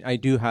point, I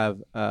do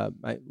have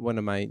one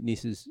of my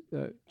niece's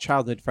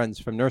childhood friends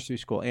from nursery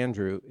school.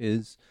 Andrew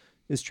is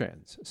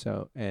trans.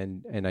 So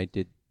and I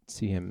did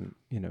see him.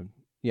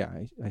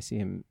 I see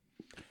him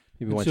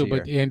maybe once a year.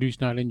 But Andrew's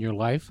not in your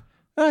life?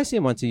 I see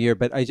him once a year,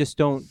 but I just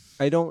don't.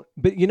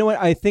 But you know what?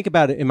 I think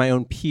about it in my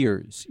own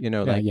peers.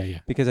 Yeah.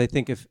 Because I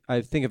think of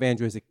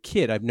Andrew as a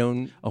kid. I've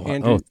known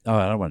Andrew.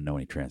 I don't want to know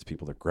any trans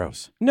people. They're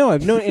gross. No,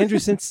 I've known Andrew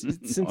since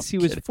he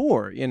was kidding.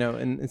 4.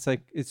 And it's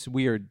like it's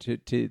weird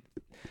to.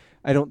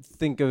 I don't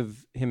think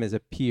of him as a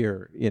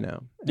peer. Yeah.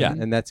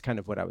 and that's kind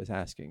of what I was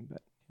asking.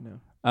 But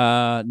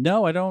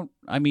No, I don't.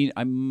 I mean,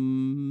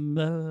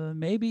 I'm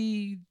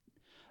maybe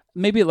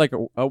like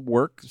a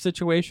work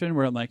situation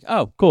where I'm like,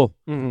 oh, cool,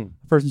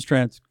 person's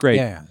trans, great.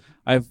 Yeah.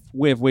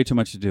 We have way too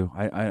much to do.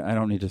 I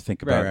don't need to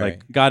think about it. Right.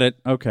 Like, got it,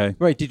 okay.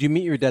 Right. Did you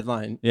meet your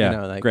deadline?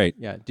 Yeah, great.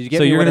 Yeah. Did you get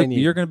So me you're what I gonna need?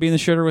 you're gonna be in the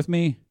shitter with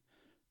me,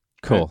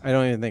 cool. I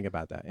don't even think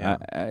about that.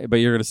 Yeah. But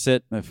you're gonna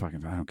sit. I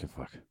don't give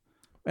a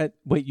fuck.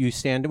 Wait, you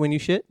stand when you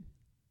shit?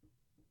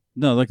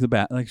 No, like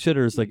like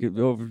shitters, like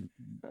over.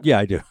 Yeah,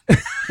 I do.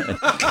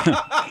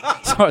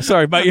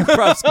 Sorry, my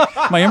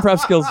improv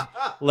skills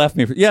left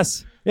me.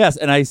 Yes,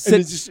 and I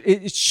sit.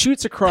 And it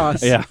shoots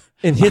across. Yeah.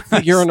 And hits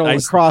the urinal I-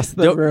 across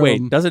the room.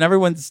 Wait, doesn't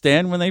everyone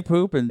stand when they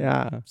poop and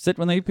Yeah. sit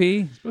when they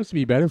pee? It's supposed to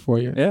be better for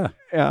you. Yeah,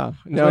 Yeah.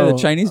 that's the way the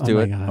Chinese do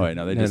my it. God. Oh wait,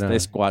 no, they No, just no. they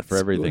squat for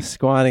everything.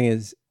 Squatting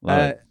is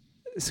Love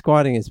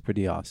squatting is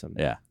pretty awesome.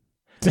 Yeah.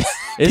 Can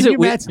Is you it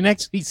weird? imagine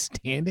actually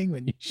standing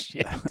when you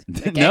shit?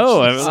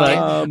 No, I was like,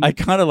 Um, I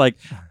kind of like.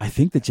 I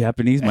think the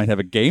Japanese might have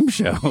a game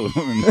show.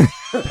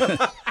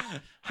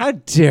 How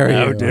dare you?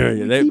 How dare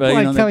you? They, Keep but,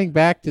 you know, they- coming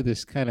back to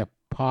this kind of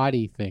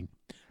potty thing.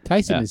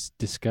 Tyson Yeah. is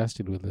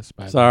disgusted with us.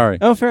 By the way. sorry.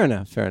 Oh, fair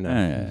enough. Sorry, Is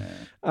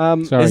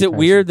it Tyson.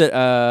 weird that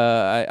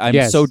I'm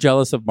Yes. so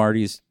jealous of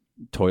Marty's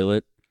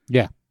toilet?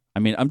 Yeah. I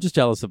mean, I'm just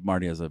jealous of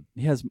Marty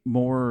he has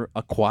more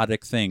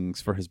aquatic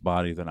things for his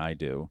body than I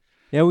do.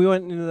 Yeah, we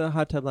went into the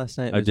hot tub last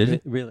night. It Oh, was did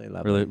you? really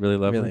lovely. Really, really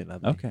lovely. Really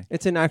lovely. Okay.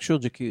 It's an actual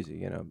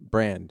jacuzzi,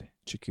 brand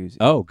jacuzzi.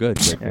 Oh, good.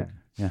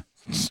 Yeah.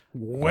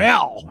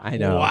 Well, I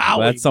know. Wow,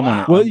 Well, that's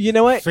someone. Well, you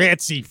know what?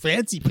 fancy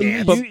pants.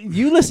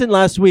 You listened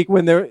last week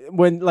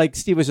when like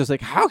Steve was just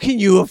like, "How can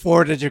you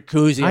afford a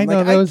jacuzzi?" I I'm know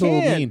like, that was a can.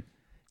 little mean.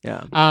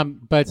 Yeah.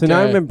 But So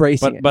now I'm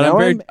embracing but- it. but now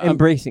I'm very-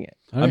 embracing it.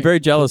 all I'm right. very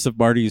jealous of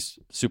Marty's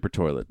super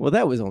toilet. Well,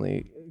 that was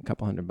only a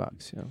couple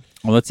 $100.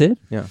 Well, that's it.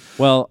 Yeah.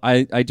 Well,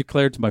 I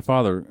declared to my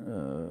father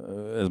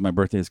as my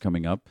birthday is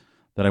coming up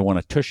that I want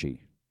a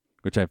Tushy,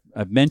 which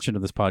I've mentioned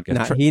in this podcast.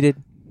 Not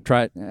heated.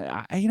 Try it.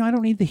 I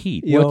don't need the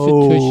heat. What's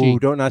a Tushy?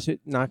 Don't knock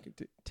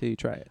it till you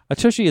try it. A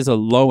Tushy is a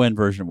low-end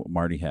version of what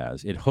Marty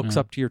has. It hooks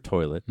up to your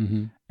toilet,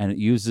 Mm-hmm. and it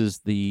uses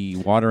the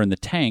water in the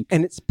tank.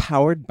 And it's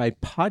powered by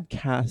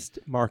podcast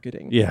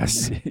marketing.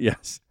 Yes,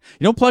 yes.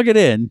 You don't plug it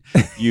in.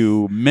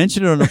 You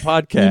mention it on a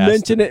podcast. You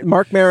mention it,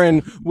 Mark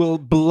Maron will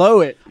blow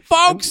it.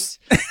 Folks,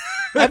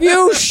 have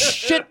you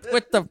shit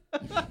with the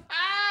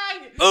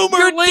boomer?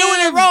 You're doing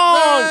it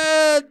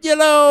wrong.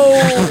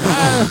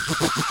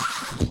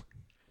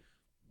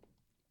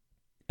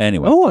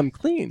 Anyway. Oh, I'm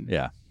clean.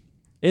 Yeah.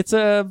 It's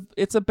a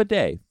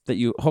bidet that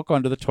you hook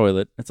onto the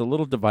toilet. It's a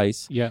little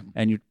device. Yeah.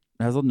 And it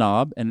has a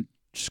knob and it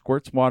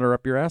squirts water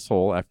up your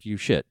asshole after you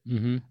shit.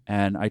 Mm-hmm.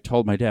 And I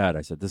told my dad,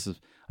 I said,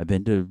 I've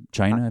been to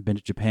China, I've been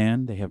to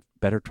Japan. They have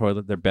better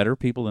toilet. They're better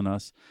people than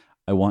us.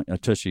 I want a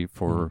Tushy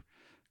for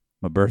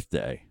my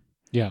birthday.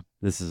 Yeah.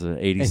 This is an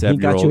And he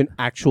 87-year-old. got you an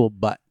actual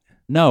butt.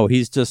 No,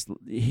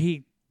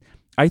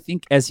 I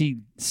think as he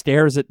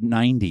stares at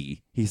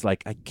 90, he's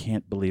like, I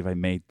can't believe I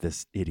made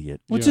this idiot.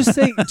 Well, just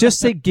say,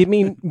 give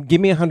me $100. Give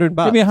me 100.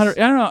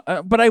 I don't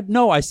know, but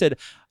I said,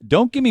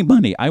 don't give me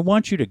money. I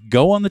want you to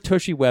go on the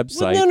Tushy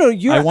website. Well, no,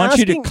 I want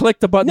you to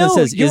click the button that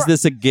says, "Is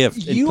this a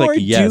gift?" and click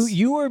yes.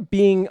 You are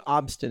being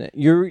obstinate.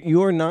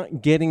 You are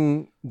not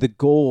getting the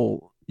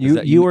goal. You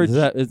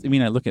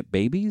I look at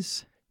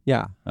babies?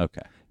 Yeah.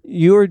 Okay.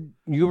 You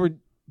are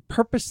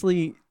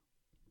purposely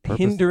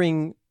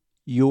hindering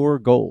your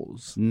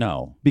goals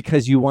No.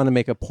 because you want to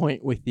make a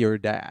point with your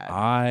dad.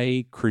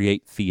 I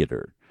create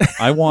theater.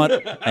 I want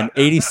an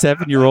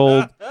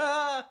 87-year-old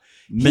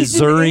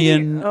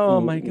Missourian Oh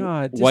my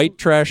God! white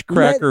trash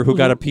cracker who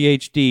got a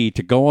PhD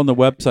to go on the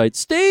website.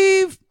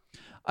 Steve,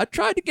 I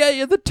tried to get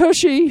you the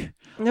Tushy.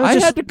 No, I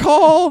had to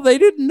call. They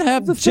didn't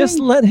have the Just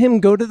thing. let him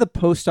go to the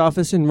post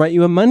office and write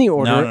you a money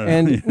order. No.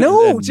 And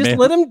And just mail-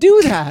 let him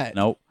do that.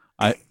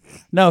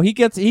 No,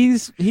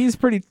 he's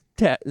pretty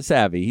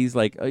savvy. He's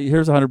like,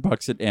 here's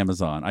 $100 at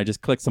Amazon. I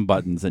just click some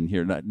buttons and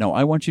here. No,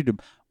 I want you to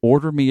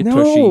order me a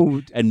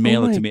Tushy and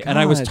mail it to me. And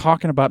I was God.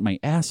 talking about my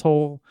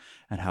asshole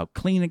and how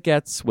clean it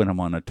gets when I'm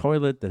on a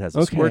toilet that has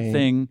a squirt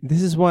thing.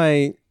 This is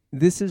why.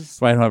 This is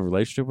So I don't have a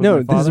relationship with my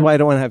this father? is why I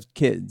don't want to have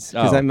kids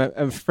because Oh. I'm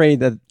afraid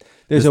that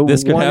there's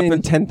This a could 1 happen?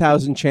 in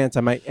 10,000 chance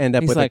I might end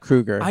up He's with like, a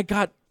Kruger. I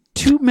got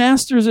 2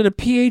 masters and a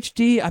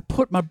PhD. I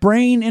put my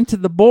brain into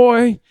the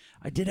boy.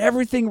 I did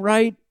everything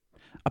right.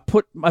 I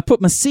put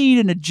my seed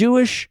in a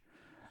Jewish,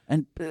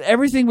 and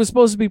everything was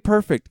supposed to be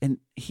perfect. And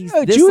he's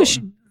this Jewish.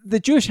 The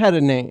Jewish had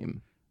a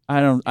name. I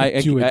don't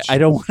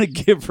want to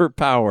give her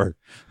power.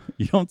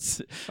 You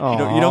don't.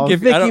 You don't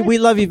give. Vicky. I don't, We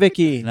love you,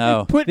 Vicky.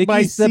 no. Put Vicky's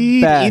my the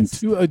seed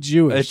best. into a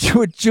Jewish.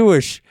 To a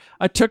Jewish.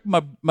 I took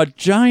my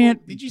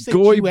giant. Did you say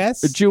goy,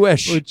 Jewess?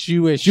 Jewish. Or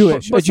Jewish?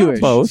 Jewish. But Jewish.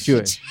 both.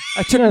 Jewish.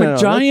 I took No, my no,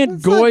 no. giant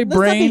Let's goy not be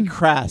brain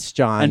crass,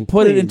 John, and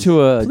put it please.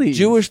 into a Please.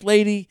 Jewish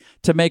lady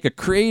to make a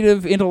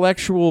creative,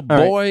 intellectual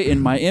right. boy in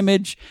my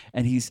image.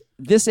 And he's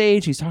this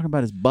age. He's talking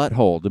about his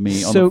butthole to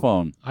me on So- the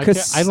phone.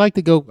 I'd like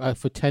to go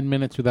for 10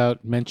 minutes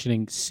without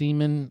mentioning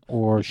semen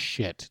or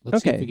shit.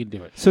 Let's see if we can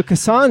do it. So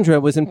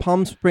Cassandra was in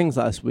Palm Springs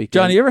last week.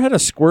 John, you ever had a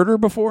squirter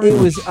before? It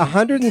was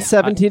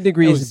 117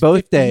 degrees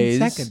both 15 days.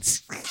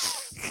 Seconds.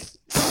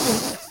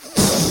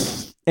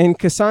 And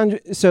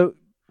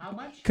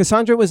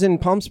Cassandra was in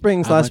Palm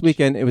Springs How last much?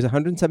 weekend. It was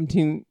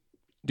 117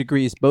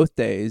 degrees both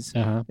days.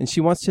 Uh-huh. And she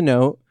wants to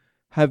know,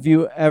 have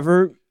you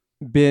ever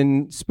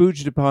been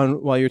spooged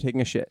upon while you're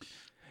taking a shit?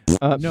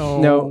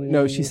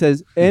 No. She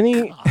says,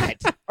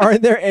 are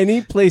there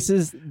any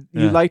places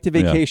you Yeah, like to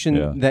vacation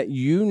yeah. that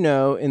you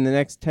know in the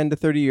next 10 to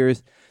 30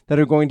 years that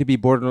are going to be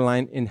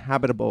borderline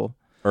inhabitable,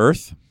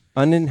 Earth?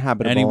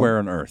 uninhabitable, Anywhere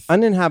on Earth.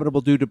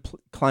 uninhabitable due to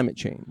climate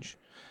change?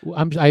 Well,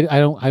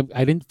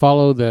 I didn't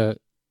follow the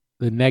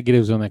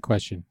negatives on that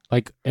question.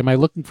 Like, am I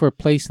looking for a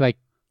place that I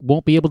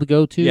won't be able to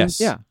go to? Yes.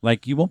 Yeah.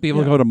 Like you won't be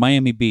able to Yeah. go to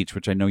Miami Beach,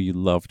 which I know you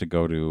love to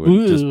go to.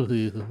 And just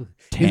Isn't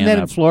tan that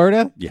in up.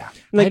 Florida? Yeah.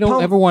 Like I don't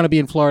Palm- ever want to be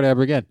in Florida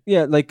ever again.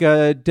 Yeah, like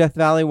Death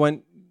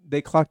Valley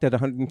they clocked at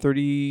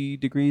 130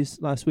 degrees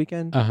last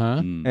weekend.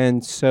 Uh-huh. Mm.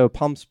 And so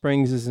Palm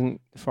Springs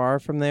isn't far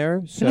from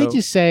there. So Can I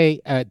just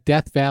say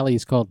Death Valley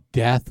is called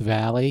Death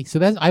Valley?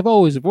 So I've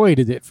always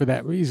avoided it for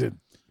that reason.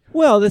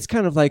 well, that's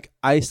kind of like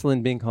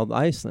Iceland being called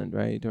Iceland,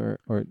 right? Or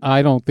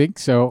I don't think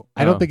so.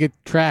 I Oh. don't think it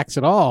tracks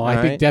at all. I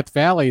All think right. Death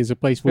Valley is a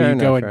place where Fair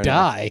you go enough, and fair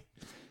enough. die.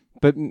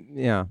 but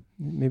yeah,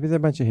 maybe they're a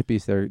bunch of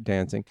hippies there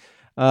dancing.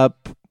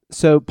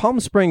 So Palm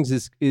Springs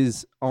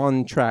is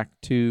on track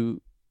to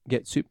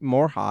get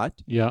more hot.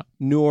 Yeah.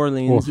 New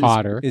Orleans Or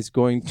hotter. is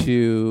going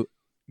to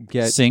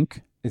get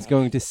Sink. it's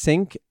going to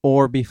sink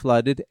or be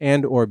flooded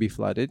or be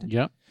flooded.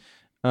 Yeah.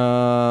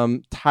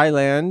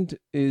 Thailand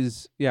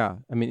is I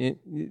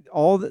mean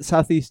all the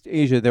Southeast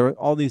Asia, there are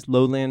all these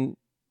low-lying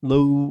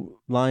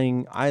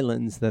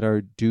islands that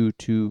are due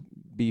to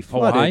be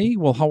flooded. Hawaii?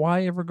 Will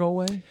Hawaii ever go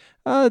away?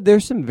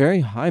 There's some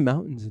very high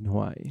mountains in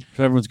Hawaii.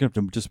 So everyone's going to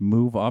have to just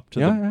move up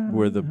to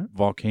where the yeah.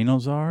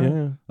 volcanoes are?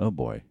 Yeah. Oh,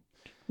 boy.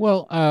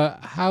 Well,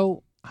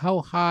 how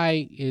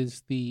high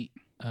is the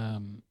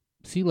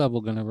sea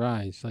level going to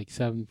rise? Like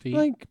 7 feet?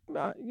 Like,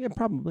 yeah,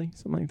 probably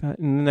something like that.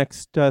 In the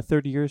next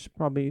 30 years,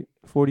 probably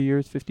 40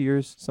 years, 50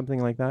 years, something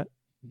like that.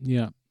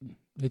 Yeah.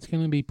 It's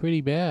going to be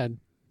pretty bad.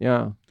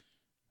 Yeah.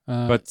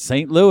 But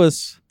St.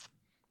 Louis,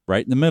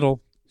 right in the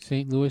middle.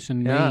 St. Louis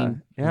and Yeah.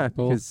 Maine. Yeah. are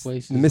both Because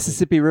places. the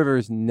Mississippi River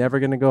is never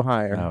going to go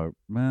higher. Oh,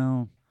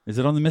 well, is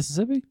it on the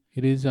Mississippi?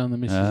 It is on the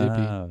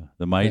Mississippi.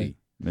 The mighty Right.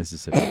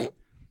 Mississippi.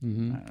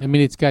 I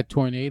mean, it's got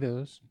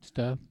tornadoes and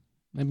stuff.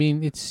 I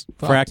mean, it's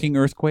fucked. Fracking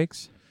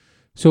earthquakes?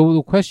 So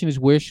the question is,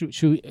 where should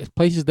we,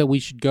 places that we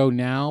should go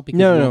now because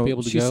we No, won't be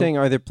able to she's go? saying,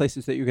 are there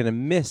places that you're going to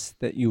miss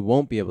that you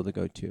won't be able to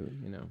go to?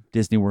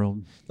 Disney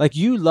World? Like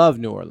you love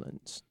New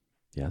Orleans.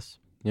 Yes.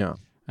 Yeah.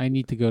 I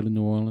need to go to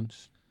New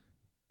Orleans.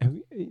 Have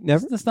you,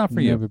 never? That's not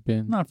for you. Never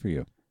been. Not for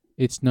you.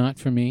 It's not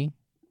for me.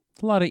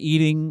 It's a lot of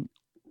eating,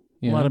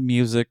 Yeah. a lot of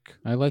music.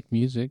 I like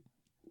music.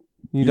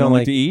 You don't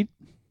like to eat?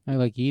 I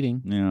like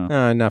eating.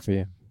 Yeah. Not for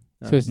you.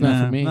 So it's not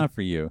Nah, for me. Not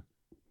for you.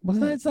 What?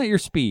 It's not your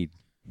speed.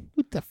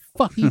 What the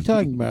fuck are you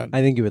talking about?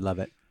 I think you would love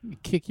it.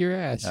 Kick your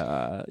ass.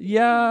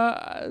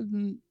 Yeah.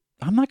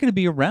 I'm not going to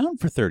be around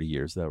for 30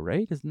 years, though,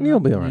 right? Isn't You'll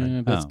that- be around.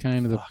 Yeah, that's Oh,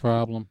 kind of the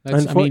problem.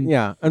 That's,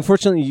 Yeah.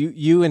 Unfortunately,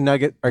 you and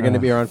Nugget are going to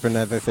be around for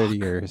another 30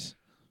 years.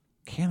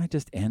 Can't I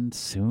just end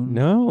soon?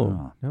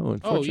 No. No, oh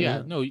unfortunately.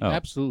 yeah, no, Oh,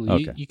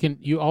 absolutely. okay. You can.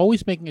 You're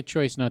always making a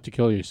choice not to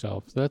kill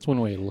yourself. So that's one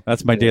way to look.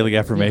 That's my daily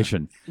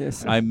affirmation.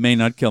 Yes. I may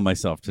not kill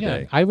myself Yeah,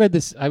 today. I read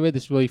this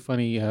really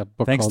funny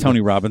book. Thanks, called Tony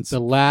Robbins.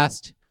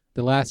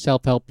 The last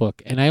self-help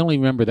book, and I only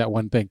remember that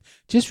one thing.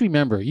 Just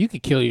remember, you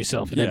could kill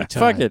yourself at any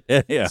time. Fuck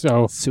it. Yeah.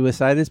 So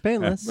Suicide is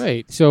painless.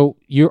 right. So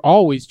you're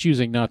always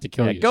choosing not to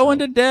kill Yeah, yourself. go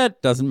into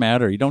debt. Doesn't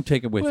matter. You don't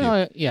take it with you.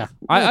 Well, yeah.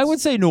 I would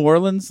say New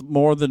Orleans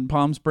more than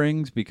Palm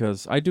Springs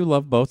because I do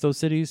love both those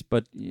cities.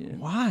 But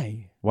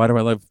Why? why do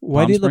I love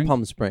Why Palm do you love Springs?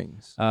 Palm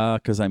Springs?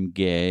 Because I'm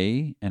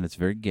gay and it's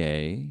very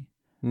gay.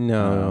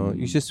 No,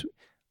 you just.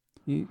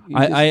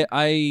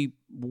 I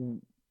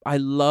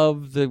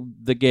love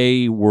the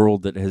gay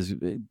world that has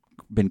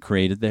been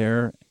created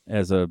there.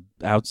 As a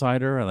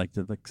outsider, I like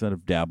to sort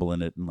of dabble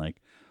in it and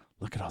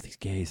look at all these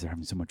gays. They're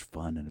having so much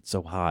fun and it's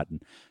so hot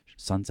and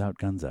sun's out,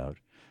 guns out.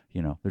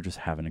 They're just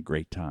having a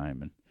great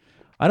time. And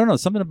I don't know,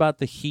 something about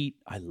the heat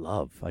I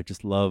love. I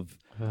just love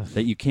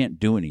that you can't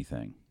do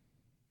anything.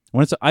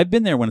 I've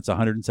been there when it's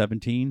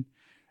 117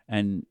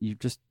 and you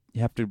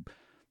have to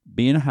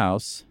be in a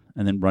house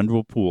and then run to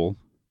a pool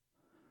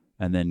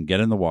and then get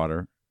in the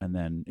water. And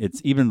then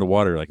it's even in the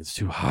water, it's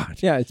too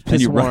hot. Yeah, it's And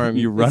piss you warm.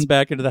 you run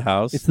back into the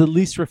house. It's the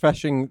least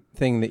refreshing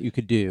thing that you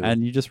could do.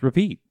 And you just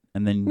repeat.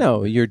 And then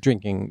no, you're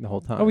drinking the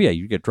whole time. Oh yeah,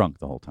 you get drunk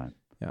the whole time.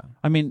 Yeah.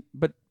 I mean,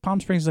 but Palm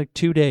Springs is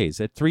 2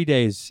 days. At 3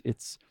 days,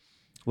 it's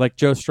like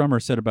Joe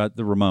Strummer said about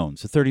the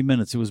Ramones. At 30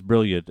 minutes, it was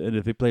brilliant, and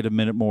if they played a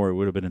minute more, it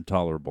would have been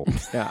intolerable.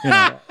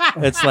 Yeah.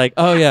 It's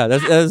oh yeah,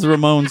 that's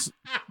Ramones.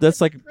 That's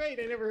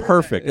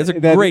perfect. It's a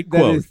great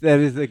quote. That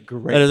is a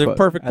great. That is a quote.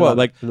 perfect I quote.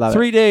 love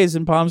 3 days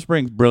in Palm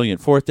Springs,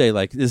 brilliant. 4th day,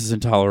 this is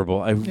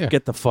intolerable. Yeah.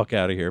 Get the fuck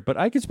out of here. But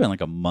I could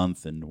spend a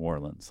month in New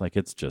Orleans.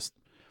 It's just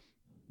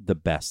the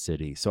best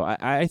city. So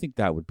I think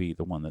that would be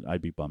the one that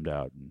I'd be bummed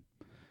out.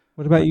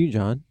 What about you,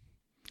 John?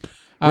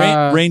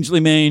 Rangeley,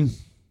 Maine.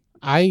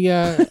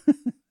 Let's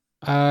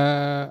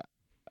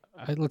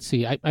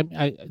see.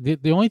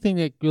 The only thing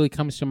that really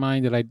comes to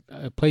mind that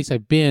a place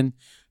I've been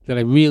that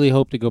I really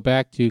hope to go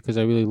back to because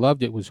I really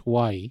loved it was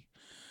Hawaii,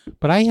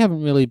 but I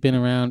haven't really been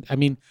around. I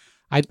mean,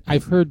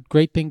 I've heard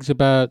great things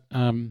about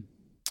Guam.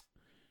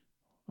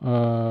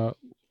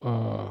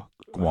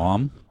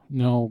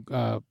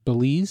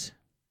 Belize.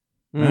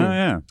 Oh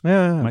yeah.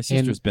 Yeah. My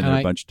sister's been there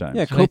a bunch of times.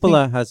 Yeah, And I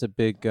Coppola has a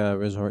big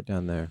resort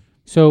down there.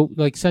 So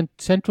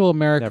Central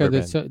America, Never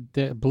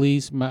the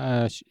Belize.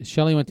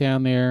 Shelley went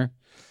down there,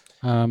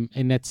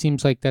 and that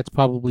seems like that's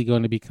probably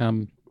going to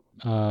become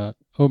or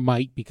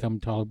might become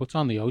tolerable. It's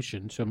on the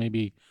ocean, so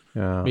maybe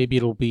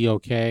it'll be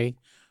okay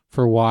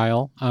for a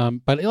while.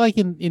 But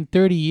in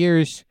 30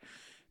 years,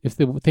 if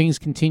the things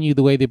continue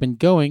the way they've been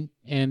going,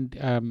 and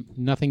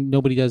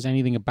nobody does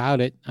anything about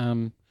it,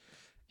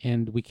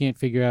 and we can't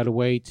figure out a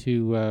way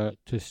to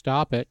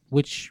stop it,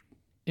 which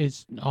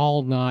is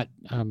all not.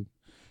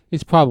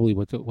 It's probably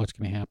what's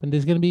going to happen.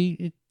 There's going to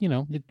be,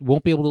 it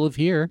won't be able to live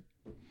here.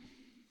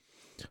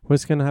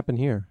 What's going to happen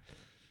here?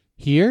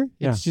 Here,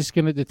 Yeah. it's just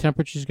the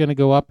temperature's going to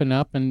go up, and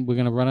we're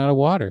going to run out of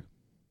water,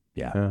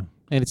 Yeah.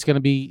 and it's going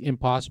to be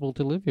impossible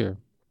to live here.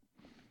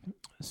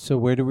 So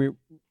where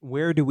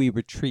do we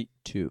retreat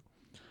to?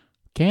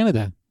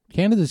 Canada.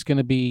 Canada's going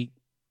to be.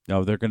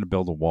 No, they're going to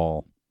build a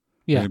wall.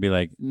 Yeah. They're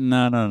going to be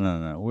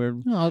no.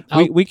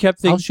 We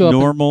kept I'll things show up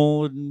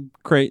normal and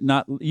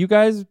not. You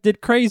guys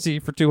did crazy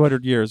for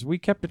 200 years. We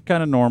kept it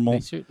kind of normal. They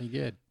certainly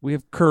did. We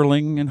have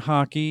curling and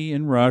hockey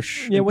and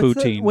rush and what's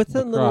poutine. what's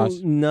that little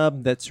lacrosse.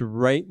 nub that's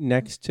right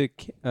next to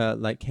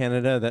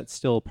Canada? That's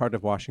still part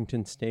of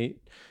Washington State.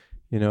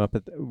 Up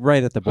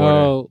right at the border.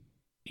 Oh,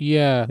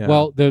 yeah. Yeah.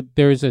 Well,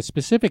 there is a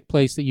specific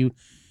place that you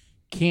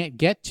can't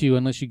get to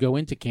unless you go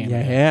into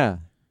Canada. Yeah.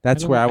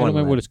 That's where I don't want to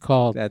remember what it's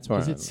called. That's where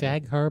Is I it wanna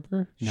Sag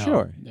Harbor? No.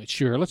 Sure.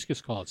 Sure. Let's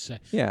just call it Sag.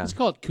 Yeah. Let's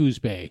call it Coos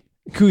Bay.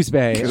 Coos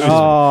Bay. Coos Bay.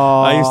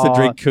 Oh, I used to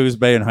drink Coos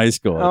Bay in high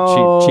school.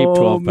 Cheap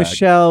 12 pack.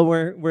 Michelle,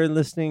 we're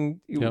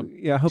listening. Yep.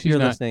 Yeah, I hope She's you're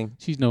not- listening.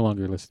 She's no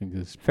longer listening to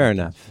this. Fair podcast.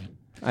 enough.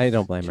 I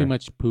don't blame Too her.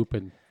 much poop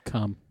and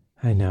cum.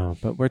 I know,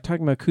 but we're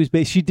talking about Coos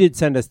Bay. She did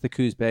send us the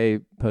Coos Bay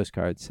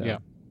postcard. So Yeah.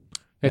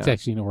 That's Yeah.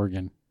 actually in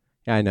Oregon.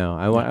 I know.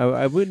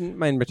 I wouldn't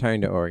mind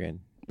retiring to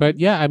Oregon. But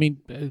yeah, I mean,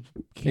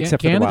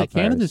 Except for the wildfires.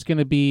 Canada's going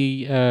to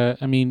be.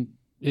 I mean,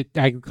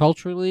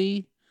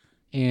 agriculturally,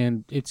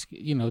 and it's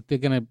they're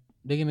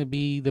gonna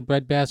be the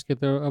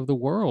breadbasket of the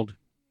world,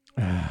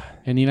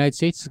 and the United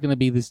States is going to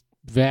be this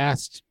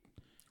vast.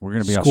 We're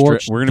going to be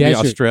Scorched We're going to be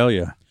desert.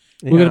 Australia.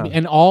 We're gonna be,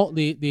 and all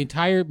the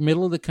entire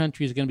middle of the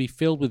country is going to be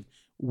filled with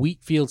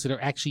wheat fields that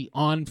are actually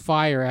on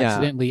fire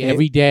accidentally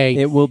every day.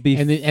 It will be.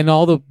 and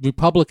all the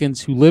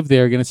Republicans who live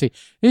there are going to say,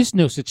 "There's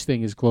no such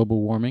thing as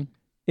global warming."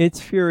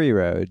 It's Fury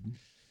Road.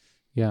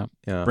 Yeah.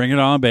 Yeah. Bring it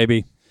on,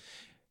 baby.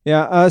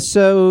 Yeah.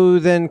 So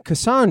then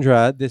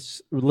Cassandra,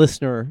 this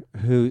listener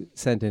who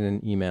sent in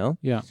an email,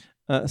 Yeah.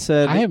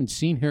 said, I haven't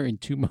seen her in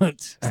 2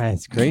 months.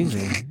 It's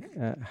crazy.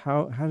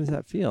 How does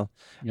that feel?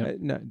 Yep.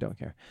 No, don't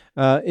care.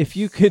 If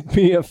you could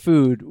be a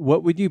food,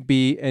 what would you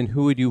be, and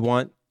who would you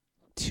want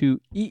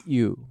to eat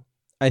you?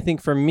 I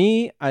think for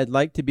me, I'd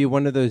like to be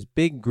one of those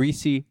big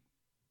greasy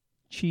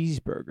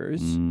cheeseburgers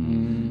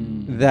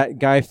that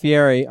Guy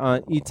Fieri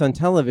eats on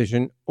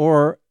television,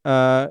 or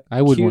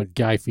I wouldn't want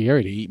Guy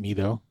Fieri to eat me,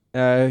 though.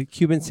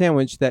 Cuban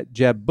sandwich that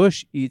Jeb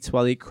Bush eats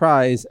while he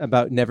cries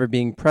about never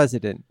being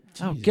president.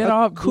 Oh, get A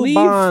off.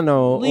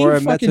 Cubano leave or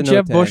a fucking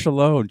Jeb mezzanotte. Bush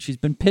alone. She's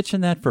been pitching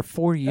that for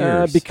 4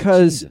 years.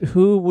 Because Jesus.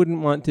 who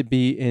wouldn't want to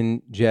be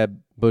in Jeb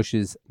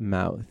Bush's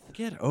mouth?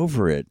 Get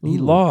over it. He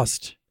Ooh.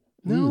 lost.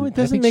 No, Ooh, it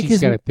doesn't I think make she's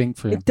his got a thing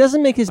for him. it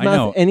doesn't make his I know.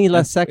 mouth any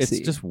less sexy.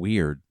 It's just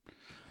weird.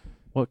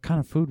 What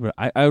kind of food would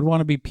I would want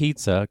to be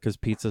pizza, because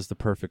pizza's the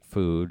perfect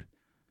food.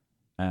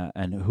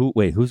 And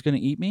who's going to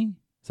eat me?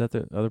 Is that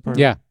the other part?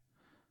 Yeah.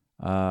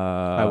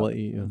 I will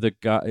eat you. The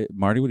guy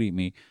Marty would eat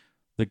me.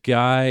 The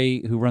guy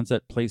who runs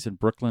that place in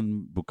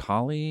Brooklyn,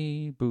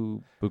 Bucali,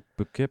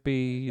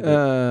 Bukippi,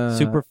 the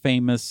super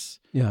famous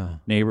Yeah,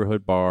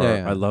 neighborhood bar. Yeah,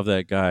 yeah. I love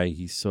that guy.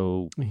 He's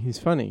so he's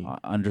funny,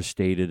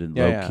 understated and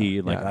Yeah, low yeah, key.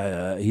 And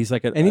yeah. he's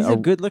like and he's a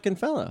good-looking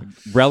fella.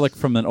 relic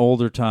from an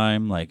older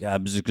time. Like,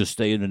 I'm just gonna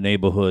stay in the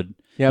neighborhood.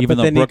 Yeah, even but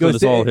though then he Brooklyn goes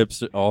is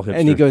to all hipster.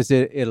 and he goes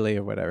to Italy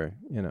or whatever.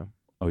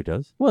 Oh, he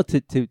does. Well, to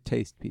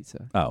taste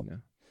pizza. Oh.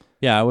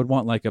 Yeah, I would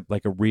want like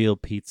a real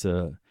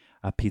pizza,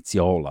 a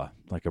pizziola,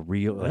 like a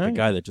real a Alright.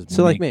 guy that just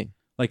So like me.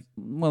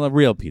 a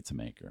real pizza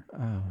maker,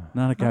 Oh.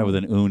 not a guy with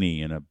an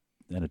uni and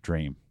a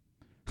dream.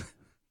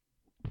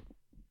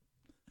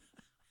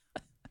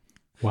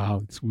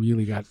 Wow, it's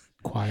really got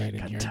quiet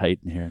in Got here. tight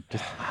in here.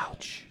 Just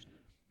Ouch.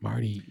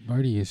 Marty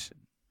is,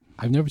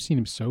 I've never seen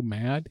him so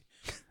mad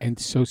and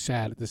so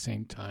sad at the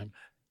same time.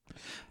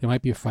 There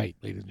might be a fight,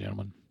 ladies and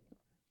gentlemen.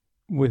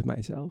 With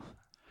myself.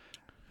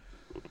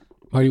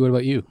 Marty, what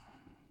about you?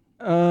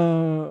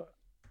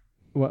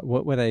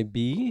 What would I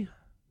be?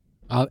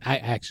 I'll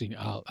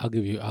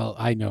give you.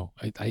 I know.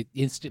 I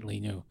instantly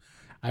knew.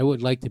 I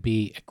would like to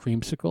be a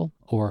creamsicle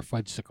or a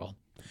fudgesicle,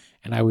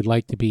 and I would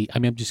like to be. I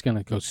mean, I'm just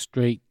gonna go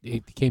straight.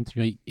 It came to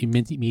me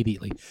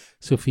immediately.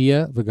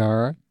 Sofia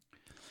Vergara.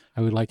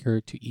 I would like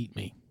her to eat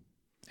me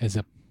as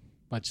a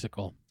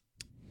fudgesicle.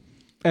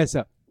 As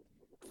a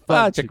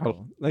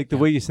Fudgesicle. Like the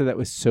Yeah. way you said that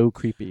was so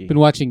creepy. I've been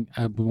watching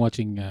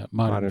Modern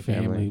Modern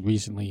Family Family.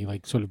 recently,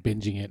 like sort of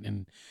binging it,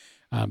 and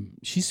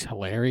she's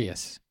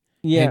hilarious.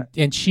 Yeah.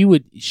 and she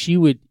would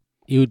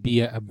it would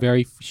be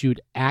she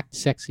would act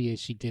sexy as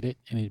she did it,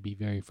 and it'd be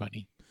very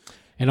funny,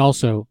 and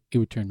also it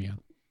would turn me on.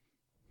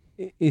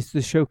 Is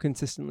the show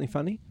consistently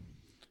funny?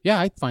 Yeah,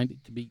 I'd find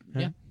it to be.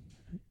 Yeah,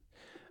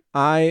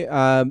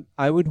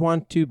 I would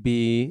want to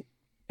be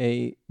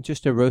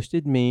just a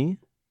roasted me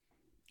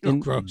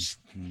gross.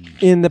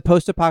 in the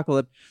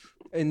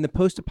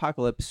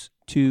post-apocalypse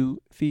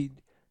to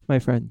feed my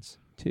friends,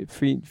 to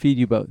feed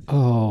you both.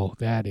 Oh,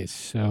 that is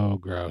so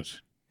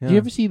gross. Yeah. Do you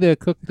ever see the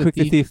Cook the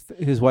Thief?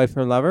 his wife,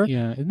 her lover?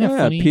 Yeah, isn't that Yeah,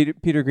 funny?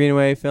 Peter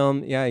Greenaway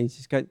film. Yeah, he's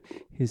just got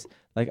his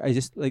I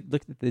just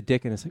looked at the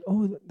dick and it's like,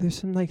 oh, there's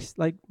some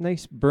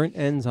nice burnt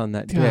ends on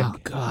that dick. Oh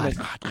God,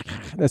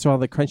 That's where all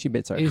the crunchy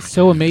bits are. it's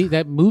so amazing.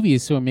 That movie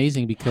is so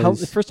amazing The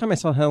because first time I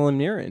saw Helen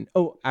Mirren,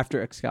 after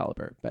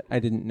Excalibur, but I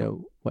didn't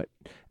know what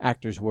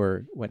actors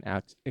were when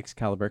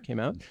Excalibur came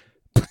out.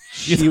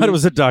 you thought it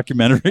was a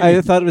documentary.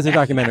 I thought it was a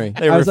documentary.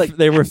 They I were was like,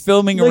 they were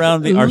filming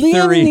around the Liam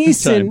Arthurian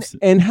Neeson times.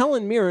 and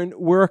Helen Mirren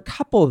were a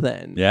couple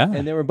then. Yeah.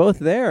 and they were both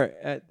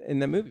there in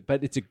the movie.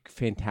 But it's a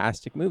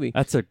fantastic movie.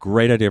 That's a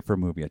great idea for a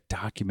movie, a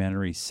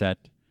documentary set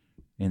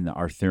in the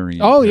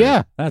Arthurian. oh period.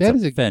 yeah, that's that a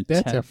is a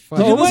fantastic. That's a fun.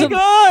 Did you Oh my listen-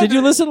 God! Did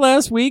you listen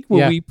last week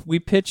when Yeah. we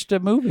pitched a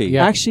movie?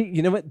 Yeah. Actually,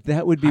 you know what?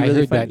 That would be I really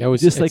heard fun. that. That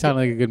was just it like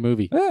sounded like a good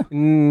movie.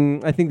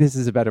 I think this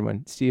is a better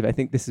one, Steve. I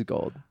think this is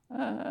gold.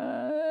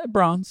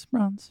 Bronze.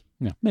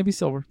 Yeah. Maybe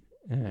silver.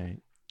 All right.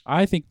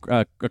 I think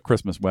a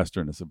Christmas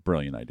Western is a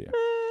brilliant idea.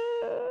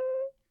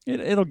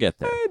 It'll get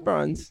there.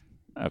 Bronze.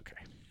 Okay.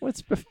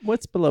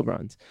 What's below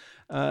bronze?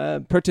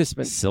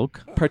 Participant.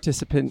 Silk.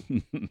 Participant.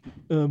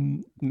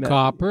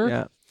 Copper?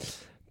 Yeah.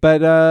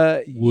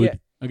 But Wood. yeah,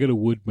 I got a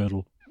wood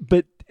medal.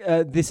 but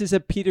this is a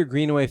Peter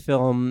Greenaway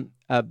film.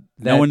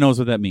 No one knows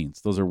what that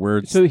means. Those are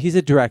words. So he's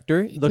a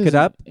director. Look it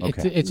up. It's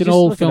Okay. an Just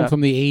old look it film up.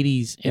 from the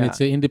 80s, and Yeah.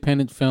 it's an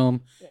independent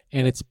film,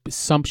 and it's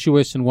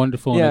sumptuous and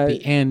wonderful. Yeah. And at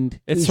the end,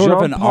 It's sort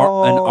of an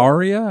Jean-Paul-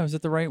 aria. Is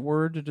it the right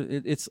word?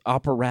 It's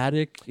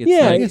operatic. It's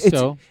Yeah, I like guess it's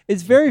so.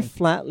 it's very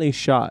flatly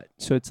shot.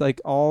 So it's like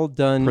all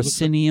done.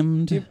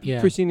 prosceniumed. Yeah,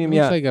 proscenium, it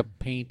yeah. looks like a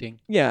painting.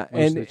 Yeah,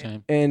 most of the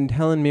time. and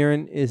Helen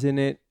Mirren is in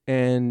it,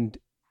 and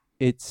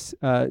it's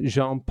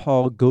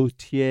Jean-Paul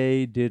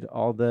Gaultier did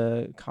all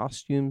the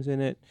costumes in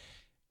it,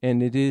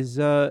 and it is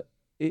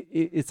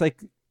it's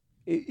like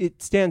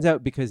it stands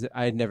out because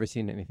I had never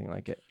seen anything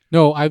like it.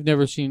 No, I've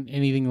never seen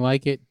anything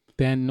like it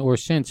then or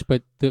since.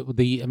 But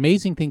the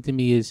amazing thing to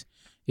me is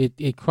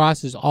it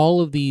crosses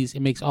all of these. It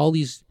makes all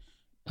these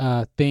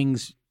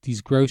things, these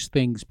gross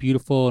things,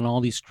 beautiful, and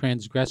all these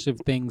transgressive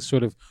things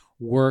sort of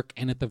work.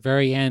 And at the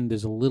very end,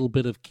 there's a little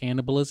bit of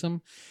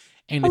cannibalism,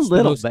 and A it's the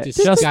little most bit. Just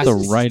the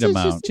disgusting. right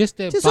amount. Just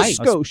a Just bite.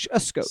 a skosh.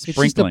 It's just a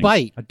Sprinkling.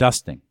 bite. A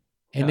dusting.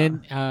 And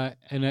then,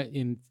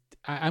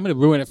 I'm going to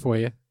ruin it for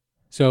you.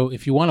 So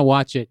if you want to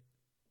watch it,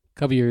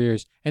 cover your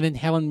ears. And then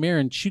Helen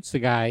Mirren shoots the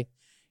guy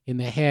in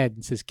the head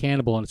and says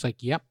cannibal. And it's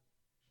like, yep,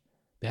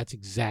 that's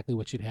exactly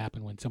what should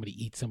happen when somebody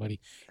eats somebody.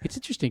 It's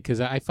interesting because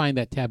I find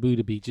that taboo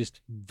to be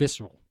just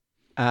visceral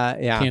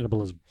Yeah,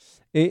 cannibalism.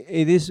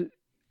 it is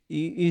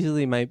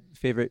easily my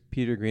favorite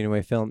Peter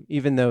Greenaway film,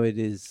 even though it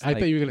is. I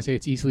thought you were going to say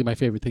it's easily my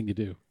favorite thing to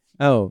do.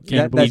 Oh,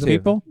 Cannibalism. that's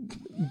People?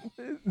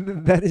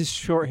 That is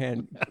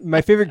shorthand.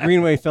 My favorite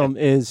Greenaway film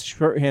is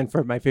shorthand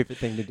for my favorite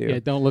thing to do. Yeah,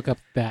 don't look up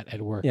that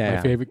at work. Yeah, My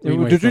yeah. favorite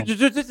Greenway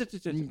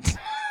film.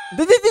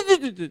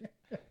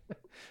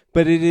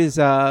 But it is,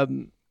 at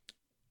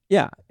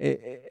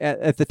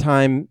the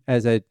time,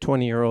 as a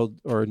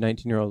 20-year-old or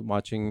 19-year-old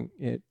watching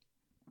it,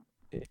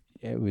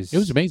 it was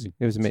amazing.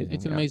 It was amazing.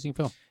 It's an yeah. amazing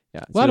film.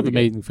 Yeah, A lot of really good.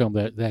 amazing film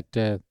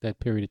that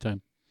period of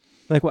time.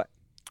 Like what?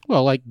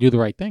 Well, like Do the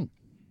Right Thing.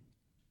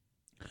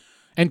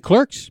 And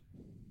Clerks.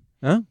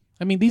 Huh?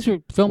 I mean, these are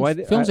films Why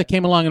did- that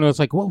came along, and I was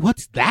like,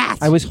 "What's that?"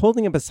 I was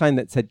holding up a sign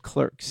that said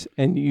Clerks,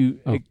 and you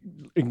Oh.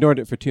 ignored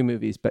it for 2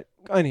 movies. But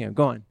anyhow,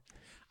 go on.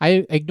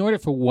 I ignored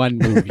it for one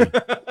movie.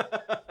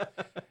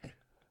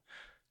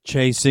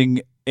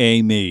 Chasing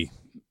Amy.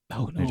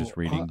 Oh no! You're just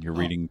reading. You're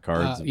reading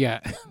cards Yeah,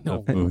 no.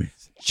 of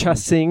movies.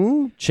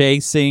 Chasing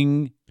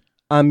Chasing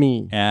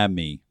Ami.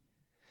 Amy.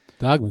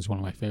 Dogma's one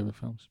of my favorite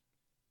films.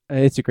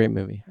 It's a great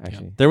movie,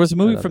 actually. There was a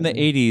movie love from that the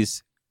movie.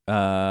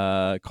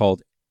 80s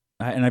called,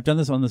 and I've done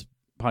this on this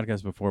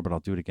podcast before, but I'll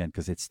do it again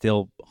because it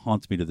still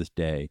haunts me to this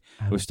day.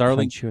 I It was would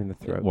starling. punch you in the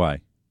throat. Why?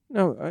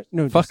 No,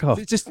 no. Fuck just,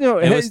 off. Just no.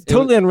 It was- it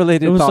totally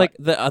unrelated. It was thought. like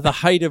the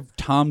height of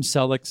Tom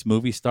Selleck's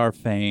movie star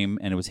fame,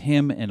 and it was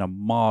him and a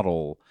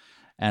model.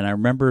 And I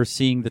remember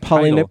seeing the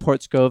Paulina title,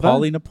 Portskova.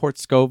 Paulina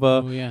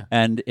Portskova. Oh yeah.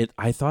 And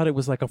I thought it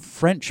was like a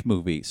French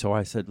movie. So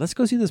I said, let's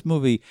go see this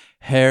movie,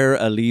 Hair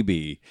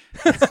Alibi.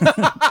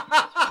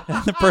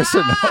 And the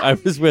person I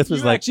was with was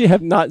You like, actually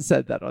have not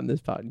said that on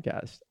this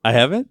podcast. I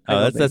haven't? I Oh,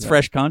 don't that's think so.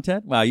 fresh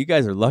content? Wow, you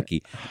guys are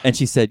lucky. And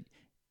she said,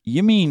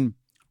 you mean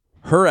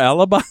Her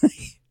Alibi?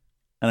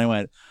 And I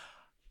went,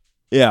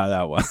 yeah,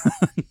 that one.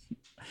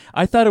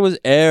 I thought it was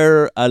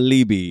Air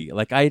Alibi.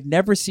 Like I had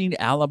never seen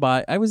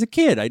Alibi. I was a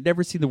kid. I'd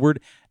never seen the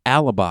word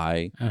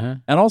alibi. Uh-huh.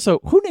 And also,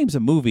 who names a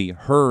movie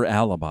Her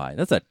Alibi?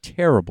 That's a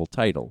terrible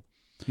title.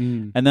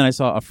 Mm. And then I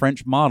saw a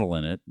French model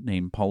in it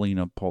named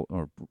Paulina,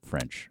 or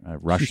French,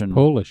 Russian, She's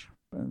Polish.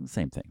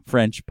 same thing.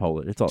 French,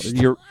 Polish. It's all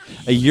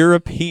a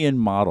European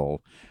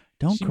model.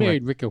 Don't She correct.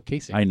 married Rick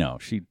Ocasek. I know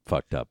she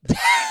fucked up.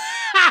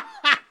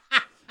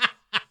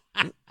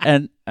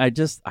 And I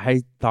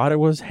thought it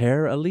was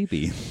Hair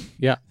Alibi.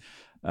 Yeah.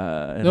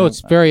 And No,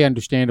 it's very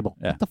understandable.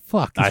 Yeah. What the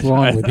fuck is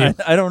wrong with you?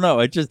 I don't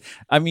know.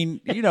 I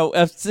mean, you know,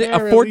 a Hair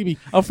Alibi.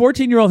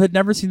 14-year-old had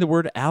never seen the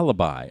word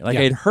alibi. Like Yeah.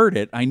 I had heard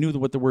it. I knew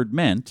what the word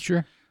meant,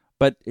 Sure.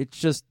 but it's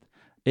just,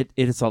 it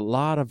is a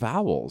lot of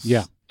vowels.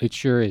 Yeah, it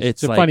sure is. It's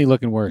It's a like- funny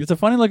looking word. It's a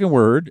funny looking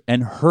word.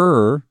 And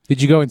her, Did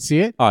you go and see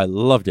it? oh, I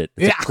loved it.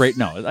 It's Yeah. great.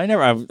 No,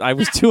 I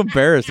was too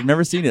embarrassed. I've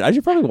never seen it. I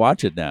should probably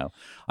watch it now.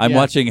 I'm Yeah.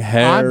 watching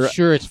Hair I'm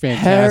sure it's Hair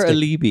fantastic.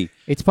 Alibi.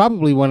 It's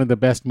probably one of the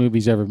best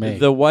movies ever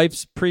made. The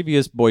wife's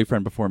previous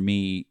boyfriend before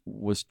me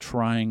was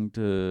trying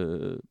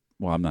to.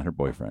 Well, I'm not her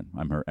boyfriend.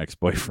 I'm her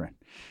ex-boyfriend.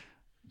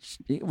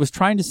 He was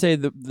trying to say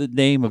the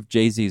name of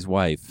Jay-Z's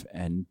wife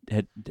and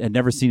had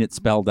never seen it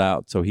spelled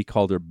out, so he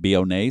called her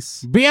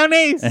Beyonce.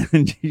 Beyonce.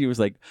 And he was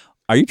like,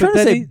 "Are you trying to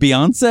that say is-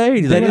 Beyonce?"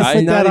 He's That like, is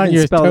put not that on even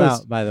your spelled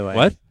toast. out, by the way.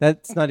 What?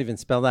 That's not even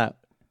spelled out.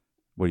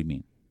 What do you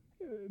mean?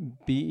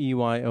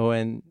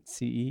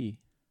 Beyonce.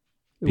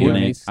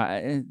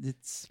 Beyonce.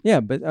 It's Yeah,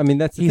 but I mean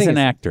that's the he's thing. an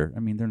is- actor. I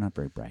mean, they're not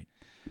very bright.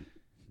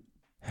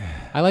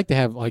 I like to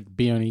have like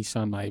Beyonce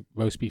on my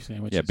roast beef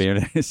sandwiches. Yeah,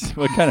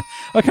 Beyonce.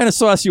 what kind of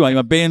sauce you want? You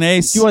want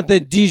Beyonce? Do you want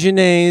the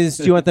Dijonnaise?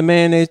 Do you want the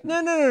mayonnaise?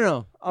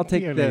 No. I'll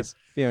take Beyonnaise.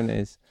 the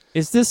Beyonnaise.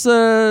 Is this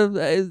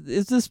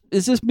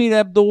Meet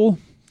Abdul?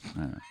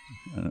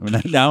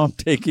 Now I'm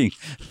taking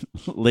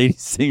lady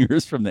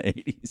singers from the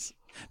 80s,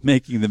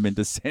 making them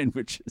into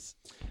sandwiches.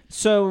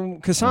 So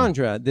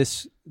Cassandra,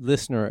 this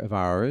listener of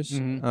ours,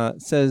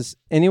 says,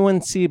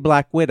 anyone see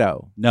Black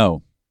Widow?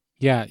 No.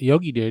 Yeah,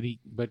 Yogi did,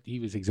 but he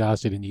was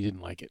exhausted and he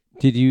didn't like it.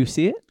 Did you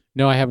see it?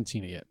 No, I haven't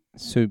seen it yet.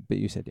 So, but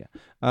you said yeah.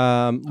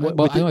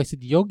 I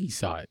said Yogi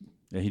saw it.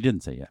 Yeah, he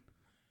didn't say yet.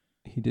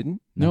 He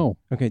didn't? No.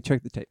 Okay,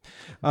 check the tape.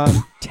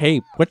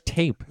 Tape? What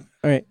tape?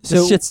 All right. This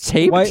So shit's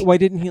taped? why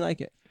didn't he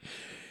like it?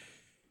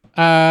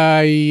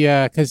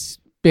 Because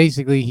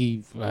basically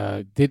he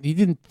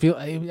didn't feel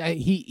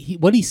he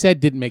what he said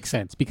didn't make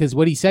sense, because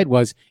what he said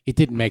was it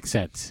didn't make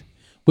sense,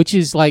 which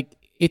is like,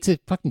 it's a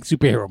fucking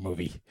superhero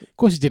movie. Of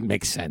course it didn't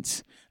make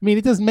sense. I mean,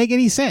 it doesn't make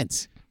any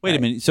sense. Wait a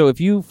minute. So if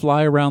you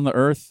fly around the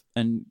Earth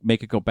and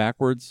make it go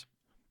backwards,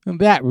 And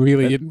that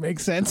really didn't make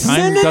sense.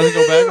 time doesn't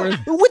go backwards?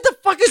 What the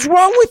fuck is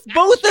wrong with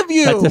both of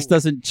you? That just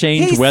doesn't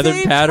change He weather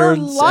saved her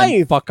patterns life.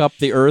 and fuck up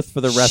the Earth for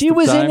the rest she of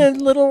was time? in a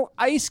little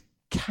ice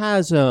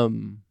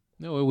chasm.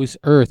 No, it was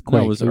earthquake.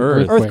 No, it was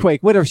Earth.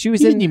 Earthquake, whatever. She was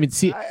You in didn't even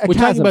see. a We're talking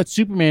chasm. about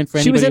Superman for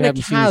She was anybody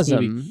in who a hasn't seen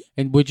this movie, chasm.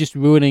 and we're just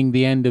ruining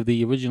the end of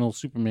the original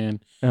Superman.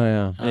 Oh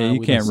yeah. Yeah, you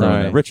with can't us. ruin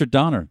Sorry. it. Richard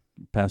Donner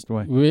passed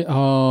away.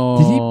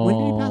 Oh, when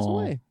did he pass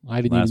away?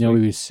 I didn't Last even know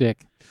week. he was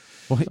sick.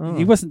 Well, Oh.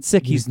 he wasn't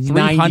sick. He's He's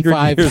 300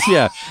 95. years.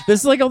 Yeah. This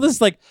is like all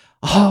this like,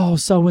 oh,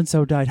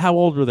 so-and-so died. How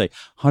old were they?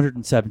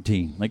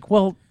 117. Like,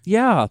 well,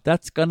 yeah,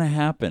 that's going to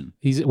happen.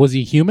 Was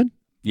he human?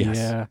 Yes.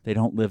 Yeah. They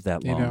don't live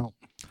that You long. know,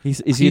 Is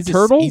he a He's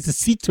turtle? He's a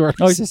sea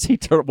turtle. Oh, he's a sea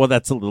turtle. Well,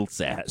 that's a little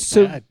sad.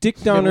 So Sad. Dick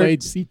Donner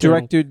Middle-aged sea turtle.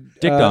 directed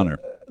Dick Donner.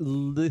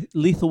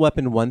 Lethal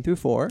Weapon 1 through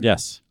 4.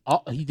 Yes.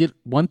 Oh, he did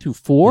 1 through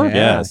 4. Yeah,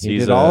 Yes, he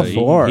he's did all he-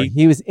 4. he-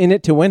 He was in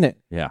it to win it.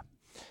 Yeah.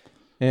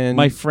 And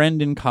My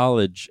friend in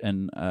college,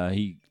 and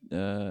he,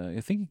 I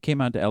think he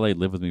came out to L.A.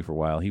 live with me for a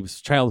while. He was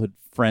childhood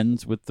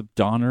friends with the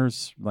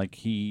Donners. Like,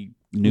 he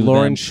knew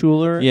Lauren them.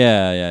 Schuler.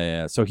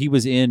 Yeah. So he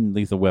was in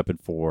Lethal Weapon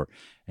 4,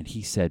 and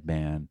he said,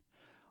 man,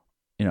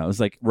 it was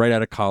like right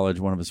out of college,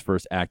 one of his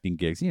first acting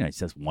gigs. He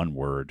says one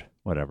word,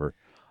 whatever.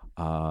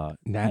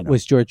 That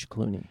was George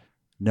Clooney.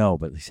 No,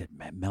 but he said,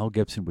 man, Mel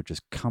Gibson would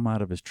just come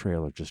out of his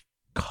trailer just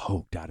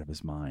coked out of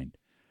his mind.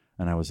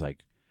 And I was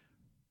like,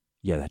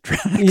 yeah, that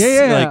tracks.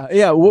 Yeah. Like,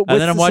 yeah.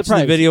 and then I'm watching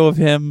the video of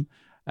him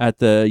at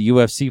the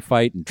UFC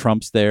fight, and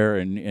Trump's there,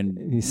 and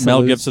Mel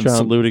salutes Gibson Trump.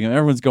 saluting him.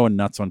 Everyone's going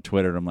nuts on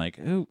Twitter. And I'm like,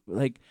 ooh,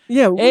 like,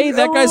 Yeah. hey,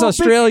 that guy's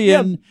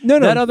Australian. No.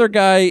 That other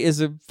guy is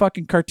a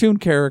fucking cartoon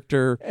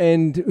character.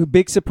 And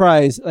big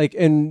surprise,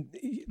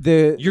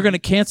 You're going to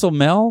cancel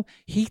Mel?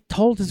 He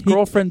told his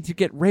girlfriend to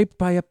get raped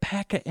by a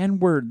pack of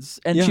N-words,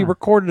 and she Yeah.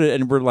 recorded it,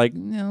 and we're like,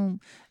 no,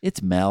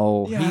 it's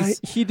Mel. Yeah,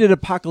 he did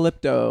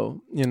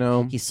Apocalypto.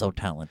 He's so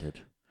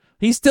talented.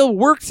 He still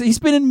works. He's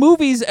been in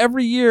movies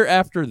every year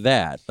after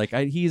that. Like,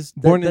 he's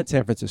Born in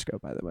San Francisco,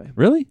 by the way.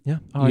 Really? Yeah.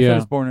 Oh, I thought Yeah. he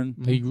was born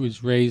in. He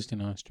was raised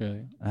in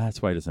Australia. That's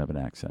why he doesn't have an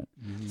accent.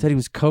 Said he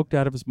was coked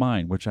out of his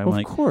mind, which I'm Of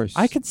like, course.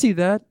 I could see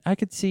that. I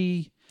could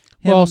see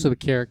him. Well, also the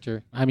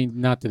character. I mean,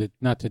 not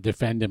to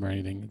defend him or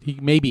anything.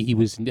 Maybe he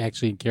was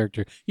actually in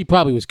character. He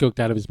probably was coked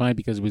out of his mind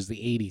because it was the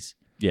 80s.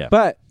 Yeah.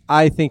 But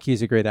I think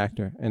he's a great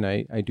actor, and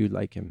I do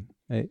like him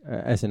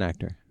as an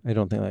actor. I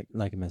don't think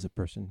like him as a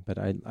person, but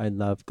I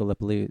love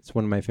Gallipoli. It's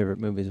one of my favorite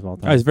movies of all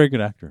time. He's a very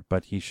good actor,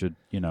 but he should,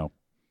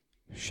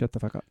 Shut the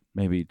fuck up.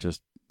 maybe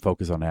just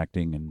focus on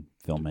acting and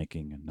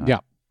filmmaking and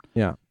not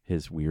Yeah.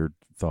 his weird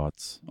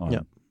thoughts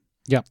on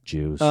Yeah.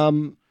 Jews.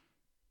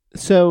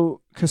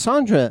 So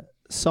Cassandra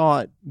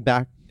saw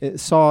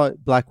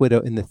Black Widow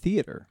in the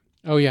theater.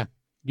 Oh, yeah.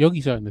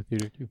 Yogi saw it in the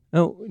theater, too.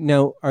 Oh,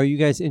 now are you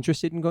guys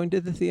interested in going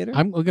to the theater?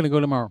 We're going to go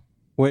tomorrow.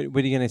 What are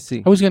you going to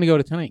see? I was going to go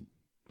to tonight,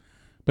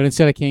 but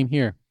instead I came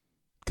here.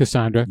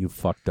 Cassandra. You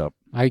fucked up.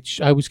 I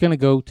was going to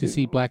go to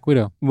see Black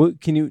Widow.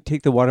 Can you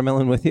take the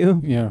watermelon with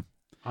you? Yeah.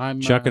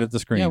 I'm Chuck it at the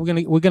screen. Yeah,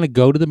 we're gonna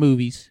go to the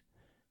movies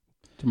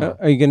tomorrow.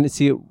 Are you going to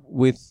see it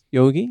with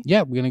Yogi?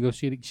 Yeah, we're gonna go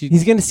see it.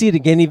 He's going to see it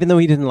again, even though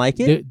he didn't like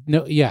it.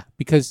 Yeah,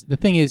 because the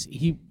thing is,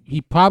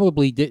 he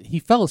probably did. He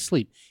fell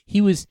asleep. He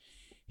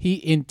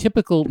in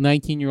typical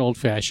 19-year-old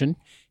fashion.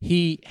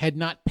 He had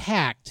not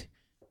packed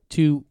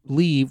to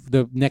leave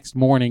the next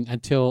morning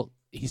until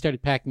he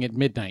started packing at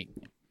midnight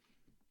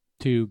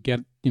to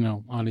get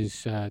on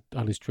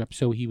his trip.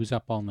 So he was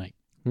up all night.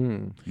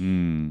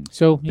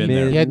 So he Been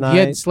there. had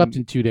Midnight. slept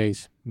in 2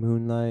 days.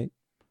 Moonlight,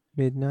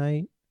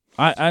 midnight.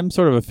 I'm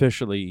sort of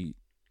officially.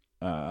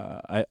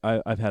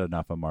 I've had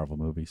enough of Marvel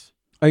movies.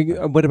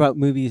 What about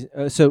movies?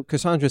 So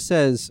Cassandra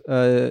says,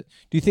 do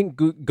you think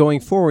going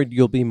forward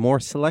you'll be more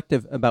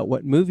selective about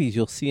what movies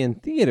you'll see in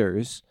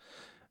theaters?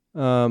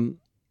 No.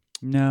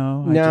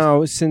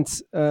 Now,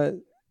 since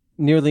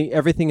nearly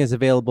everything is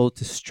available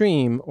to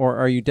stream, or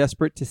are you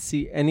desperate to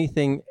see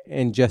anything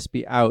and just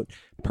be out?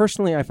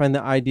 Personally, I find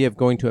the idea of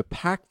going to a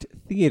packed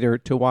theater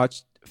to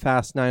watch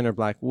Fast 9 or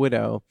Black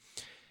Widow,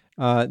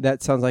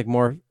 that sounds like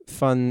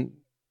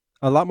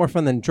a lot more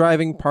fun than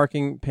driving,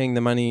 parking, paying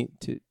the money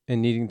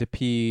and needing to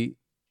pee,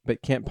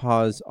 but can't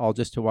pause, all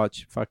just to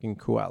watch fucking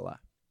Cruella.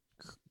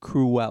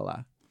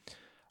 Cruella.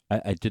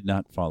 I did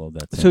not follow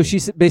that. So sentence.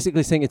 she's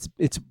basically saying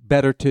it's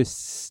better to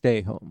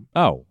stay home.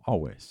 Oh,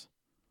 always.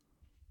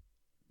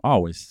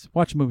 Always.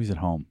 Watch movies at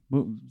home.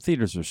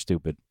 Theaters are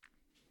stupid.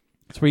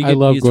 It's where you I get,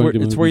 love it's going where,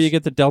 to it's where you movies.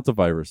 get the Delta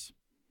virus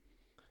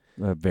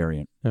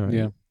variant. All right.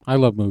 Yeah, I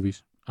love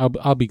movies.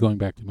 I'll be going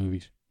back to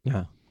movies,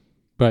 Yeah.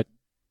 but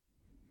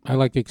I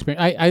like the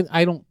experience.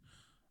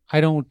 I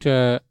don't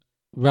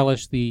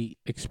relish the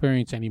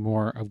experience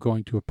anymore of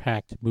going to a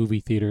packed movie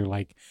theater.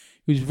 Like,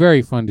 it was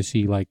very fun to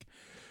see like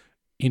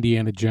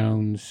Indiana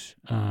Jones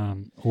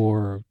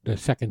or the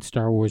second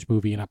Star Wars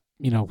movie, and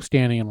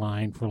standing in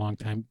line for a long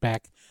time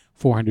back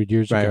 400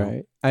 years ago.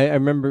 Right. I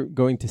remember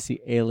going to see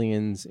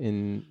Aliens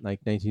in like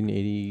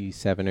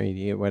 1987 or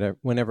 88, whatever,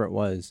 whenever it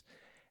was,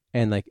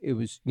 and like it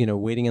was,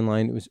 waiting in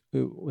line.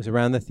 It was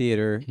around the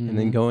theater, and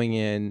then Mhm. going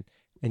in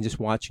and just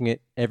watching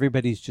it.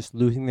 Everybody's just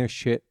losing their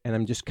shit, and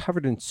I'm just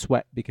covered in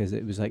sweat because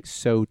it was like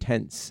so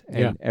tense, and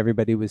Yeah.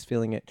 everybody was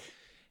feeling it.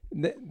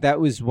 That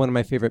was one of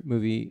my favorite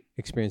movie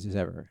experiences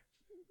ever,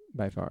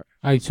 by far.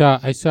 I saw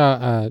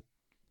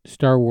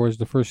Star Wars,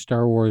 the first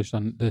Star Wars,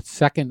 on the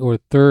second or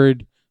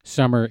third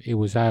summer it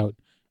was out,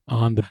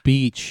 on the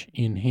beach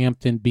in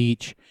Hampton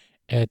Beach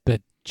at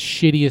the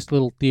shittiest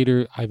little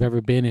theater I've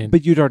ever been in.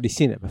 But you'd already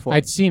seen it before.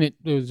 I'd seen it.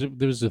 There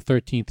was the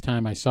 13th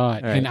time I saw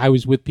it, All right. and I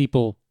was with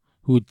people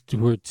who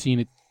had seen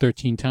it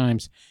 13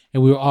 times,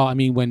 and we were all. I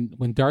mean,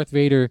 when Darth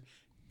Vader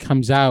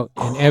comes out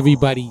and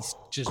everybody's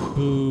just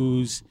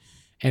boos,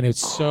 and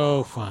it's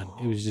so fun.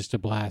 It was just a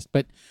blast.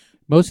 But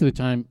most of the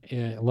time,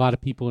 a lot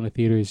of people in a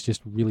theater is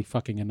just really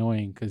fucking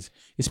annoying because,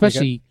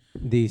 especially,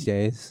 These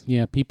days.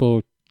 yeah,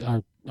 people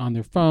are on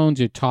their phones.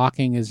 They're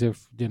talking as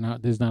if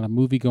there's not a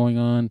movie going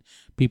on.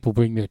 People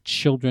bring their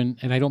children,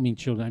 and I don't mean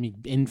children. I mean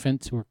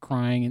infants who are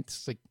crying.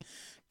 It's like,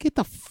 get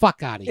the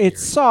fuck out of here.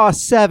 It's Saw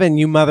 7,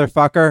 you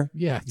motherfucker.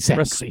 Yeah, exactly.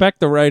 Respect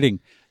the writing.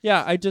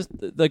 Yeah, I just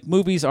like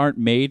movies aren't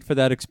made for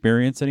that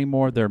experience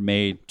anymore. They're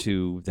made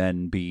to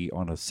then be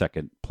on a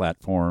second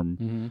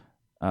platform.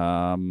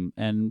 Mhm.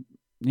 And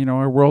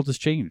our world has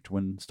changed.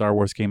 When Star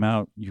Wars came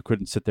out, you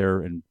couldn't sit there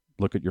and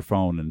look at your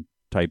phone and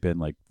type in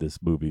like,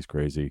 "This movie's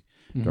crazy.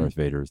 Mhm. Darth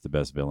Vader is the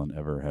best villain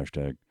ever."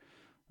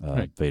 #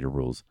 Right. Vader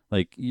rules.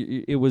 Like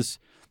there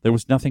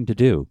was nothing to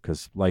do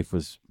because life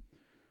was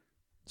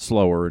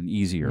slower and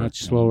easier.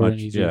 Much slower and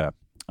easier.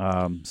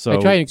 Yeah. So I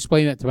try and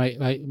explain that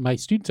to my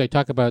students. I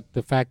talk about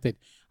the fact that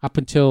up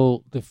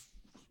until the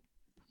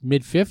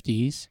mid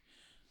 50s,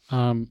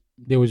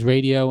 there was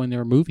radio and there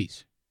were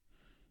movies.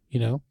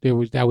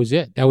 That was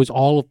it. That was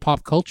all of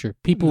pop culture.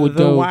 People would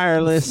the go.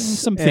 wireless,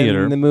 some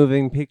theater. and the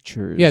moving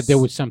pictures. Yeah, there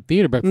was some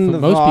theater, but for The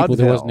most people,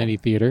 there wasn't vaudeville. any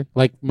theater.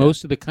 Like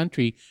most of the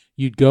country,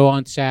 you'd go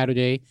on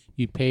Saturday,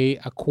 you'd pay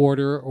a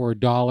quarter or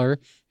 $1,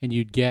 and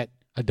you'd get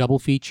a double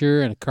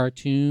feature and a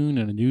cartoon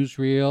and a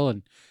newsreel,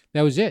 and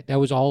that was it. That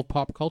was all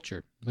pop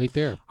culture right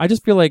there. I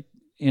just feel like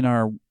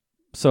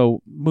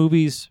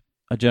movies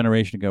a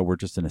generation ago were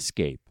just an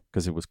escape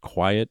because it was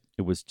quiet.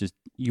 It was just,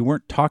 you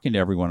weren't talking to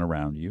everyone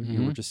around you.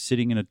 You were just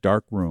sitting in a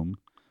dark room.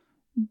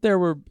 There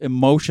were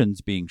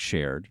emotions being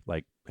shared,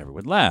 like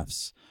everyone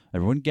laughs,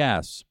 everyone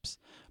gasps,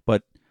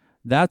 but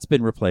that's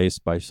been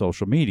replaced by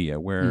social media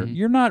where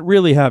you're not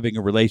really having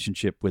a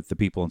relationship with the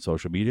people on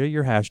social media.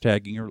 You're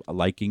hashtagging or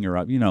liking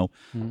or,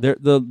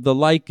 the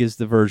like is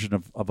the version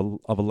of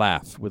a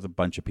laugh with a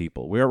bunch of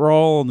people. We're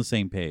all on the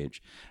same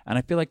page. And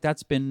I feel like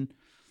that's been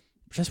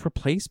just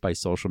replaced by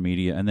social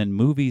media. And then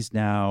movies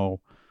now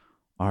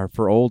are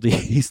for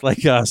oldies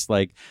like us.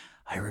 Like,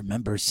 I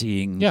remember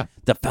seeing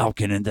The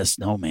Falcon and the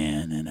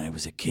Snowman, and I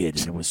was a kid,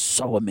 and it was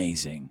so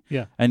amazing.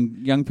 Yeah.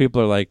 And young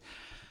people are like,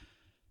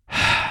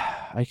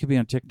 I could be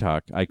on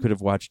TikTok. I could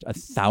have watched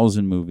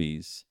 1,000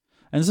 movies.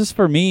 And this is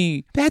for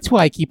me. That's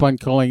why I keep on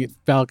calling it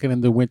Falcon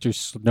and the Winter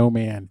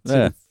Snowman.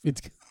 Yeah.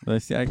 It's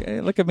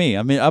Look at me.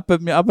 I mean, up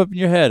in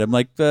your head. I'm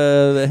like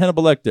the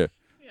Hannibal Lecter.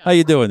 How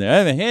you doing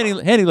there? I'm a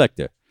Hanny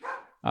Lecter.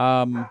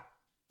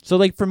 So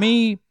like for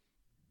me,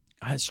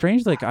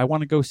 strangely, like I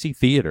want to go see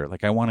theater.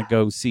 Like I want to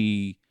go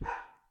see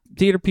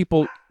theater.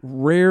 People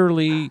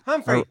rarely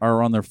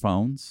are on their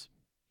phones.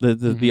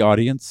 The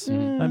audience.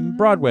 I'm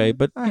Broadway,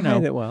 but I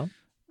hide it well.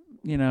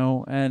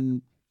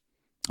 And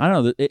I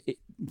don't know.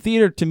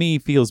 Theater to me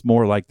feels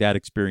more like that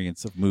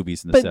experience of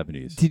movies in the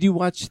 70s. Did you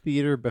watch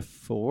theater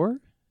before?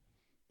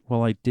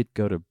 Well, I did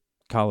go to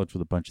college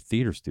with a bunch of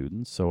theater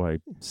students, so I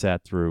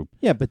sat through.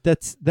 Yeah, but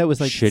that was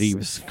like Shitty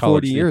 40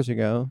 college years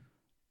ago.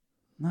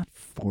 Not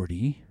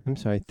 40. I'm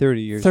sorry,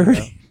 30 years 30.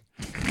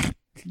 ago.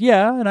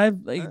 Yeah, and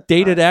I've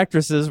dated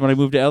actresses when I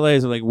moved to LA.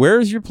 So like,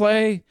 where's your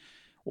play?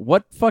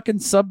 What fucking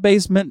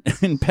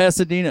sub-basement in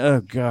Pasadena?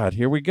 Oh, God,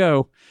 here we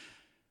go.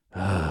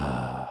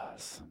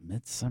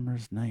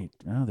 Midsummer's Night.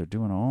 Oh, they're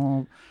doing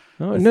all...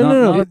 No, It's no, not-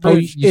 no, no. not- Oh,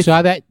 you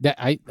saw that?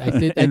 I did. I In the-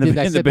 did. I in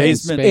the said that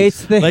basement. space.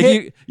 It's the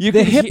Like you the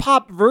could hip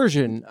hop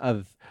version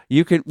of.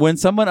 You could, when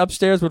someone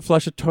upstairs would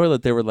flush a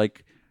toilet, there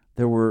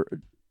were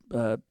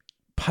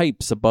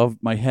pipes above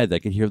my head. I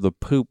could hear the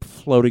poop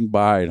floating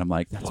by, and I'm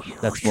like,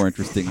 that's more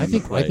interesting. I than the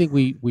think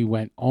play. we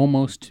went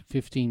almost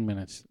 15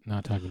 minutes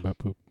not talking about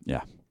poop.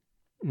 Yeah.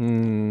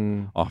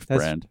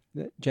 Off-brand.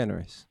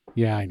 Generous.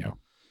 Yeah, I know.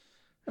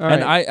 All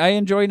And right. I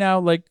enjoy now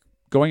like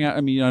going out.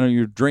 I mean, I know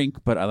you drink,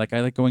 but I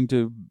like going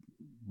to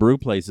brew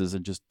places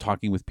and just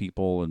talking with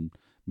people and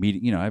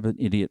meeting. You know, I have an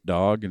idiot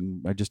dog,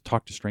 and I just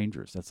talk to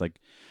strangers. That's like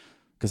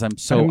because I'm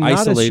so I'm not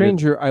isolated. a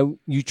stranger.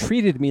 You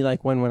treated me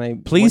like one when I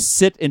Please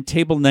sit in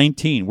table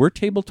 19. We're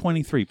table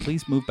 23.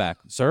 Please move back,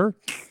 sir.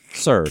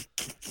 Sir.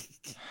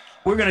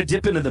 We're going to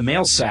dip into the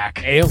mail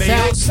sack. Mail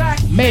sack.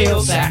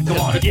 Mail sack. Go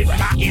on, get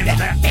back into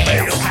that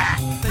mail sack.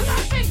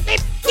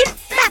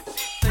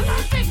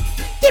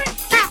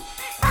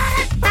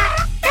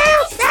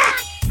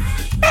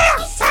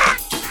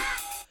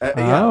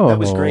 Yeah, that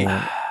was great.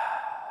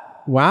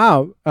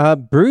 Wow.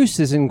 Bruce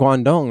is in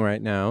Guangdong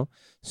right now.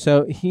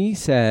 So he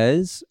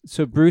says,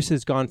 Bruce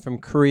has gone from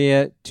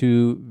Korea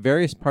to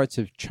various parts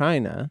of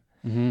China.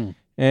 Mm-hmm.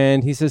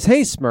 And he says,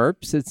 hey,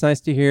 Smurps, it's nice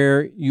to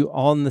hear you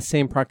all in the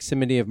same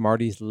proximity of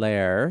Marty's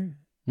lair.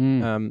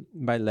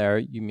 By lair,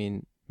 you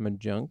mean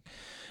Majunk.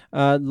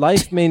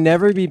 Life may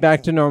never be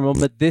back to normal,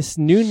 but this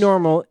new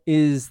normal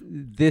is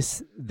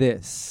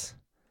this.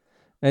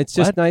 And it's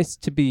just What? nice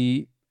to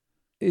be.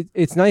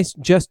 It's nice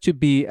just to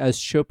be, as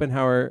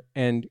Schopenhauer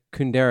and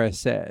Kundera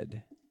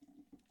said.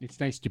 It's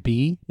nice to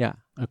be. Yeah.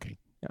 Okay.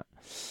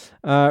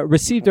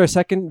 Received our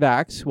second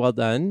vax. Well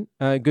done.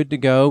 Good to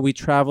go. We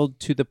traveled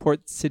to the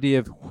port city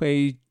of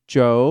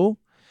Huizhou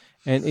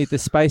and ate the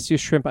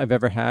spiciest shrimp I've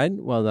ever had.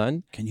 Well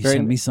done. Can you Very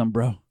send me some,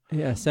 bro?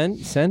 Yeah,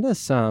 send us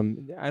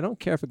some. I don't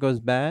care if it goes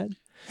bad.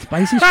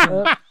 Spicy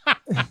shrimp.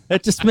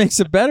 That just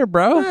makes it better,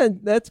 bro.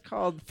 That's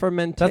called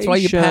fermentation. That's why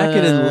you pack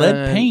it in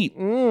lead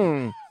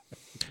paint.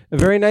 A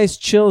very nice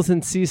chills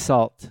and sea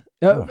salt.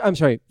 I'm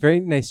sorry, very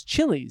nice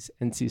chilies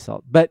and sea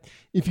salt. But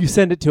if you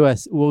send it to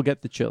us, we'll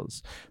get the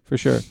chills for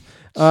sure.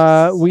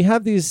 We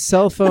have these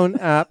cell phone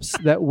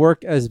apps that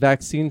work as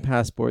vaccine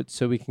passports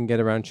so we can get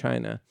around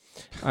China.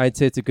 I'd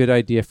say it's a good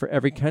idea for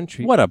every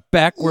country. What a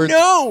backwards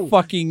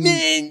fucking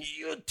Man,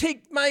 you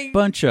take my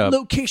bunch of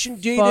location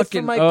data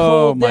fucking. from my Oh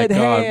cold my dead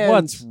god, hands.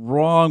 what's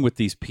wrong with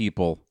these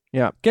people?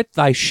 Yeah. Get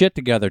thy shit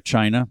together,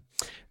 China.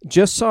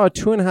 Just saw a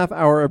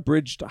 2.5-hour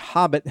abridged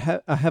Hobbit,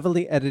 a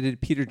heavily edited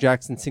Peter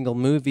Jackson single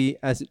movie,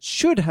 as it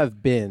should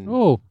have been.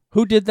 Oh,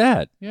 Who did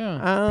that?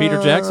 yeah.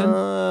 Peter Jackson?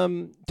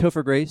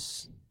 Topher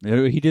Grace.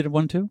 He did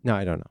one too. No,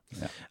 I don't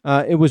know.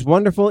 It was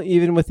wonderful,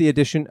 even with the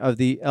addition of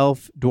the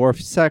elf dwarf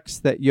sex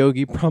that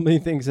Yogi probably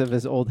thinks of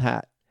his old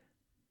hat.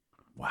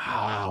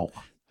 Wow.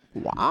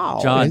 Wow.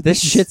 John,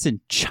 this shit's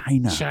in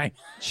China.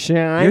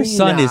 China. Your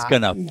son is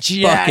gonna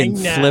fucking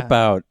flip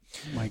out.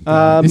 Oh my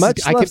God. This much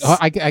is, I, less-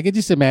 could, I could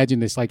just imagine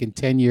this like in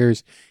 10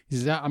 years. He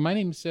says, my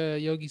name's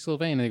Yogi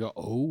Sylvain. And they go,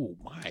 oh,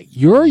 my,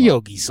 you're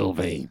Yogi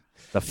Sylvain.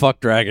 The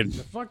fuck dragon.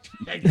 Fuck.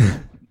 He's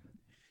going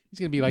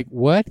to be like,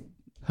 what?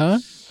 Huh?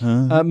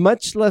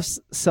 Much less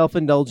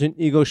self-indulgent,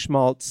 ego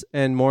schmaltz,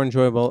 and more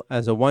enjoyable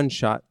as a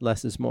one-shot.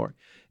 Less is more.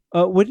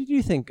 What did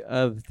you think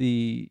of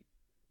the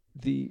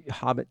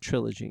Hobbit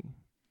trilogy?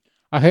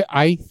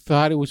 I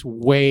thought it was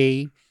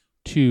way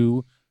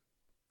too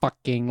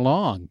fucking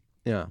long.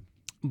 Yeah.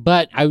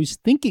 But I was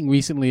thinking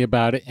recently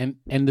about it, and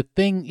the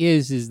thing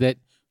is that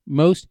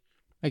most,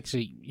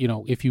 actually,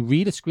 if you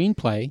read a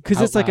screenplay, Because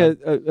it's like out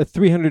a loud-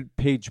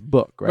 300-page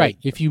book, right? right.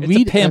 If you It's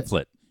read a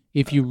pamphlet.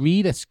 if you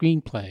read a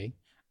screenplay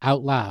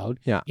out loud,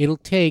 Yeah. it'll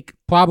take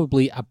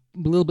probably a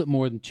little bit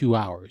more than 2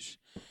 hours.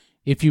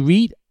 If you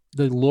read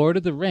The Lord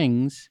of the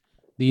Rings,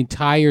 the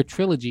entire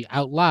trilogy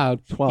out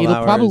loud, 12 it'll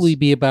hours. probably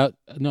be about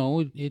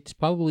it's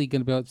probably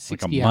going to be about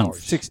 60 month.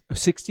 hours.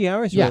 60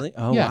 hours, Yeah, really?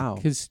 Oh, yeah, wow.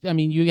 Because I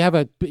mean, you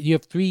have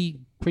 3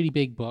 pretty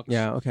big books.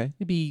 Yeah, okay.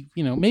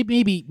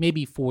 Maybe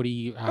maybe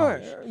 40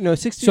 hours. No,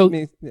 60. So-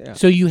 yeah.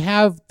 So you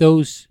have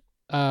those.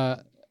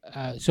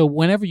 So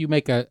whenever you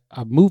make a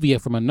movie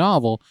from a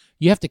novel,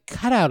 you have to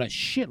cut out a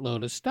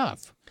shitload of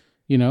stuff,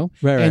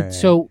 Right.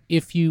 So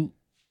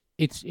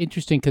it's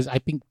interesting because I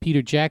think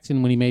Peter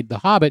Jackson, when he made The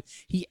Hobbit,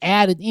 he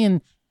added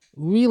in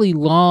really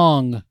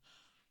long,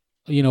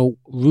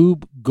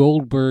 Rube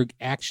Goldberg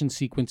action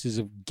sequences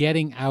of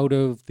getting out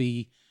of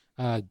the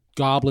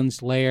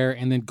goblin's lair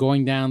and then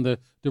going down the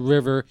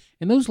river,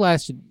 and those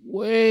lasted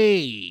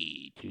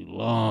way too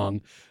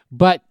long.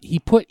 But he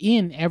put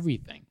in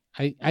everything.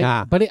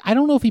 But I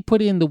don't know if he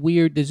put in the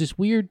weird. There's this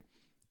weird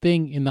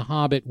thing in The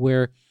Hobbit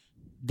where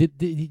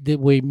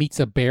where he meets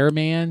a bear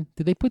man.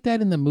 Did they put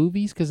that in the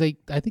movies? Because I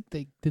think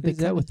they did. They Is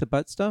that with the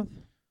butt stuff?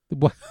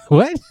 what?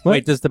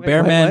 Wait, does the Wait,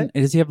 bear what, man? what?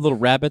 Does he have little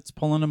rabbits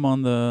pulling him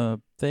on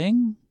the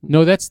thing?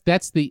 No, that's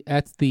the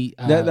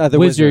The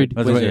wizard.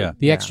 Wizard, yeah.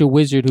 The extra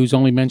wizard who's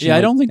only mentioned. Yeah, I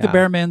like- don't think the Yeah.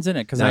 bear man's in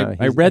it because No, I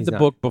he's- read he's the not.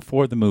 book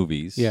before the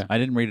movies. Yeah. I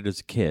didn't read it as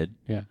a kid.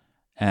 Yeah.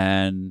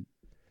 And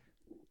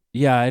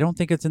yeah, I don't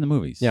think it's in the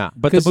movies. Yeah.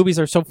 But the 'Cause- movies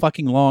are so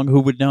fucking long. Who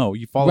would know?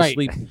 You fall Right.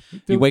 asleep.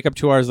 You wake up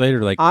 2 hours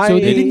later, like So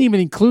they didn't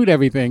even include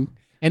everything.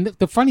 And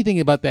the funny thing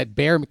about that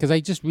bear, because I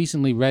just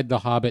recently read The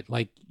Hobbit,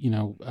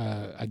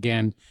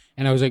 again,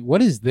 and I was like,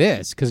 "What is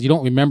this?" Because you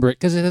don't remember it,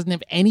 because it doesn't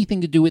have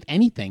anything to do with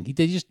anything.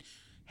 They just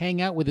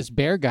hang out with this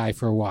bear guy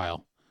for a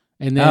while,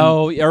 and then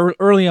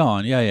early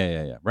on.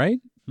 Yeah. Right?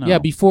 No. Yeah,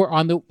 before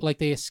on the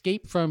they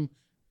escape from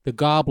the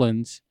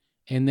goblins,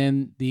 and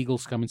then the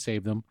eagles come and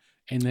save them,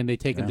 and then they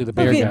take them to the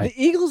bear Okay, guy. the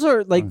Eagles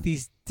are like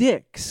these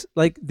dicks.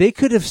 Like they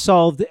could have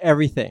solved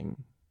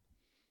everything.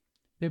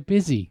 They're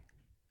busy.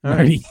 All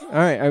right. All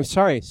right. I'm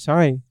sorry.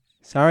 Sorry,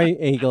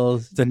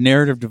 Eagles. It's a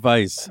narrative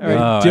device. All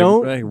right,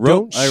 don't I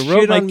wrote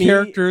shit my on me.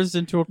 characters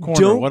into a corner.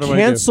 Don't What do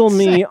cancel I do?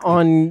 me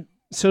on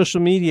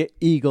social media,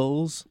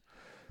 Eagles.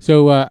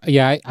 So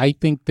I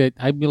think that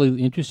I'm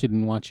really interested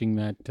in watching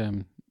that.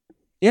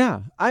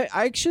 Yeah, I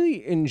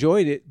actually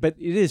enjoyed it, but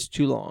it is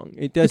too long.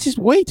 It does. It's just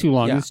way too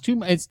long. Yeah. It's too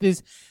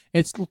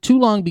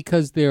long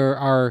because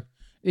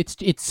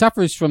it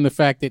suffers from the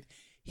fact that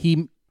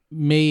he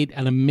made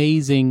an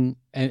amazing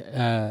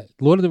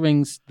Lord of the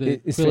Rings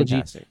It's trilogy,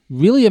 fantastic.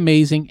 really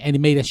amazing, and he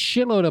made a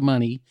shitload of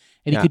money,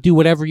 and Yeah. he could do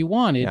whatever he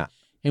wanted. Yeah.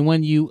 And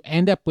when you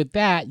end up with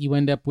that, you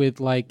end up with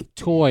like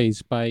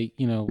Toys by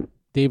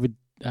David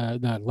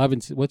not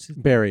Levinson. What's his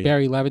Barry.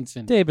 Barry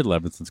Levinson. David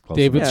Levinson's close.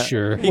 David, Yeah.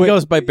 sure. He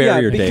goes by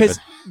Barry or because,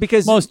 David.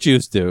 Because Most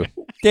Jews do.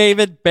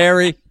 David,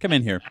 Barry, come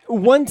in here.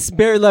 once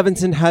Barry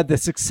Levinson had the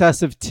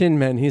success of Tin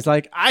Men, he's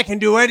like, I can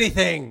do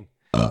anything.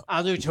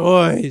 I'll do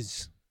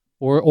toys.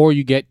 Or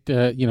you get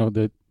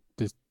the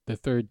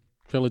third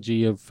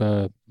trilogy of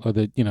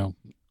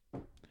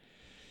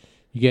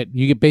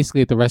you get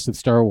basically the rest of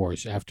Star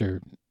Wars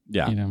after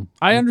Yeah.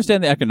 I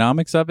understand the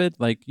economics of it.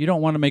 Like, you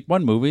don't want to make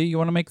one movie, you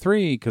want to make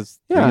three because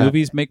Yeah.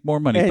 movies make more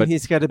money. And but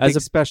he's got a as big a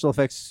special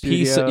effects studio.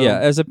 piece,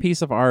 as a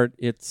piece of art,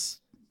 it's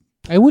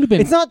it would have been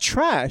It's not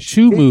trash.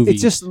 Two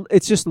movies.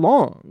 It's just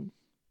long.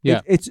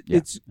 Yeah.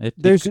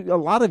 There's a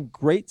lot of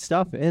great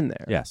stuff in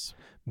there. yes.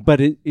 But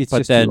it's But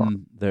just too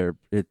long. then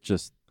it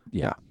just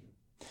yeah.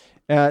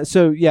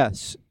 So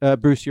yes,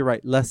 Bruce, you're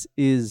right. Less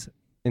is,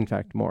 in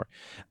fact, more.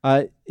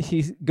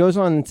 He goes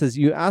on and says,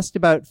 "You asked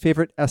about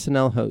favorite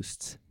SNL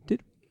hosts.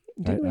 Did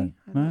we? I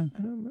don't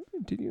remember.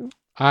 Did you?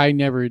 I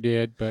never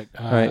did, but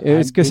All right, it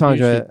was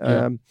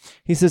Cassandra.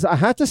 He says, "I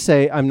have to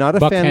say, I'm not a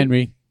Buck fan.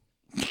 Henry.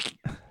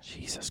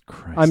 Jesus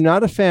Christ. I'm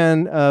not a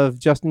fan of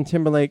Justin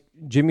Timberlake,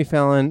 Jimmy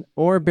Fallon,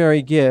 or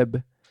Barry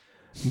Gibb,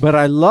 but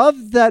I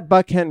love that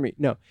Buck Henry."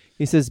 No,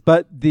 he says,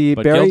 but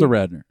Gilda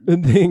Radner.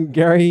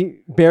 The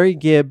Barry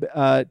Gibb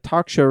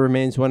talk show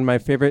remains one of my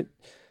favorite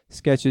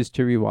sketches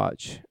to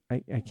rewatch.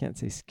 I can't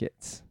say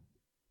skits.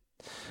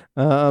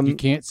 You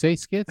can't say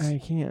skits. I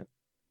can't.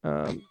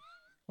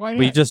 Why not?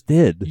 We just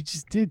did. You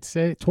just did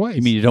say it twice.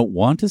 You mean you don't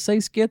want to say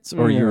skits,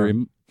 or Yeah. you're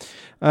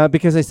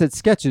Because I said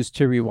sketches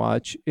to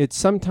rewatch. It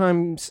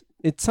sometimes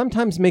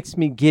makes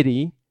me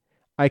giddy.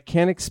 I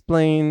can't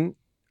explain.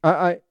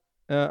 I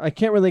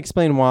can't really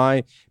explain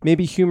why.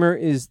 Maybe humor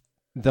is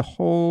the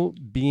whole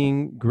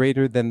being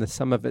greater than the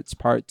sum of its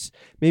parts.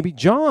 Maybe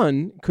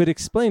John could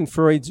explain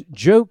Freud's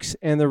jokes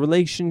and the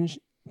relation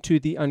to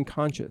the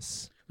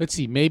unconscious. Let's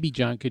see. Maybe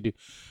John could do.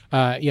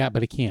 Yeah,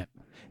 but he can't.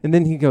 And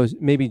then he goes,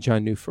 maybe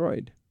John knew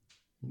Freud.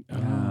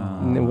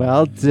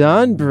 Well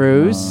done,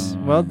 Bruce.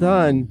 Well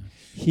done.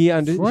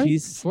 Freud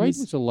He's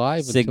was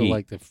alive Siggy. until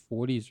like the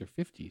 40s or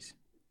 50s.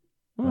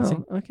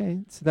 well, okay.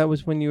 So that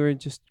was when you were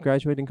just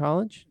graduating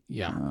college?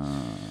 Yeah.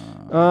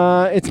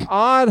 It's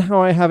odd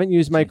how I haven't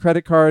used my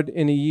credit card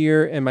in a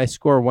year and my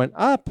score went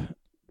up.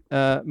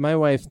 My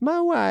wife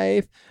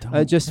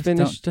just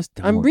finished. Just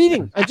don't. I'm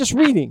reading. I'm just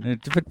reading.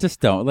 But just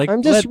don't. Like,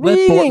 I'm just let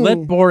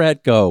reading.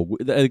 Borat go.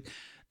 They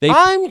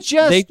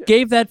They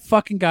gave that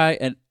fucking guy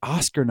an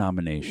Oscar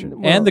nomination,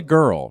 Well- and the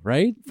girl,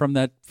 right, from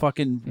that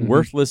fucking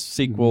worthless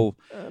sequel.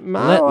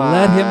 My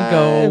let him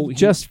go. wife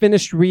just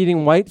finished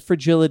reading White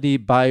Fragility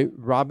by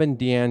Robin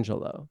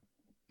DiAngelo.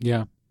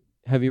 Yeah.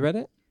 Have you read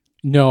it?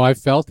 No, I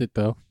felt it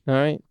though. All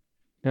right.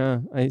 Yeah,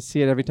 I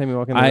see it every time you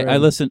walk in the room. I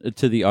listened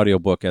to the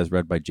audiobook as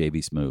read by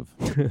JB Smoove.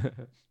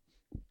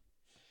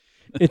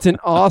 It's an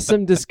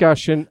awesome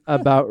discussion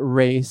about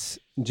race,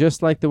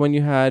 just like the one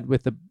you had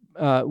with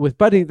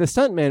Buddy the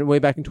stuntman way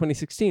back in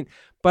 2016.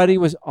 Buddy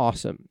was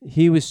awesome.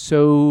 He was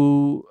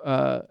so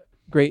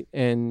great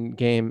and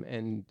game,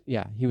 and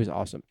yeah, he was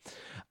awesome.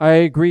 I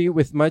agree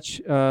with much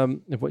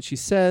of what she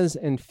says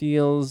and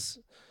feels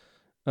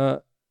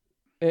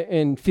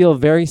and feel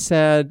very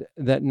sad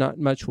that not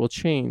much will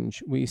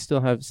change. We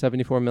still have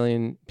 74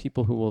 million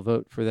people who will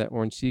vote for that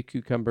orange sea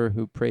cucumber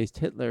who praised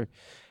Hitler,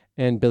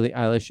 and Billie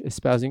Eilish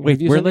espousing. her Wait,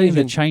 views we're on letting the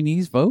Asian-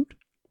 Chinese vote?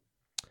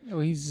 Oh,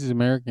 he's an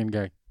American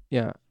guy.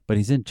 Yeah, But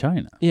he's in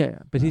China. yeah,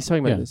 but he's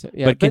talking about Yeah. this.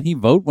 Yeah, but can he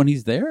vote when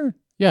he's there?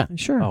 Yeah.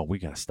 Sure. Oh, we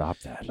got to stop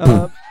that.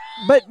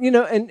 But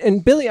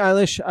and Billie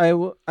Eilish,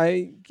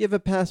 I give a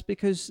pass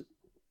because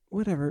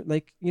whatever,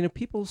 like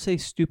people say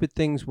stupid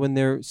things when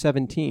they're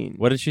 17.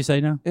 What did she say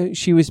now?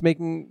 She was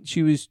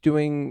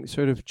doing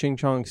sort of ching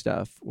chong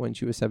stuff when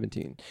she was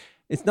 17.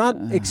 It's not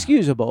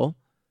excusable.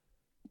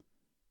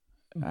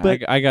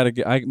 But I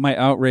gotta. My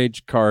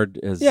outrage card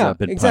has yeah,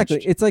 been exactly.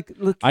 punched. It's like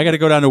look, I got to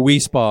go down to Wee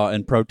Spa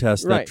and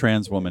protest Right. that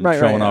trans woman Right,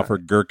 showing right, off her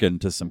gherkin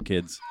to some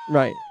kids.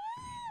 right.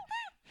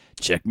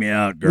 Check me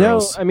out,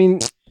 girls. No, I mean,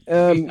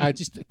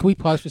 Just can we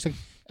pause for a second?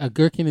 A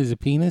gherkin is a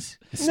penis.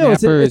 A No,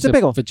 it's a- snapper it's is a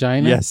pickle.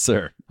 vagina. Yes,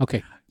 sir.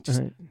 Okay.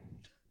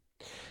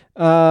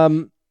 all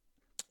right.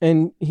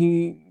 And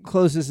he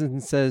closes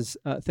and says,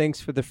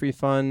 "Thanks for the free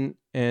fun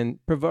and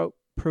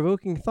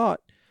provoking thought."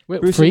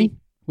 Wait, Bruce free?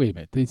 Wait a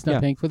minute. He's not Yeah.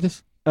 paying for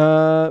this?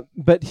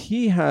 But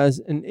he has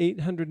an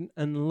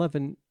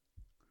 811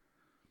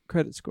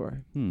 credit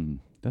score.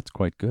 That's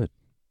quite good.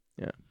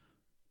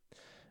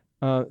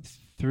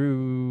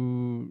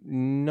 Through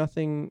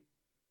nothing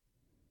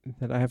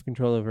that I have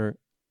control over,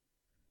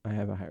 I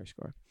have a higher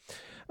score.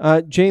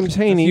 James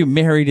Haney. You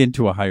married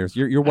into a higher.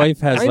 Your wife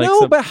has I like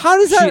know, some, but how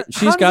does that?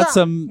 she's got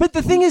some. But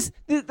the thing is,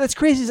 that's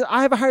crazy. Is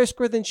I have a higher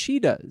score than she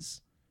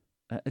does.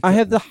 I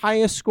have the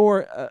highest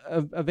score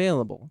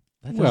available.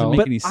 That doesn't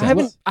make any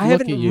sense. I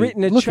haven't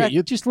written a look check. At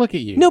you. Just look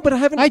at you. No, but I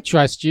haven't. I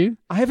trust you.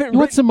 I haven't. You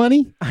want some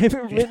money? I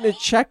haven't written a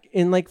check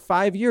in like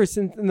 5 years.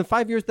 Since in the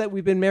 5 years that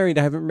we've been married,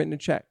 I haven't written a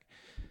check.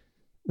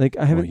 Like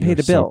I haven't paid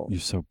a bill. You're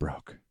so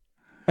broke.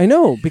 I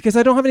know because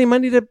I don't have any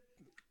money to.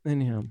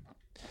 Anyhow,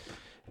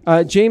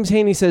 James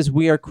Haney says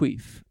we are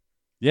queef.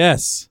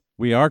 Yes,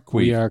 we are queef.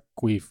 We are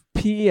queef.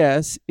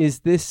 P.S.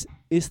 Is this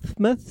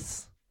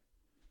isthmus?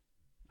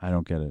 I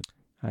don't get it.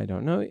 I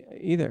don't know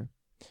either.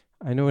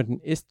 I know what an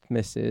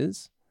isthmus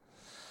is.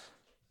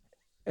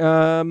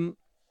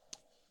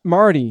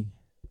 Marty,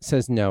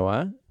 says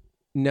Noah.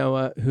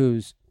 Noah,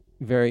 who's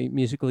very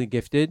musically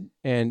gifted,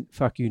 and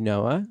fuck you,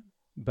 Noah.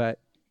 But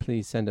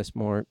please send us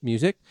more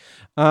music.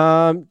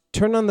 Turn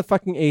on the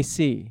fucking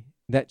AC.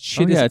 That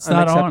shit is it's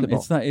not on. unacceptable.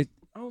 It's not.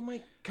 Oh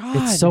my god!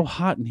 It's so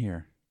hot in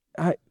here.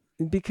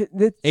 Because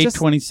it's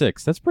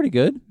 826. That's pretty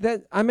good.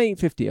 that I'm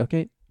 850.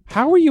 Okay.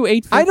 How are you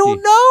 850? I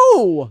don't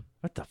know.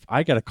 What the?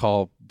 I gotta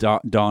call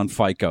Don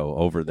FICO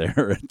over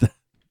there.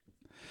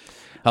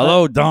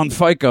 Hello, Don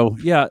FICO.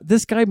 Yeah,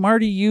 this guy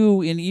Marty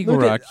Yu in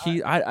Igorok.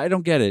 I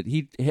don't get it.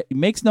 He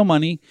makes no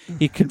money.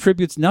 He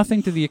contributes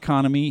nothing to the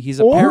economy. He's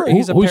a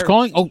Who's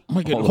calling? Oh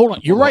my God! Hold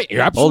on. You're right.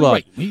 You're absolutely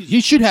right. He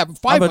should have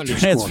 500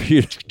 score.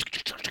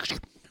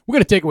 We're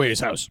gonna take away his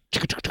house.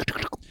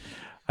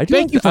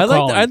 Thank you for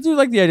calling. I do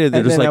like the idea that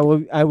And there's then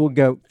like I will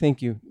go.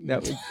 Thank you.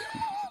 That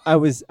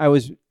was, I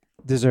was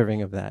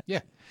deserving of that.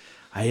 Yeah.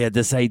 I had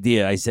this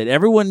idea. I said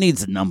everyone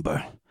needs a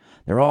number.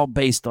 They're all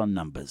based on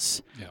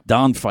numbers. Yeah.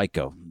 Don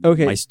FICO.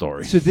 Okay. My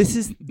story. So this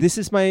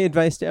is my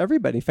advice to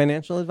everybody.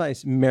 Financial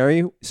advice.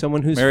 Marry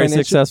someone who's Marry a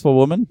successful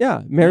woman.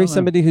 Yeah, marry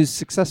somebody who's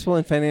successful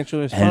and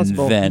financially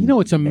responsible. And then You know,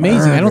 it's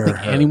amazing. I don't think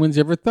murder her. anyone's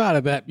ever thought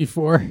of that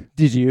before.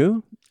 Did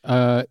you?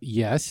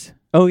 Yes.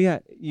 Oh yeah,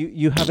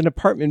 you have an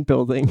apartment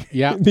building.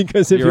 Yeah.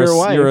 because of your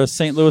wife. You're a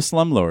St. Louis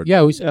slumlord.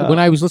 Yeah, when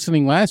I was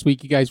listening last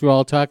week, you guys were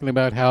all talking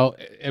about how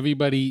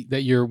everybody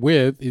that you're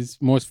with is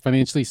more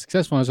financially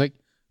successful. I was like,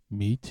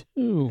 me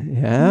too.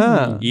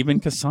 Yeah.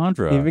 Even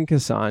Cassandra. Even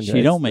Cassandra.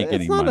 She don't make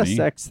any It's not money. a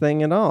sex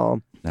thing at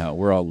all. No,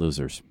 we're all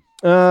losers.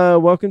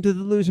 Welcome to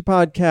the Loser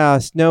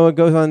Podcast. Noah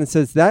goes on and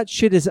says that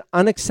shit is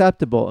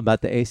unacceptable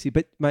about the AC.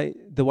 But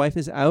the wife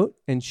is out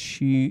and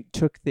she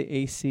took the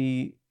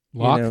AC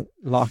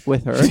lock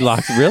with her. She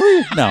locked.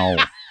 Really? No.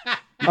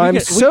 I'm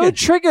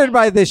triggered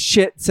by this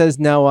shit, says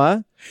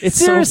Noah. It's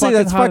Seriously, so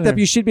that's fucked up.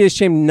 You should be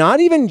ashamed. Not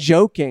even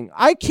joking.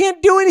 I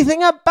can't do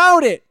anything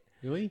about it.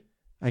 Really?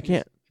 I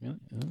can't.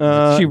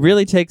 She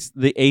really takes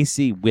the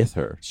AC with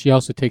her. She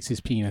also takes his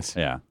penis.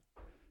 Yeah.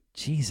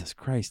 Jesus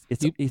Christ!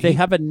 They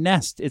have a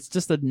nest. It's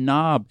just a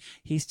knob.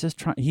 He's just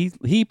trying.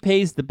 He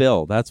pays the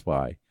bill. That's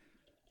why.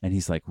 And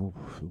he's like, "Ooh,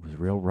 it was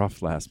real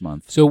rough last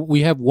month." So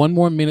we have 1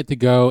 more minute to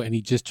go, and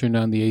he just turned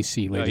on the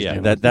AC. Ladies and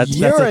gentlemen. that's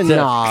You're a a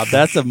knob.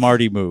 That's a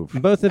Marty move.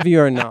 Both of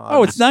you are knobs.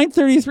 Oh, it's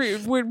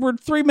 9:33. We're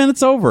 3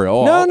 minutes over.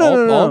 Oh,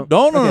 No.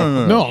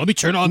 No, let me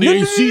turn on the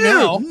AC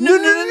now.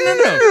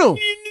 No.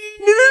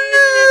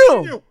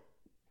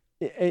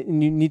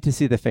 And you need to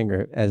see the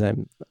finger as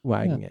I'm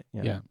wagging it.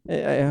 Yeah.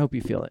 I hope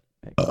you feel it.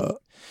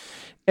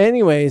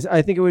 Anyways,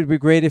 I think it would be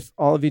great if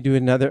all of you do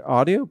another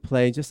audio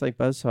play, just like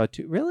Buzzsaw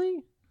 2. Really?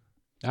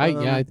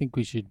 I think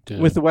we should.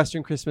 With the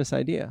Western Christmas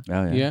idea.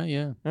 Oh, yeah.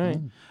 Yeah. All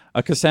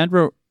right.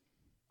 Cassandra,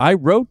 I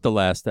wrote the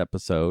last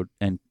episode,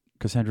 and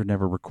Cassandra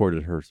never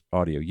recorded her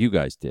audio. You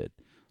guys did,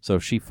 so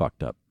she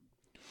fucked up.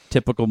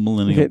 Typical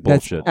millennial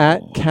bullshit.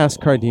 That's at Cass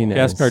Cardenas.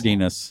 Cass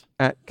Cardenas.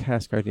 At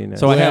Cass Cardenas.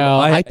 So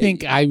I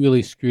think I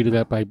really screwed it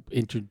up by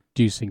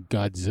introducing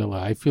Godzilla.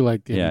 I feel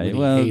like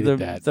everybody hated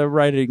that. The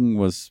writing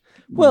was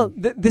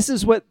this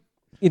is what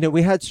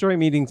we had story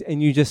meetings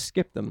and you just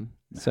skipped them.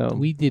 So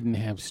We didn't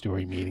have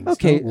story meetings.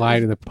 Okay. Don't lie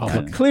to the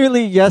public.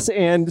 clearly, yes,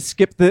 and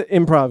skip the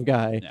improv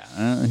guy.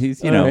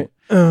 he's All right.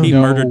 he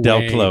No murdered Del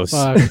way. Close.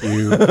 Fuck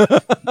you.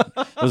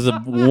 It was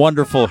a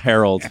wonderful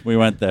herald. We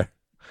went there.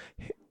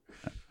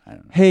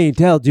 Hey,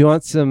 Del, do you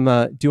want some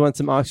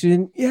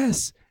oxygen?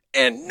 Yes.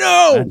 And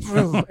no.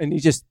 And he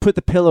just put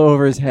the pillow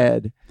over his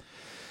head.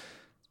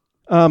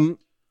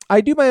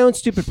 I do my own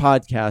stupid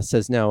podcast,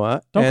 says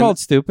Noah. Don't call it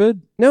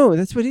stupid. No,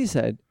 that's what he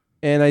said.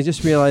 And I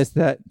just realized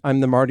that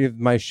I'm the Marty of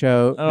my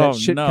show. Oh, that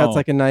shit no. cuts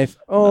like a knife.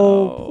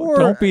 Oh, No, poor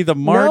don't be the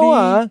Marty.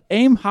 Noah.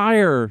 Aim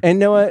higher. And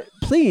Noah,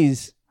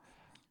 please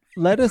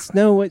let us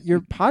know what your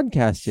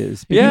podcast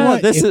is. Yeah,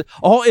 what? this is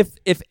all.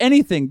 If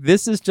anything,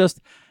 this is just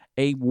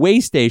a way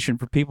station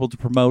for people to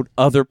promote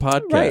other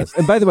Right. podcasts.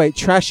 And by the way,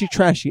 Trashy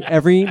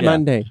every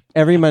Monday.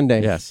 Every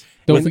Monday. Yes.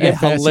 Don't With forget a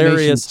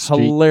hilarious, Fascination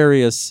Street.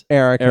 hilarious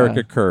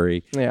Erica.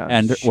 Curry. Yeah.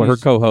 And her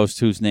she's- co-host,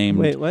 who's named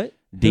Wait, what?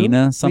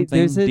 Dina Who? something. Wait,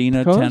 there's a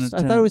Dina co-host? I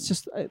Ten- thought it was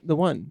just the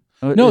one.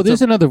 No, it's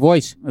there's another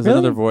voice. there's Really?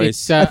 another voice.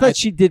 It's, I thought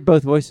she did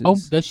both voices. Oh,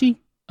 does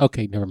she?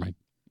 Okay, never mind.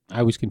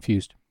 I was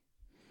confused.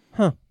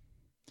 Huh.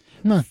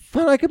 No.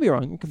 Well, I could be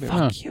wrong. I could be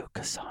wrong. Fuck you,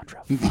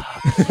 Cassandra.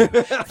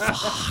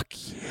 Fuck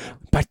you.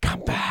 But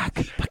come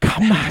back.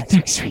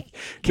 next week.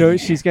 No,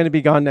 she's going to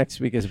be gone next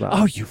week as well.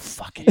 Oh, you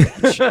fucking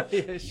bitch.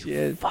 yeah, she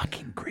is.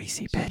 Fucking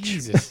greasy bitch.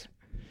 Jesus.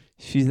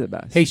 She's the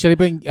best. Hey, should I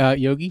bring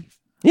Yogi?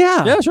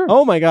 Yeah. Yeah, sure.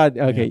 Oh, my God.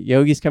 Okay,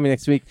 Yogi's coming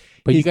next week.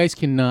 But you He's- guys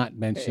cannot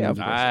mention. Yeah, of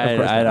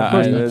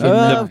course.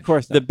 Of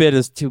course not. The bit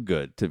is too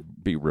good to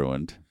be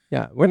ruined.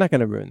 Yeah, we're not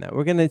going to ruin that.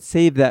 We're going to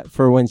save that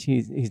for when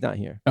he's not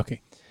here.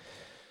 Okay.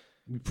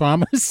 You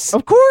promise?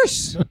 Of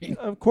course.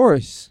 Of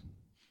course.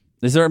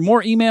 Is there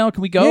more email?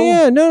 Can we go?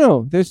 Yeah,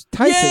 no. There's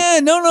Tyson. Yeah,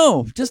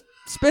 no. Just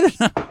spit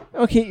it out.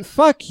 Okay,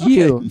 fuck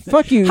you.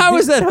 Fuck you. How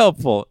is that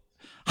helpful?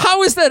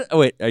 How is that? Oh,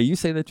 wait, are you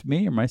saying that to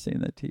me or am I saying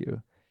that to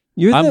you?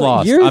 I'm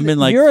lost. I'm in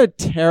like. You're a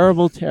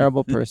terrible,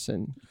 terrible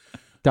person,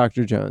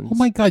 Dr. Jones. Oh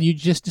my God! You're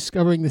just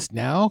discovering this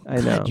now? I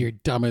know. God, you're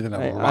dumber than a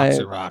I- box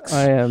I- of rocks.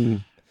 I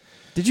am.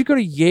 Did you go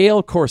to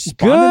Yale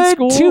correspondence Good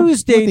school?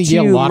 Tuesday Went to to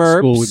Yale you, Law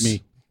School Merps. with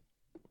me.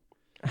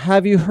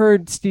 Have you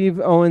heard Steve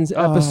Owen's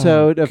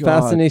episode of God,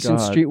 Fascination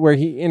God. Street where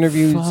he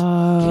interviews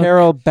Fuck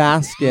Carol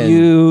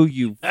Baskin?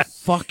 You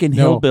fucking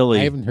No,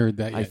 hillbilly. I haven't heard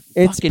that I yet.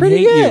 It's fucking pretty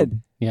hate you.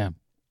 good. Yeah.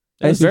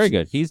 That's I- very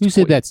good. Who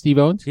said that? Steve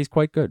Owens? He's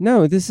quite good.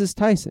 No, this is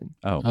Tyson.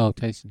 Oh,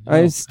 Tyson. Oh,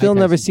 I've still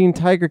hi, never Tyson. seen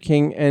Tiger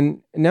King,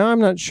 and now I'm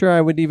not sure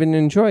I would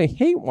even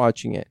hate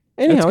watching it.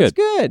 Anyhow, it's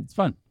good. It's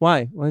fun.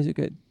 Why? Why is it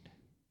good?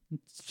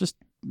 It's just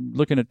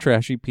looking at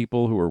trashy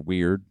people who are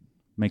weird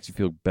makes you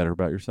feel better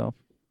about yourself.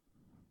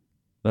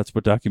 That's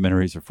what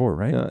documentaries are for,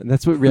 right?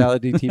 That's what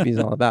reality TV is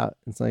all about.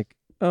 It's like,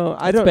 oh,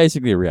 I It's don't.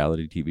 basically a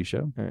reality TV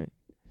show. All right.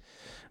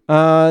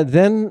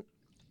 Then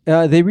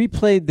they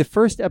replayed the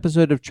first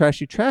episode of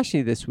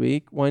Trashy this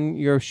week. Won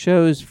your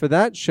shows for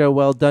that show.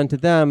 Well done to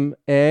them.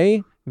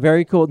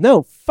 Very cool.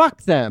 No,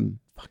 fuck them.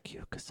 Fuck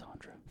you,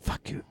 Cassandra.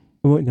 Fuck you.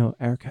 Oh, no,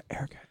 Erica,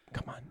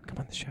 come on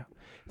the show.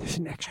 There's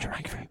an extra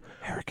mic for you.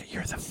 Erica,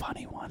 you're the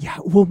funny one. Yeah,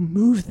 we'll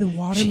move the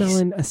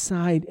watermelon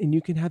aside, and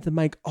you can have the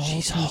mic all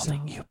She's to yourself.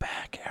 holding you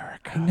back,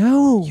 Erica. I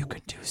know. You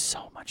could do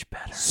so much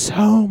better.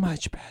 So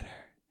much better.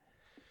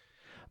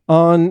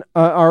 On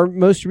our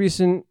most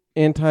recent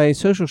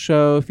anti-social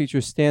show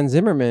features Stan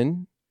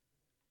Zimmerman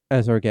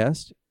as our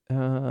guest. Is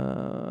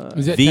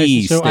that The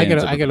Tyson show? I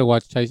Stan gotta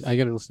watch Tyson. I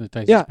gotta listen to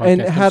Tyson's Yeah, podcast.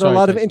 and I'm had a sorry,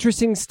 lot of Tyson.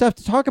 interesting stuff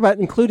to talk about,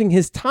 including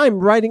his time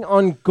writing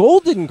on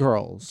Golden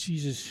Girls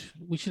Jesus,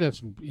 we should have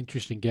some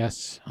interesting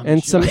guests. On and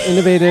the show. some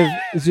innovative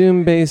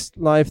Zoom-based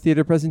live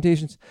theater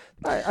presentations.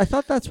 I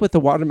thought that's what the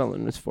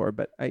watermelon was for,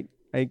 but I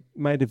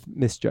might have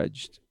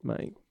misjudged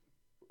my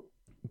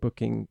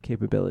booking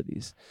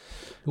capabilities.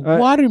 The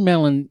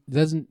watermelon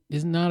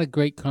is not a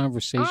great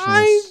conversationalist.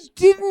 I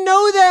didn't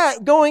know that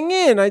going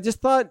in. I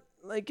just thought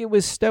like it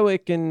was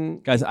stoic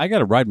and Guys, I got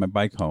to ride my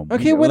bike home.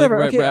 okay, whatever.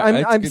 Like,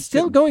 Okay, I'm it's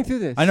still good. going through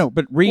this. I know,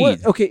 but read.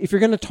 What? Okay, if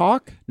you're gonna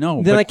talk, No,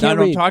 then but I can't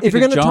I'm read. talking If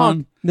you're to gonna John.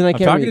 talk, then I I'm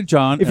can't talking read. to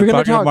John. If you're I'm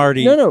gonna talking talk, to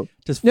Marty. no,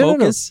 Just no,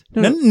 focus.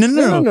 no,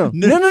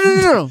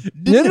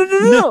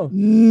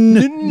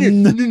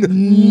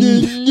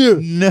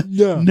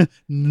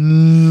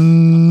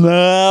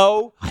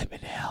 No. I'm in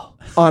hell.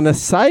 On a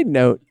side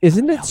note,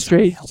 isn't it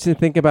strange to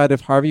think about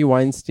if Harvey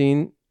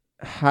Weinstein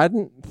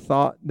hadn't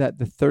thought that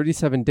the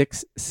 37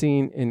 Dicks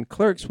scene in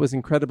Clerks was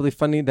incredibly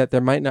funny, that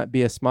there might not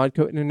be a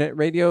Smodco internet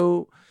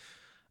radio?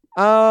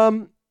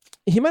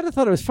 He might have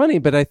thought it was funny,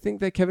 but I think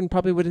that Kevin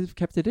probably would have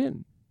kept it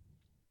in.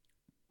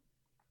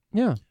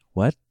 Yeah.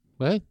 What?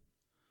 What?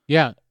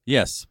 Yeah,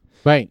 Yes.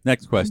 right.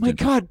 Next Oh question. my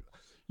God.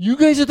 You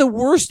guys are the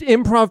worst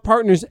improv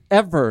partners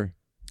ever.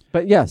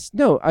 But yes,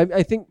 no,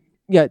 I think,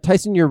 yeah,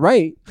 Tyson, you're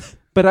right.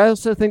 But I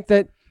also think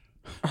that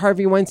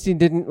Harvey Weinstein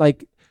didn't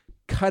like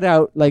cut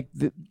out like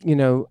the,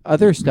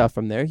 other stuff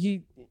from there.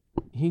 He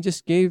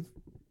just gave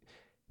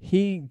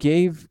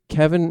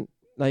Kevin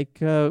like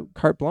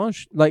carte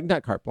blanche, like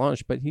not carte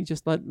blanche, but he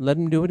just let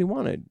him do what he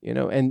wanted,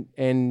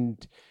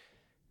 and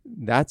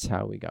that's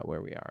how we got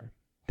where we are.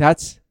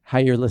 That's how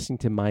you're listening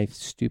to my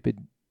stupid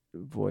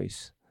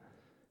voice.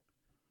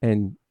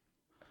 And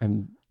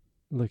I'm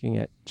looking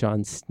at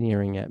John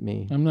sneering at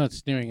me. I'm not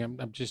sneering.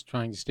 I'm just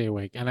trying to stay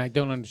awake, and I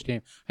don't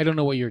understand. I don't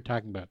know what you're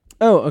talking about.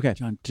 Oh, okay.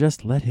 John,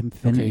 just let him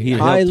finish. Okay.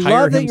 He'll I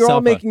tire love that you're all himself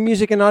out. making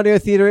music and audio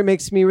theater. It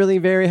makes me really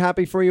very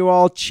happy for you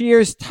all.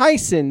 Cheers,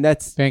 Tyson.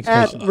 That's Thanks,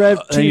 at Tyson.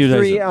 Thank you,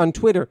 Rev23 Tyson. on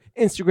Twitter,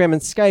 Instagram,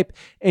 and Skype.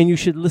 And you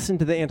should listen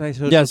to the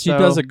Antisocial Yes, she Show.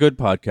 does a good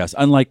podcast,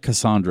 unlike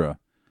Cassandra.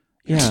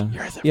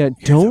 Yeah,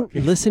 don't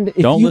listen to.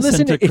 If Don't you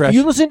listen to if Crash-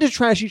 you listen to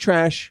Trashy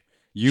Trash,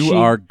 You She-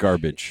 are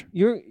garbage.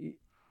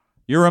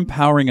 you're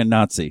empowering a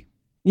Nazi.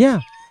 yeah.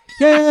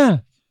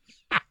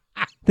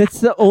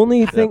 That's the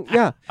only thing.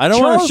 Yeah, I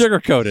don't want to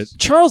sugarcoat it.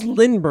 Charles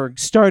Lindbergh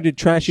started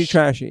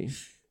Trashy.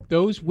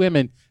 Those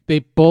women, they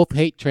both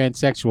hate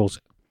transsexuals.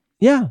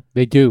 Yeah.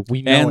 They do.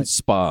 We know And it.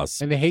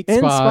 spas. And they hate And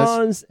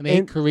spas. And they hate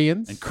and-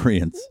 Koreans. And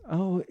Koreans.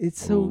 Oh,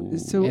 it's so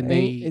And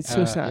they, it's so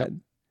yep.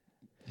 sad.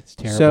 It's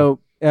terrible.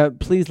 So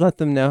please let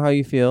them know how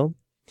you feel.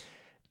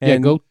 yeah,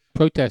 And- go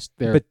protest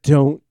there. But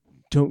don't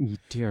you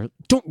dare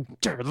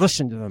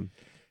listen to them.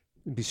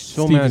 I'd be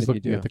so Steve mad is if you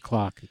looking do. at the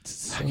clock. It's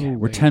so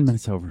We're late. 10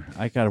 minutes over.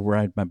 I got to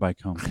ride my bike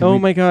home. Oh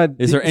my God!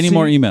 Is there any So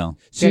more you- email?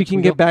 So you Yeah, can can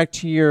we get go- back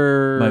to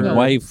your My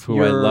wife,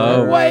 who I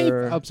love. Wife.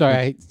 I'm sorry.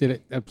 I did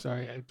it. I'm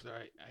sorry.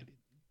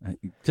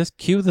 Just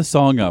cue the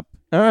song up.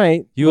 All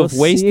right. You We'll have see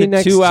wasted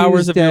next 2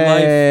 hours of your life.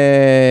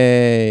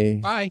 Tuesday.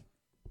 Bye.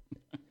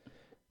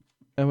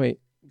 Oh wait.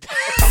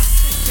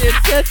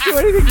 Can't do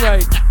anything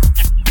right.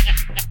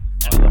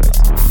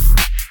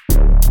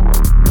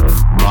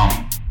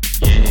 Rum,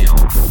 Yale,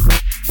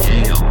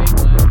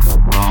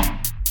 rum.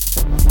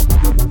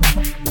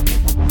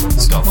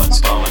 Stolen.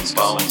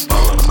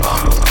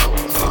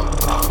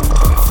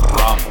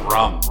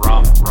 Rum.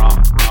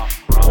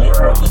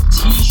 Where are the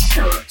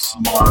t-shirts,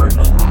 Marvin?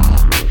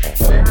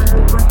 Where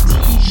are the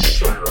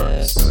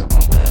t-shirts?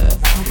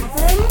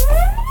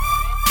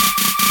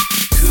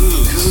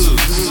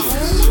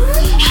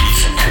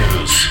 She's a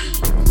coos.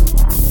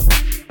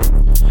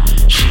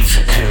 She's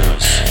a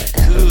coos.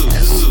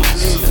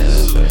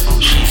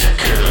 She's a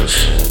coos.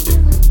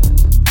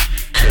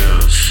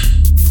 Coos.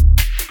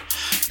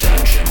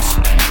 Dungeons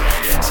and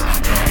dragons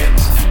and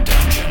dragons and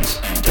dungeons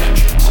and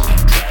dungeons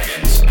and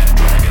dragons and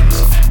dragons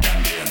and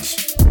dungeons.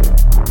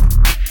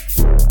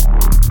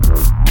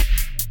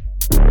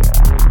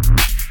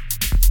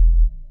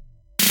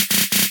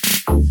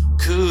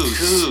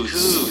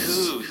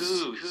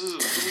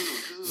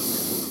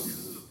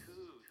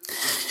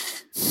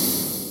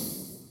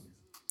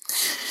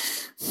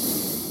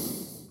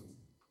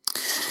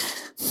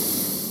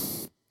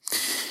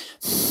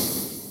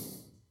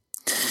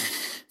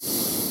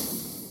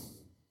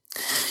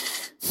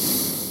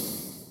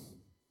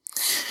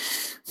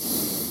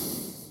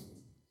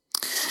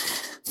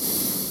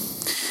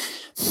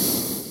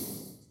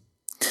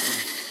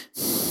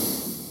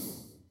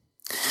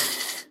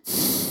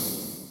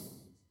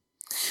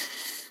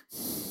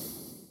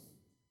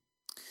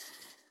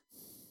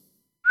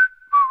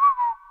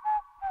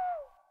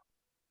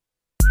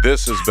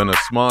 This has been a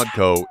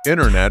Smodco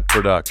Internet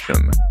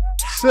production.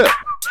 SIP.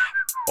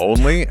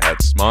 Only at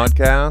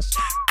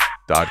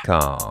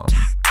smodcast.com.